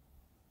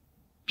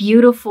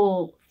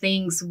beautiful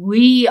things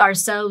we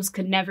ourselves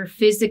could never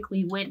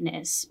physically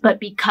witness, but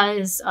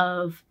because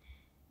of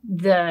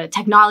the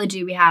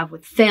technology we have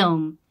with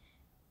film,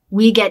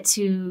 we get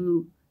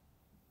to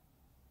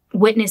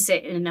witness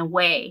it in a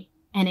way,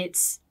 and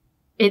it's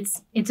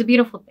a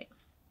beautiful thing.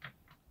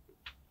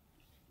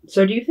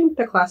 So do you think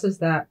the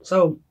classes are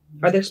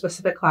there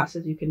specific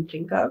classes you can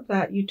think of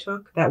that you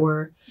took that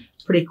were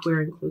pretty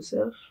queer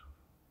inclusive?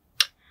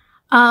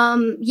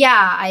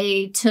 Yeah,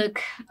 I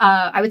took,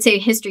 I would say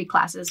history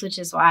classes, which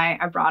is why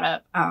I brought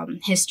up,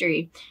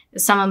 history.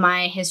 Some of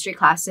my history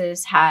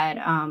classes had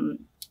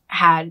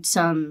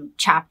some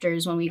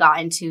chapters when we got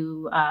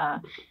into,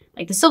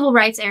 like the civil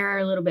rights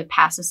era, a little bit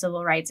past the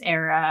civil rights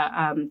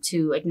era,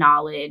 to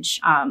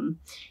acknowledge,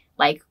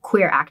 like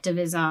queer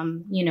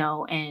activism, you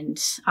know,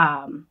 and,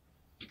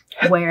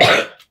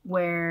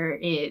 where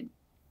it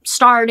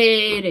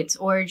started, its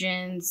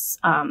origins,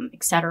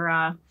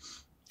 etc.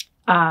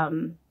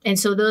 And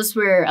so those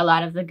were a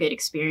lot of the good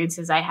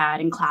experiences I had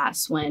in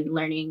class when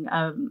learning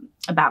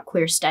about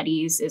queer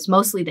studies, is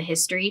mostly the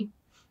history.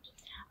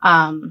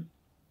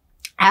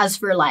 As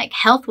for like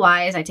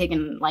health-wise, I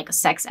taken like a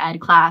sex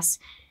ed class.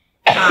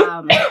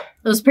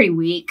 It was pretty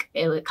weak.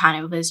 It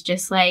kind of was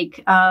just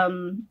like,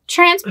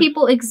 trans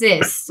people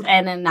exist.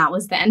 And then that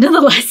was the end of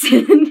the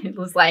lesson. It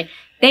was like,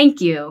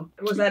 thank you.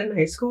 Was that in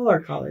high school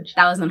or college?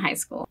 That was in high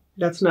school.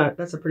 That's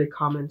a pretty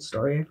common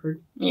story I've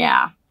heard.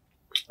 Yeah.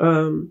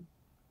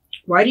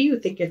 Why do you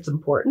think it's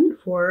important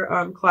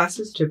for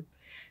classes to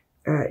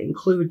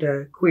include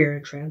the queer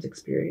and trans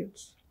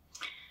experience?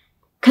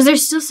 Because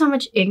there's still so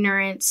much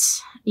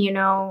ignorance, you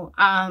know.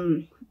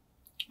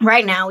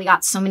 Right now, we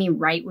got so many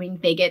right-wing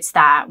bigots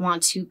that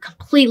want to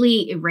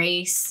completely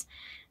erase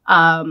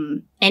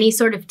any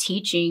sort of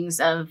teachings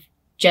of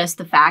just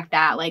the fact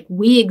that, like,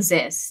 we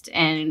exist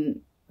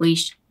and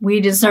we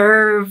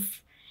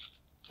deserve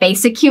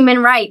basic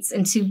human rights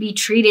and to be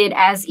treated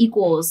as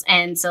equals.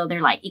 And so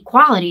they're like,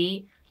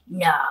 equality?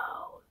 No.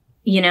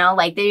 You know,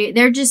 like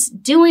they're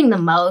just doing the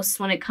most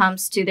when it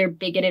comes to their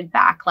bigoted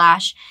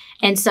backlash.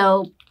 And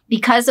so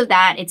because of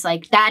that, it's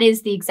like, that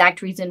is the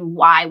exact reason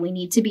why we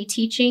need to be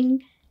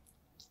teaching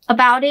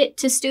about it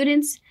to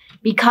students,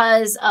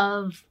 because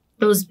of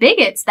those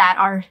bigots that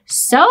are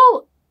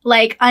so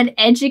like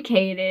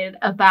uneducated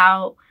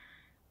about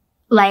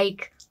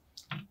like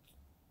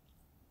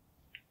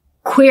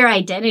queer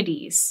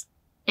identities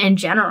in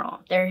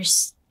general.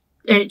 There's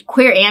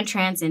queer and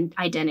trans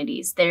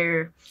identities.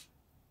 There's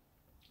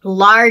a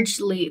large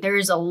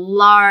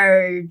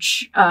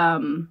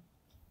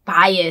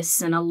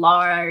bias and a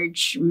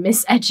large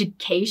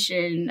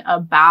miseducation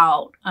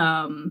about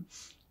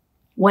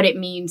what it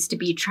means to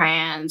be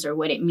trans or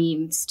what it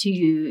means to,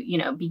 you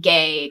know, be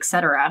gay,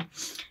 etc.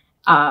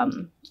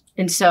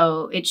 And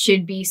so it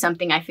should be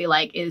something I feel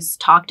like is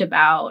talked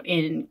about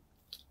in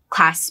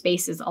class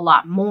spaces a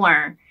lot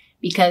more,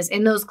 because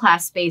in those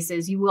class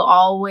spaces, you will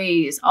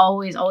always,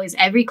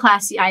 every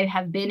class I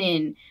have been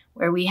in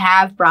where we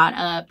have brought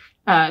up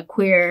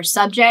queer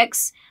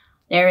subjects,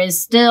 there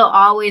is still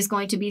always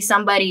going to be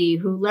somebody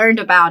who learned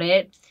about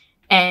it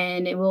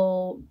and it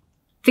will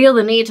feel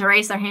the need to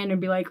raise their hand and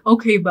be like,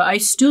 okay, but I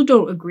still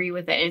don't agree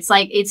with it. It's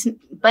like,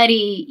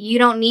 buddy, you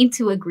don't need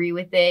to agree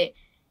with it.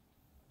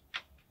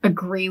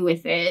 Agree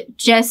with it.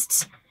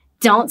 Just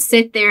don't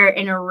sit there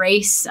and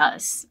erase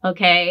us,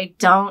 okay?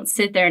 Don't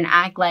sit there and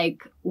act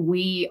like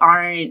we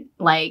aren't,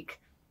 like,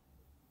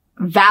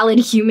 valid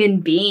human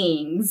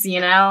beings,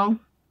 you know?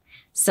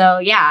 So,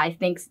 yeah, I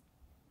think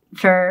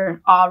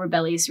for all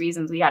rebellious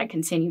reasons, we got to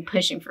continue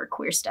pushing for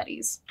queer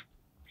studies.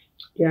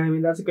 Yeah, I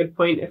mean, that's a good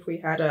point. If we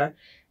had a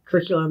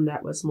curriculum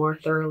that was more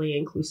thoroughly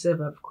inclusive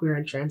of queer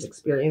and trans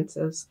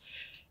experiences,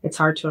 it's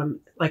hard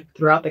to, like,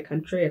 throughout the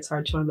country, it's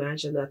hard to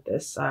imagine that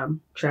this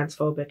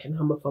transphobic and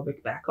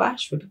homophobic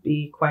backlash would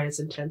be quite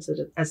as intense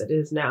as it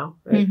is now,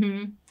 right?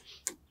 Mm-hmm.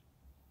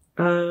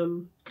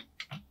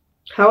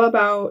 How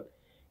about,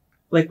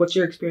 like, what's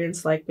your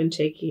experience like been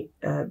taking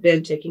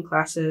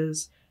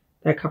classes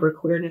that cover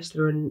queerness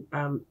through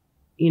an,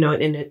 you know,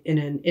 in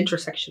an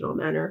intersectional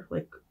manner,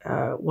 like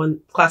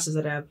classes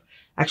that have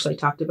actually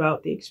talked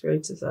about the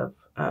experiences of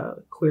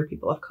queer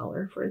people of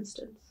color, for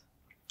instance?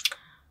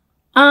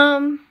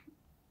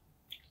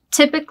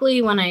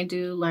 Typically when I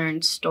do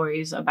learn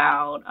stories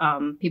about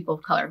people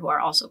of color who are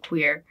also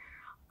queer,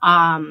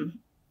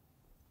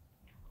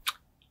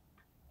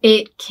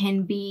 it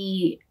can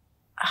be,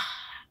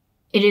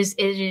 it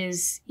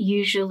is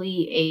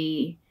usually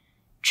a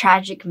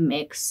tragic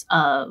mix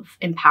of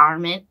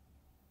empowerment,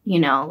 you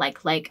know, like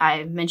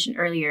I mentioned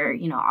earlier,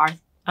 you know, our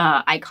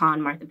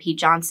icon Martha P.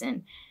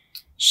 Johnson,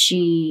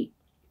 she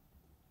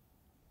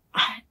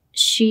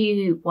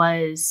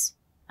was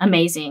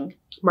amazing.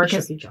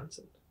 Marsha P.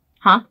 Johnson.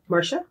 Huh?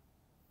 Marsha?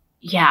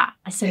 Yeah,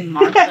 I said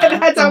Martha.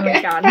 That's okay. Oh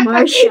my God,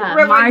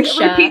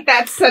 Marsha. Repeat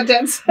that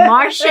sentence.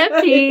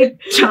 Marsha P.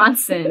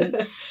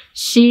 Johnson.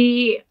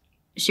 She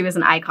was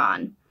an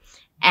icon,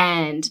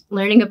 and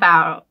learning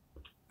about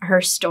her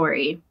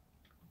story,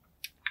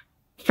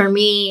 for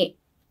me,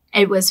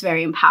 it was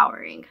very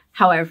empowering.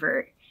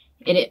 However,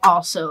 it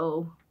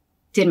also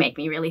did make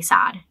me really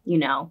sad, you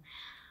know.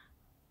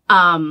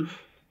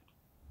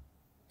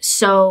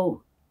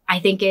 So I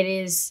think it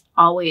is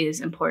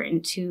always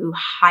important to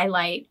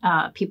highlight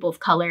people of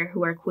color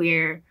who are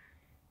queer,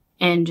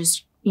 and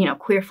just, you know,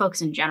 queer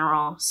folks in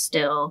general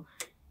still,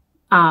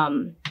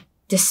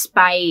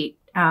 despite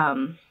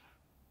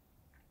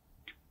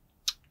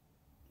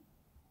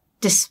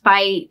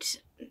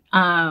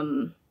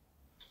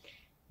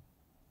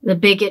the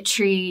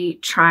bigotry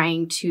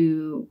trying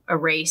to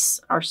erase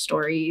our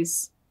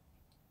stories,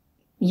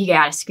 you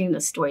gotta scream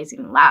the stories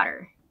even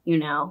louder, you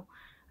know?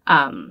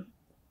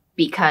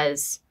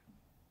 Because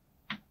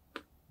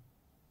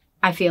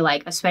I feel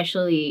like,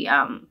 especially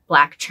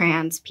Black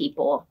trans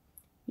people,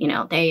 you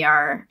know, they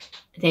are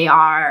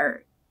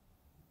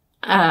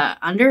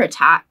under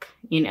attack,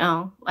 you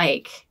know,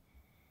 like,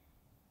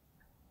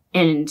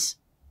 and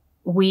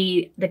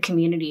we, the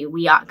community,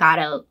 we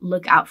gotta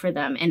look out for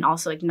them and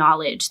also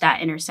acknowledge that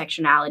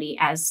intersectionality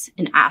as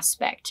an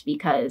aspect,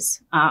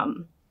 because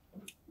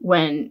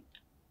when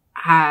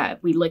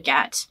we look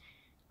at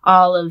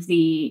all of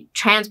the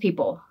trans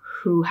people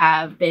who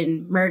have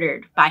been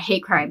murdered by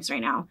hate crimes right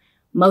now,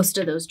 most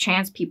of those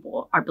trans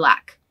people are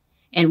Black.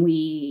 And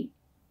we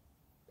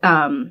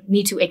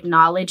need to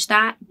acknowledge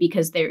that,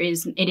 because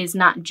it is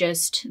not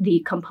just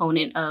the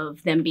component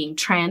of them being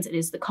trans, it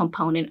is the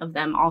component of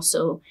them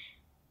also,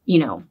 you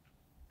know,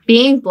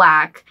 being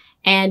Black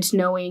and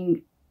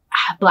knowing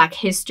Black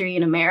history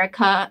in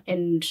America,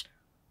 and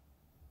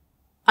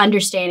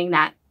understanding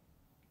that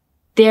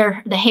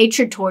the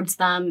hatred towards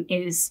them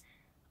is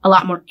a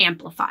lot more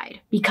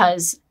amplified,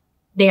 because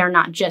they are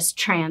not just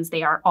trans,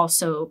 they are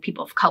also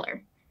people of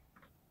color.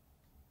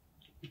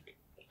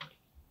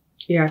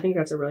 Yeah, I think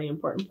that's a really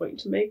important point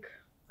to make.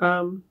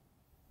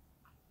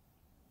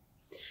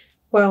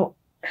 Well,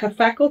 have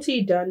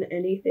faculty done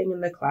anything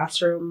in the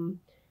classroom,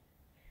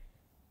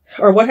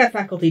 or what have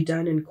faculty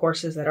done in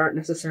courses that aren't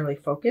necessarily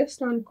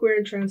focused on queer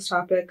and trans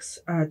topics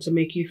to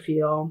make you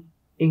feel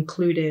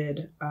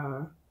included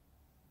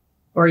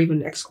or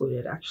even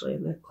excluded, actually,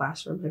 in the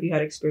classroom? Have you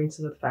had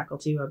experiences with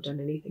faculty who have done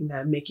anything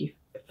that make you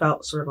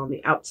felt sort of on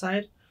the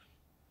outside?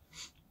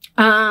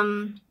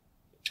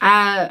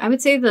 I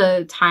would say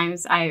the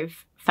times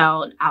I've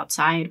felt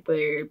outside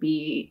would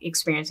be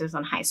experiences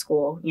in high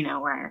school, you know,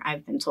 where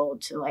I've been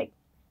told to, like,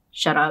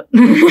 shut up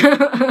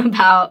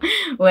about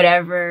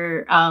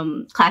whatever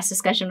class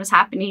discussion was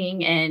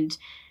happening. And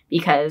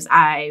because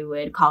I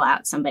would call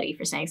out somebody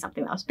for saying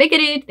something that was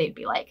bigoted, they'd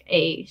be like,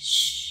 hey,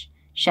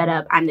 shut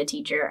up, I'm the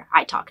teacher,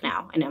 I talk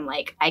now. And I'm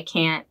like, I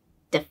can't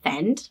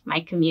defend my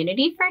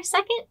community for a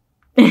second.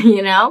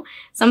 You know,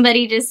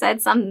 somebody just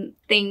said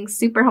something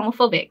super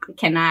homophobic.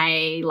 Can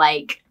I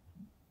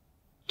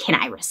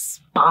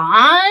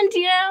respond,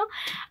 you know?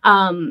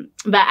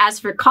 But as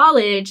for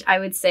college, I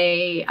would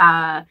say,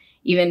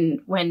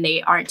 even when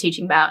they aren't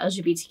teaching about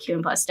LGBTQ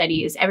and plus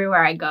studies,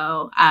 everywhere I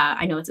go,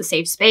 I know it's a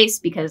safe space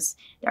because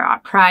there are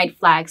pride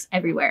flags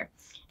everywhere.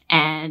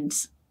 And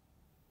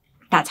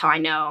that's how I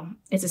know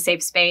it's a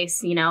safe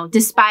space, you know,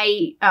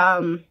 despite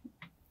the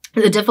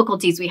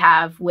difficulties we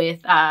have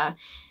with,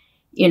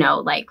 you know,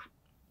 like,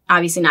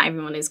 obviously not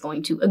everyone is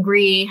going to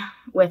agree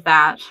with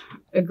that,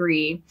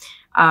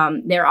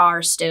 there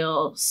are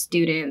still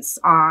students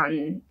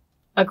going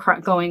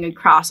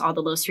across all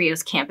the Los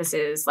Rios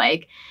campuses,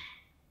 like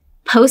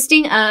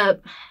posting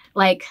up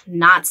like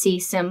Nazi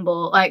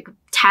symbol, like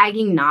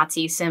tagging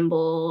Nazi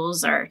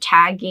symbols or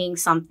tagging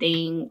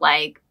something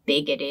like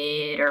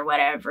bigoted or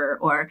whatever,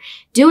 or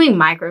doing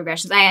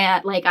microaggressions. I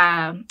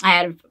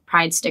had a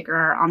pride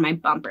sticker on my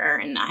bumper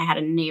and I had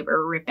a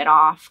neighbor rip it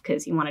off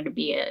because he wanted to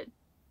be a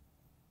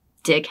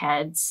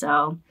dickhead.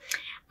 So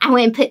I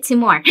went and put 2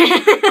 more.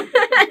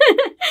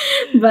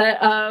 But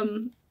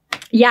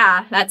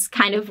yeah, that's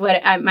kind of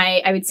what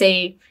I would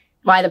say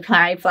why the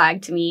pride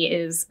flag to me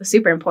is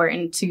super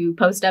important to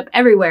post up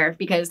everywhere,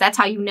 because that's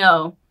how you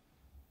know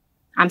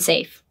I'm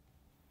safe.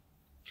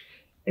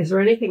 Is there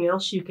anything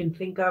else you can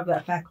think of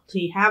that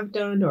faculty have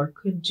done or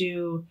could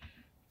do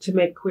to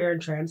make queer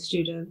and trans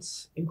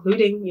students,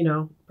 including, you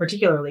know,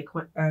 particularly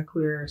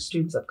queer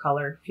students of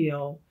color,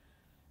 feel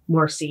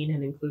more seen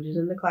and included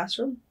in the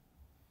classroom?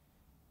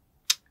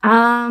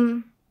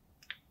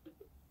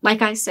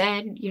 Like I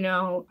said, you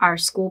know, our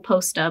school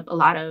posts up a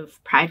lot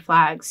of pride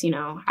flags. You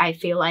know, I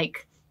feel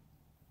like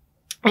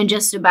in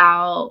just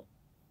about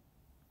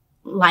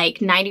like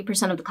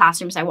 90% of the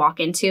classrooms I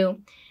walk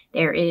into,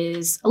 there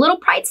is a little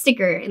pride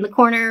sticker in the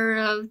corner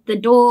of the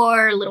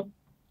door, little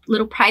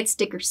pride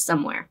sticker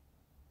somewhere.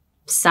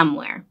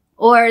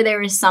 Or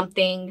there is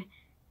something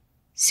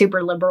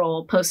super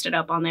liberal posted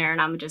up on there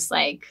and I'm just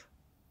like,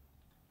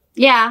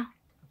 yeah,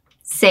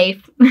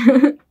 safe.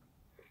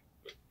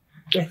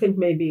 I think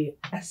maybe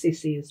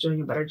SCC is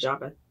doing a better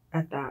job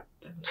at that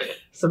than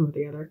some of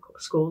the other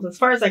schools, as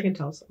far as I can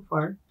tell so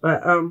far.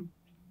 But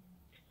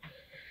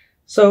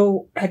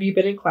so have you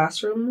been in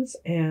classrooms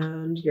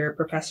and your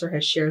professor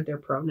has shared their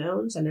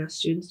pronouns and asked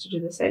students to do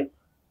the same?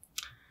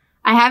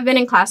 I have been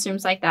in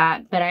classrooms like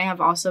that, but I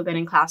have also been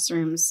in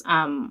classrooms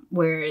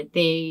where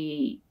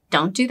they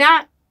don't do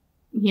that.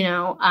 You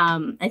know,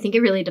 I think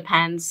it really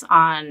depends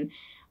on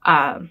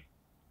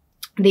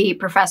the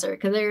professor,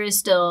 because there is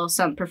still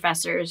some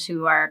professors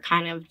who are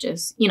kind of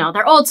just, you know,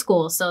 they're old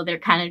school. So they're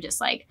kind of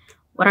just like,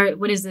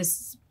 what is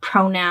this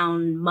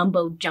pronoun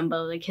mumbo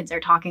jumbo the kids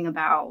are talking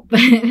about?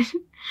 But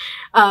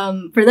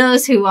for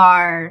those who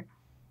are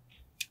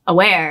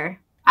aware,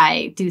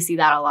 I do see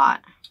that a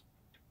lot.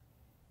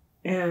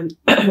 And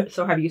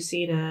so have you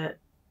seen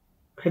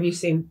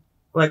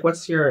like,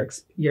 what's your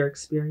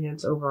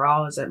experience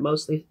overall? Is it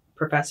mostly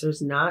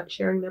professors not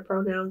sharing their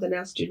pronouns and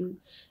asking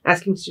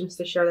students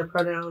to share their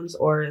pronouns,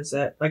 or is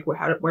it like,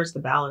 where's the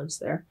balance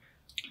there?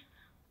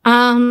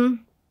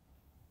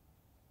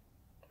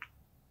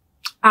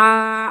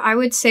 I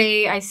would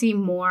say I see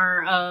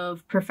more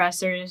of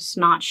professors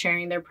not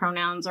sharing their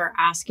pronouns or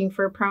asking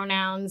for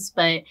pronouns,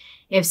 but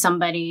if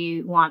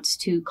somebody wants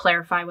to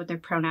clarify what their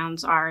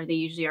pronouns are, they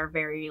usually are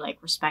very like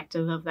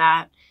respectful of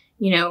that.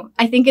 You know,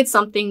 I think it's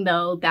something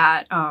though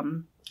that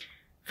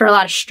for a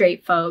lot of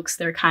straight folks,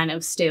 they're kind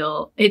of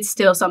it's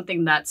still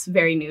something that's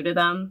very new to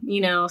them,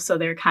 you know, so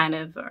they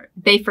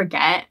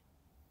forget.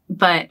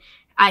 But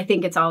I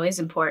think it's always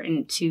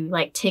important to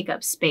like take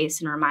up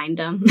space and remind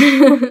them.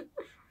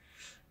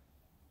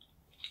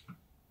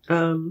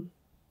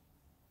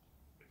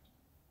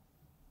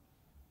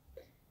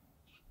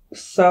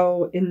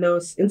 So in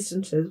those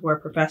instances where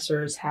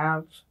professors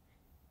have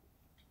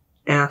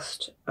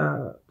asked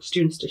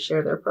students to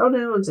share their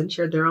pronouns and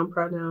shared their own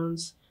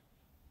pronouns,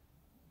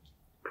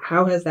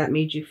 how has that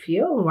made you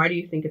feel? And why do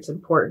you think it's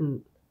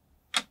important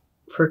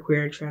for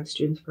queer and trans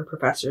students, for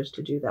professors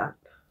to do that?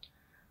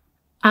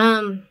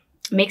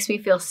 Makes me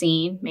feel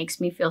seen, makes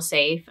me feel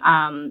safe,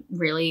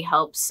 really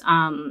helps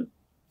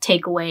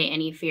take away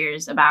any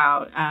fears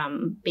about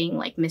being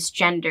like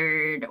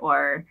misgendered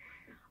or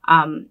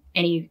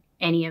any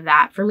of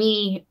that. For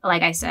me,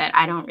 like I said,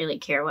 I don't really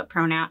care what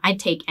pronoun.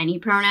 I'd take any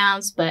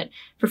pronouns, but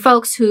for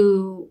folks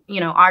who, you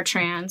know, are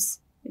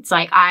trans, it's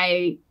like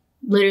I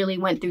literally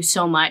went through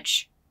so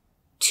much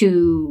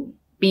to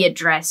be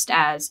addressed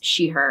as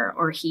she, her,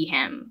 or he,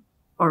 him,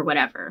 or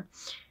whatever.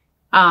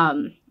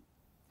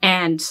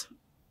 And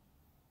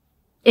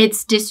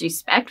it's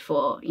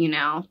disrespectful, you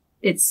know?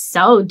 It's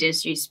so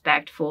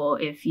disrespectful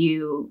if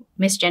you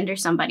misgender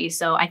somebody.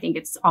 So I think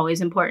it's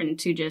always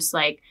important to just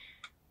like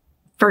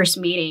first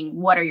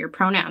meeting, what are your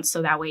pronouns?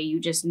 So that way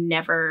you just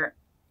never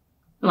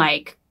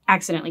like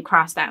accidentally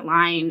cross that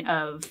line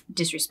of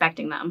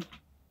disrespecting them.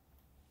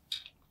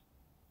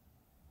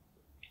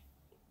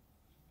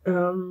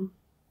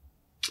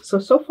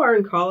 So far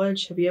in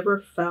college, have you ever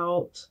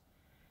felt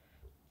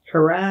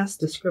harassed,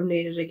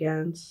 discriminated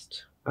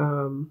against?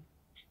 Have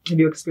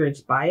you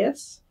experienced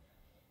bias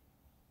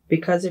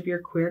because of your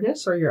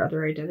queerness or your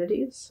other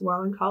identities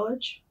while in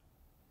college?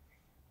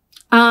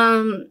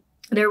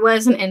 There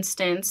was an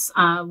instance,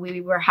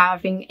 we were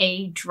having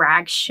a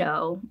drag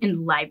show in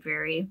the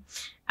library,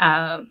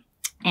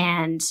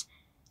 and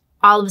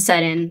all of a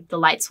sudden the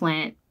lights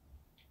went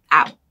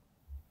out.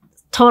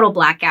 Total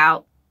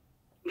blackout.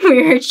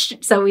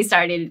 So we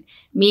started,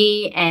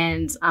 me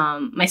and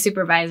my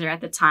supervisor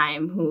at the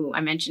time, who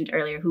I mentioned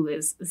earlier, who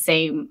is the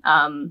same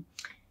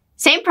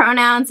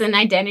pronouns and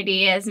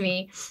identity as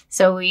me.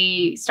 So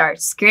we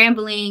start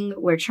scrambling.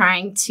 We're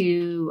trying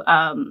to,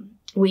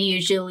 we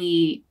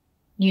usually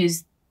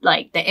use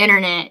like the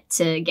internet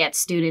to get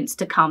students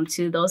to come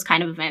to those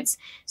kind of events.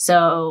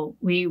 So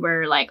we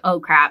were like,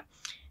 oh crap,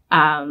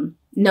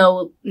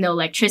 no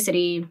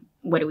electricity.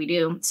 What do we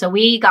do? So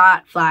we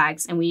got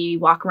flags and we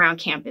walk around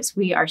campus.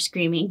 We are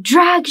screaming,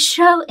 drag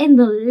show in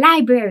the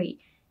library,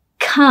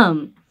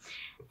 come.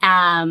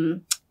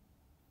 No,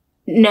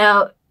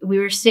 we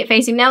were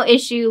facing no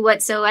issue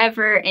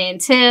whatsoever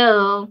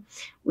until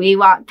we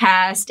walked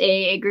past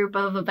a group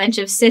of a bunch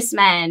of cis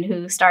men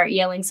who start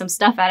yelling some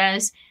stuff at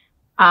us.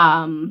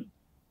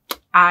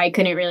 I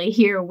couldn't really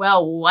hear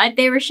well what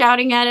they were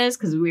shouting at us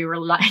because we were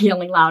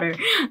yelling louder.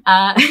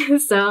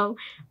 So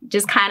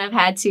just kind of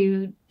had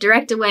to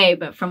direct away.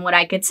 But from what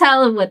I could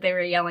tell of what they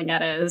were yelling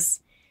at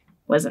us,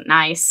 wasn't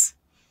nice.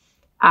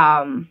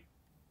 And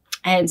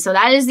so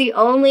that is the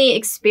only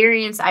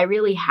experience I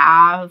really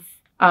have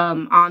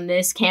on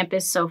this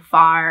campus so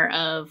far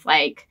of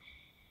like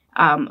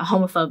a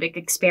homophobic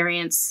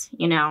experience,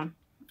 you know,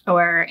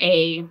 or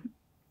a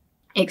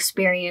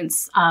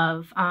experience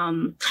of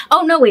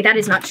oh no, wait, that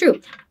is not true.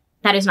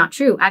 That is not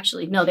true.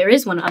 Actually, no, there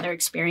is one other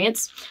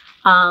experience.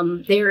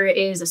 There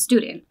is a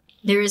student.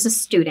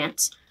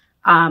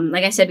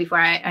 Like I said before,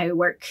 I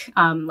work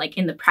like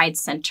in the Pride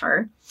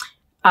Center.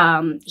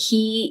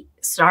 He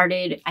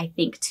started, I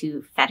think,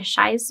 to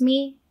fetishize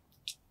me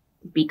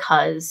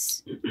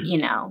because, you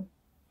know,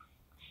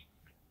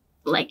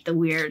 like the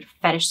weird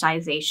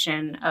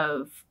fetishization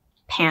of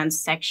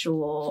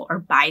pansexual or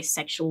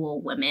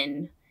bisexual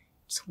women.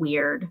 It's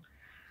weird.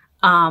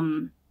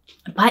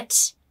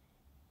 But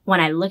when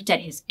I looked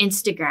at his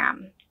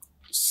Instagram,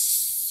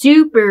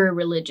 super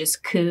religious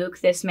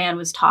kook, this man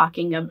was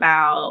talking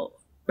about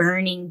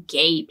burning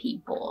gay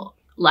people,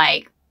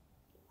 like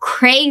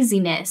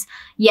craziness.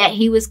 Yet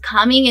he was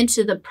coming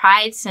into the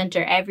Pride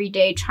Center every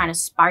day trying to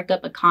spark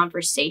up a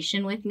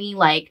conversation with me.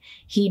 Like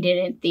he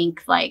didn't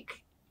think like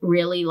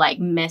really like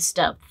messed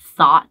up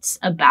thoughts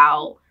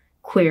about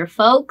queer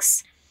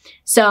folks.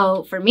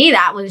 So for me,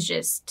 that was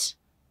just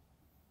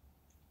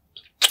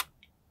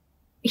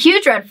a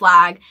huge red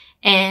flag.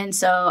 And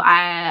so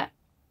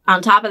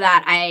on top of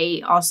that,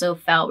 I also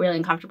felt really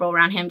uncomfortable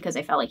around him because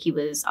I felt like he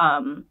was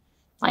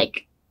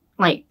like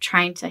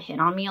trying to hit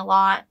on me a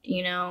lot,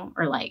 you know,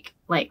 or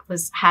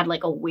had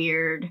like a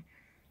weird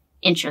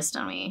interest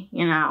in me,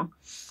 you know.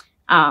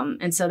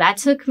 And so that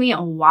took me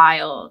a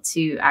while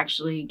to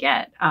actually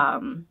get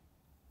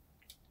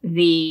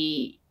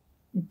the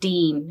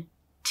dean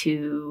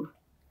to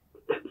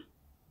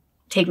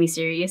take me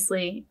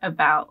seriously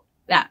about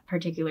that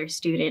particular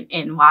student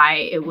and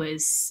why it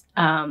was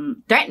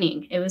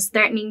threatening. It was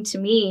threatening to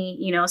me,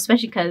 you know,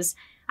 especially because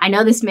I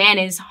know this man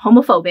is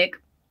homophobic,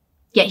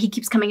 yet he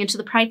keeps coming into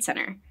the Pride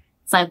Center.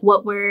 It's like,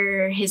 what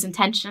were his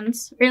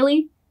intentions,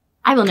 really?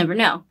 I will never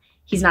know.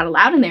 He's not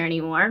allowed in there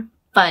anymore.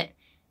 But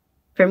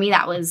for me,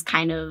 that was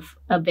kind of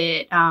a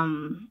bit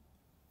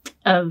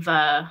of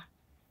a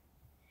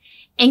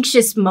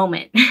anxious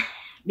moment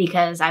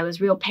because I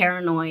was real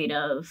paranoid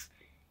of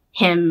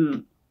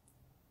him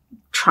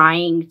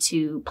trying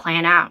to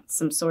plan out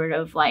some sort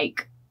of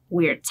like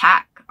weird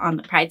attack on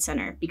the Pride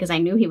Center because I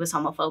knew he was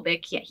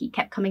homophobic, yet he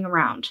kept coming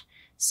around.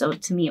 So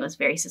to me, it was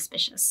very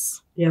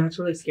suspicious. Yeah, that's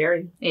really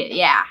scary.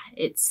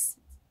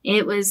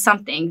 It was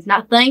something.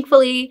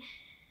 Thankfully,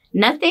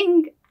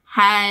 nothing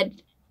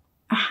had,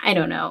 I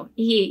don't know.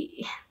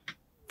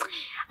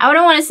 I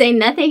wouldn't want to say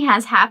nothing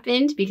has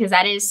happened because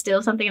that is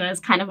still something that is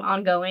kind of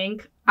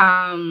ongoing.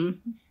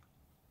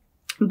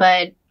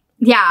 But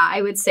yeah,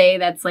 I would say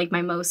that's like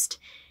my most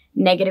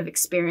negative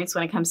experience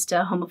when it comes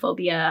to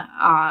homophobia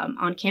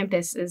on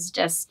campus is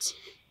just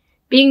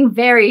being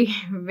very,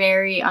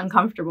 very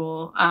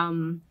uncomfortable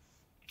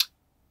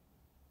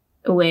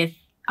with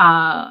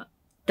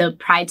the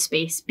Pride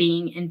space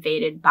being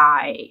invaded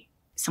by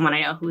someone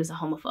I know who is a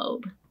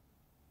homophobe.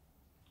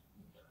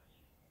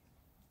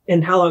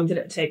 And how long did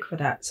it take for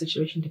that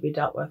situation to be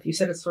dealt with? You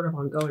said it's sort of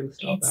ongoing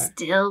still. It's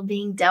still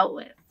being dealt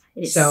with.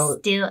 He's still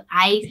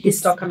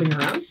coming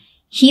around?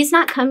 He's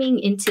not coming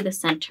into the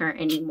center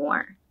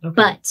anymore. Okay.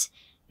 But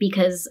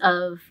because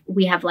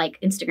we have like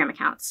Instagram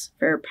accounts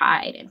for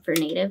Pride and for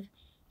Native,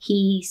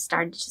 he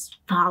started just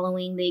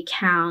following the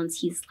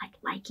accounts. He's like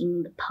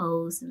liking the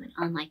posts and then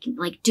unliking,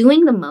 like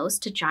doing the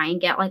most to try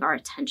and get like our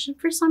attention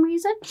for some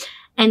reason.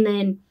 And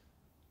then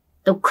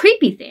the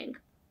creepy thing,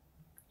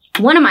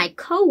 one of my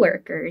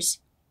coworkers,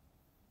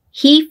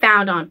 he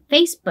found on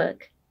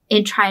Facebook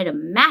and try to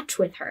match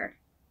with her.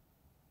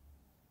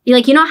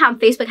 Like, you know how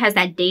Facebook has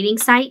that dating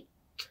site?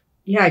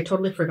 Yeah, I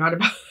totally forgot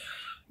about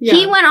Yeah.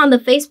 He went on the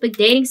Facebook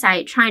dating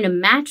site trying to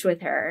match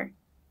with her.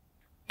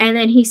 And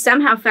then he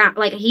somehow found,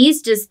 like, he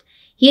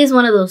is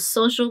one of those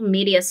social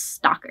media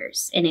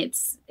stalkers. And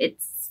it's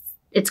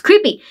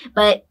creepy.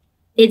 But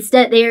it's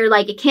that they're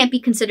like, it can't be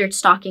considered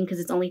stalking because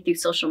it's only through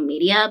social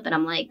media. But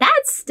I'm like,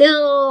 that's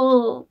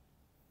still,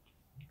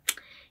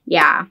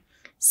 yeah.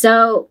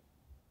 So,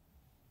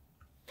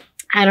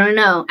 I don't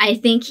know. I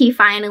think he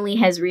finally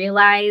has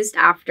realized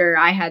after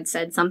I had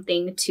said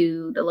something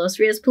to the Los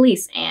Rios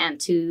police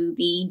and to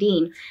the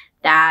dean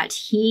that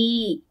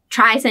he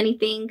tries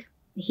anything,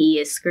 he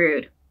is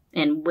screwed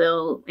and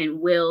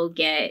will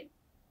get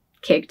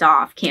kicked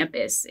off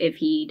campus if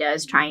he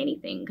does try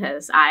anything.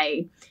 Because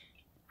I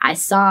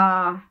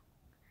saw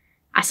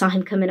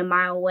him coming a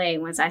mile away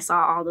once I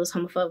saw all those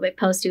homophobic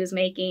posts he was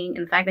making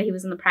and the fact that he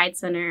was in the Pride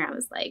Center. I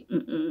was like,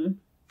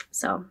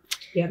 So.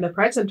 Yeah, and the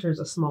Pride Center is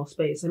a small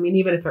space. I mean,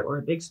 even if it were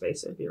a big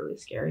space, it'd be really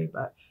scary.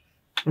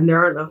 And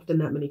there aren't often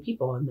that many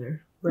people in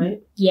there,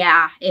 right?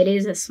 Yeah, it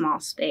is a small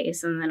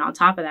space. And then on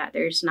top of that,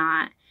 there's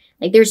not,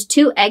 like, there's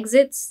 2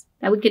 exits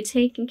that we could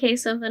take in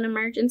case of an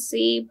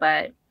emergency.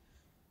 But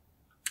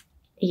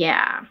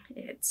yeah,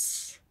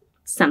 it's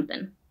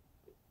something.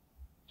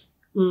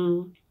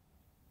 Okay,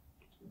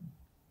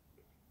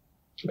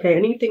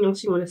 anything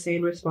else you want to say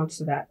in response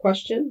to that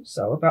question?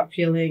 So about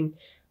feeling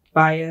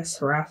bias,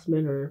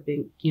 harassment, or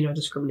being,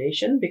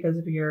 discrimination because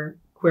of your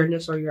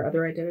queerness or your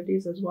other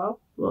identities as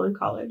well while in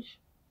college?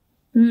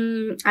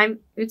 I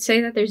would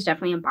say that there's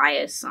definitely a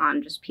bias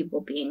on just people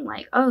being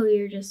like, oh,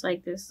 you're just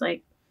like this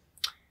like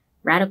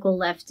radical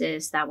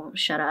leftist that won't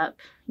shut up,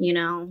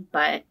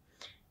 but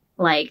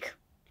like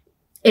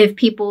if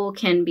people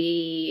can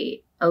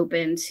be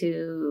open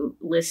to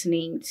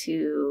listening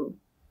to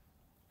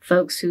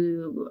folks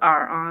who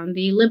are on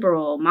the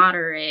liberal,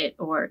 moderate,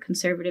 or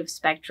conservative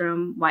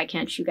spectrum, why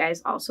can't you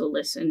guys also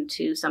listen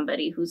to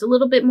somebody who's a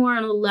little bit more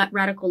on the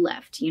radical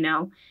left,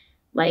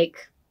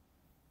 Like,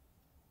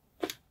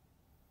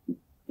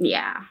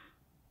 yeah.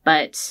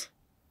 But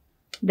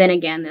then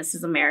again, this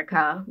is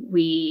America.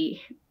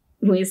 We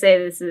say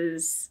this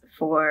is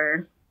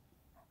for,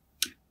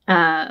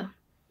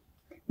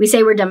 we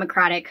say we're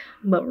democratic,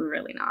 but we're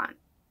really not.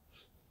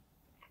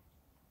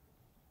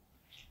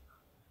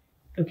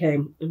 Okay,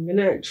 I'm going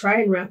to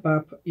try and wrap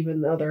up,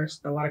 even though there's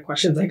a lot of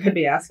questions I could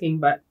be asking.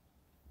 But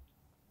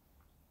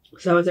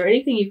so is there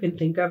anything you can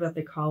think of that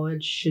the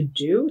college should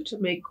do to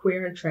make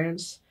queer and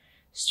trans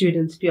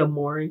students feel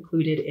more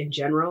included in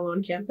general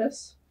on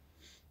campus?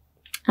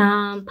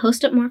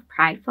 Post up more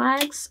pride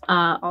flags.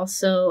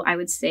 Also, I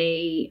would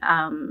say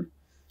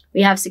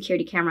we have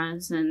security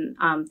cameras and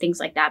things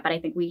like that. But I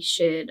think we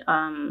should,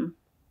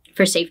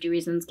 for safety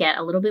reasons, get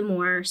a little bit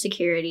more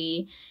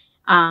security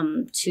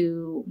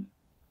to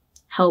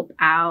help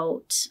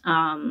out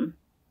and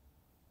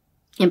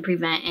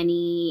prevent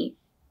any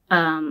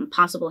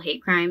possible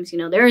hate crimes.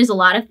 There is a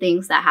lot of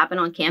things that happen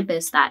on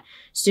campus that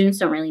students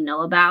don't really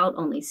know about.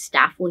 Only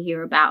staff will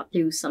hear about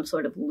through some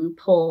sort of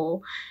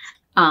loophole.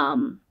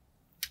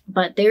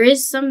 But there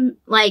is some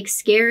like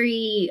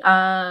scary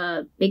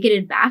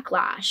bigoted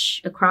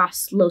backlash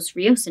across Los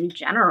Rios in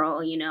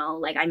general.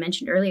 Like I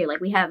mentioned earlier, like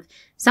we have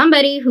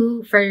somebody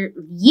who for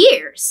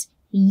years,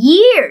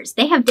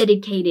 they have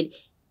dedicated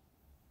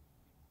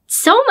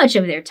so much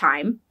of their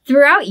time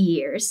throughout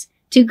years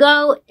to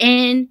go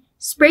and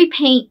spray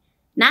paint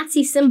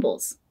Nazi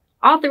symbols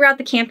all throughout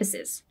the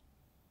campuses.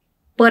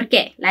 ¿Por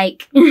qué?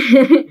 Like,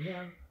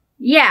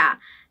 yeah.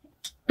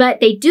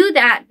 But they do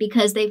that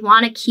because they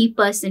want to keep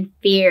us in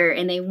fear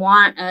and they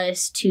want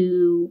us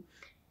to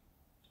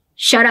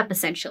shut up,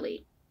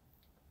 essentially.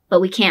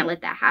 But we can't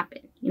let that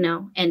happen,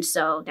 And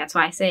so that's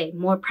why I say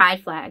more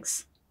pride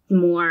flags,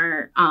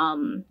 more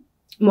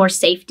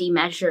safety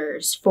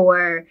measures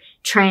for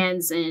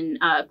trans and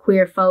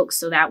queer folks.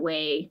 So that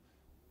way,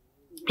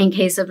 in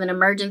case of an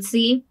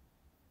emergency,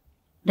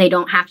 they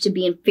don't have to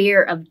be in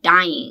fear of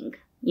dying,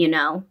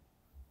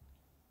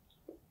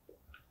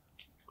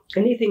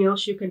 Anything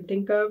else you can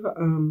think of,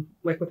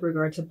 like with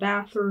regard to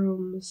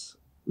bathrooms,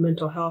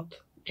 mental health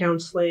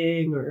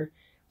counseling, or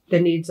the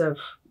needs of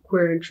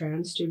queer and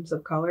trans students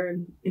of color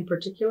in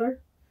particular?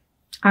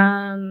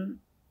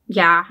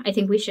 Yeah, I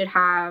think we should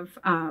have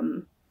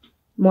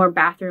more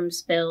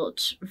bathrooms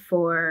built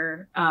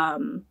for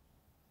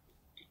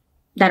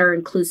that are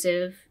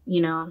inclusive,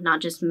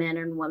 not just men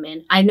and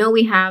women. I know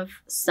we have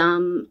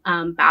some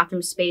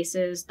bathroom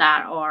spaces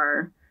that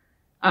are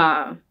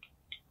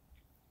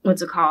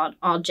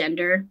all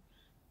gender,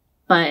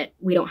 but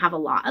we don't have a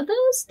lot of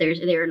those.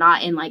 They're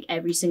not in like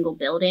every single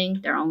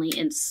building. They're only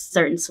in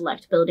certain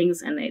select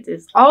buildings, and it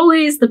is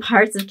always the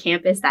parts of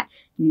campus that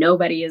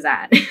nobody is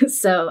at.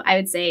 So I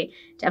would say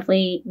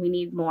definitely we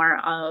need more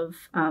of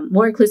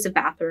more inclusive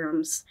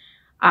bathrooms.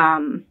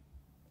 But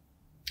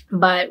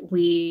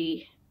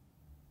we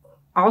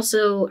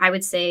also, I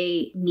would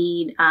say,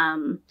 need a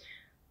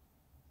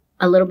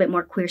little bit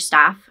more queer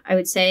staff. I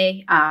would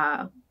say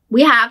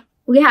we have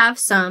We have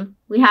some.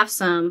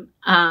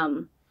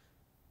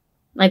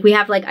 Like we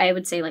have like, I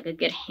would say like a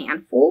good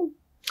handful,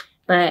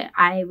 but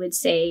I would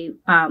say,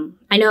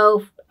 I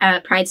know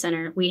at Pride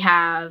Center, we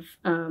have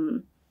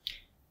a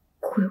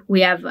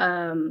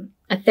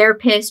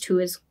therapist who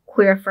is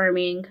queer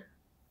affirming.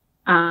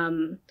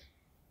 And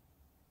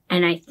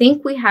I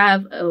think we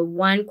have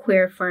one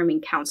queer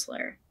affirming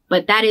counselor,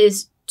 but that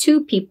is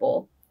 2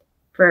 people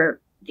for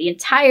the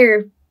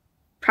entire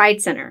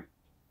Pride Center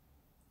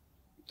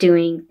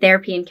doing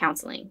therapy and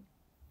counseling.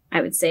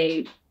 I would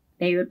say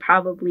they would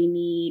probably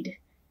need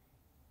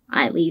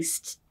at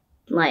least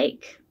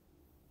like,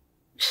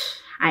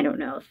 I don't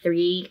know,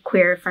 3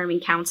 queer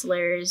affirming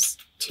counselors,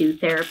 2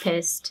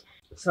 therapists.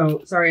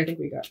 So sorry, I think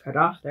we got cut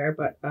off there,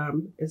 but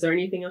is there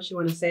anything else you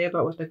want to say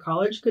about what the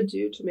college could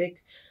do to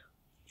make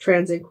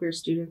trans and queer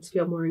students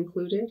feel more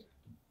included?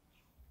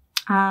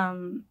 I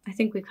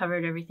think we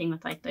covered everything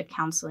with like the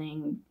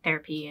counseling,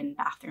 therapy, and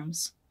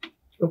bathrooms.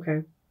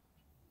 Okay.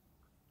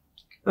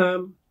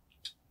 And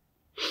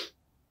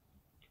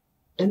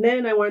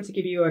then I wanted to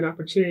give you an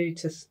opportunity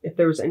to, if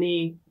there was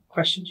any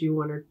questions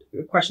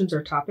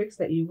or topics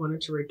that you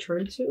wanted to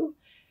return to,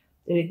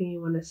 anything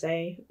you want to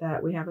say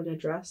that we haven't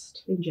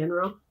addressed in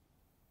general?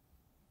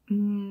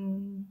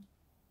 I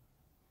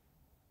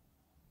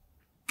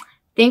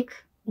think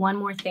one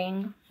more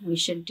thing we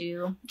should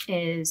do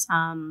is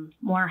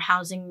more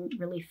housing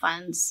relief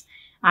funds.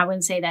 I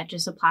wouldn't say that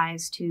just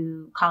applies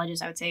to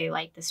colleges. I would say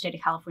like the state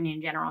of California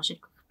in general should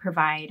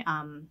provide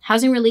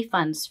housing relief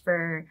funds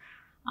for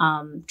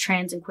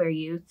trans and queer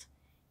youth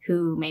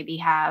who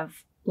maybe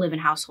live in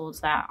households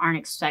that aren't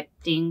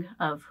accepting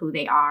of who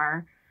they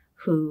are,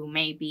 who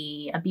may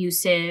be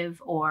abusive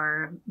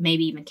or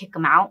maybe even kick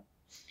them out.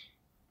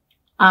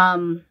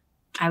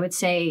 I would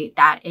say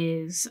that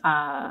is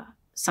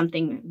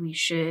something we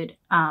should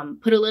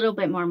put a little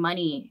bit more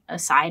money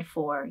aside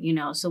for,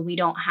 so we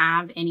don't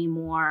have any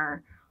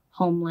more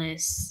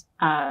homeless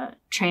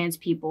trans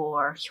people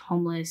or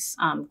homeless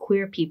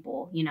queer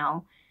people,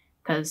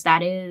 because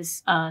that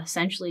is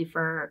essentially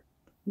for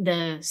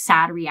the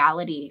sad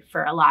reality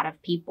for a lot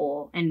of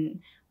people and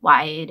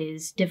why it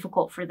is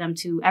difficult for them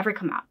to ever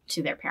come out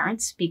to their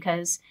parents,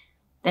 because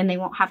then they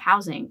won't have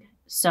housing.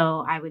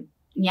 So I would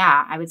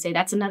say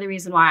that's another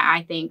reason why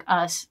I think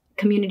us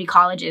community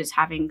colleges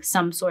having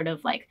some sort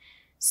of like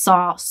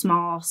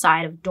small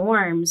side of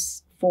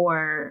dorms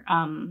for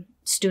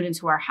students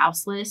who are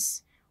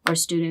houseless or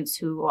students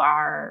who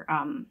are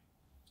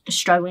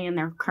struggling in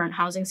their current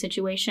housing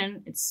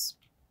situation. It's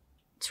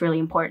really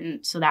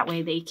important, so that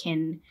way they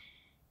can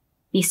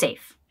be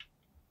safe.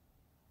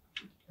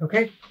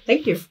 Okay,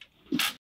 thank you.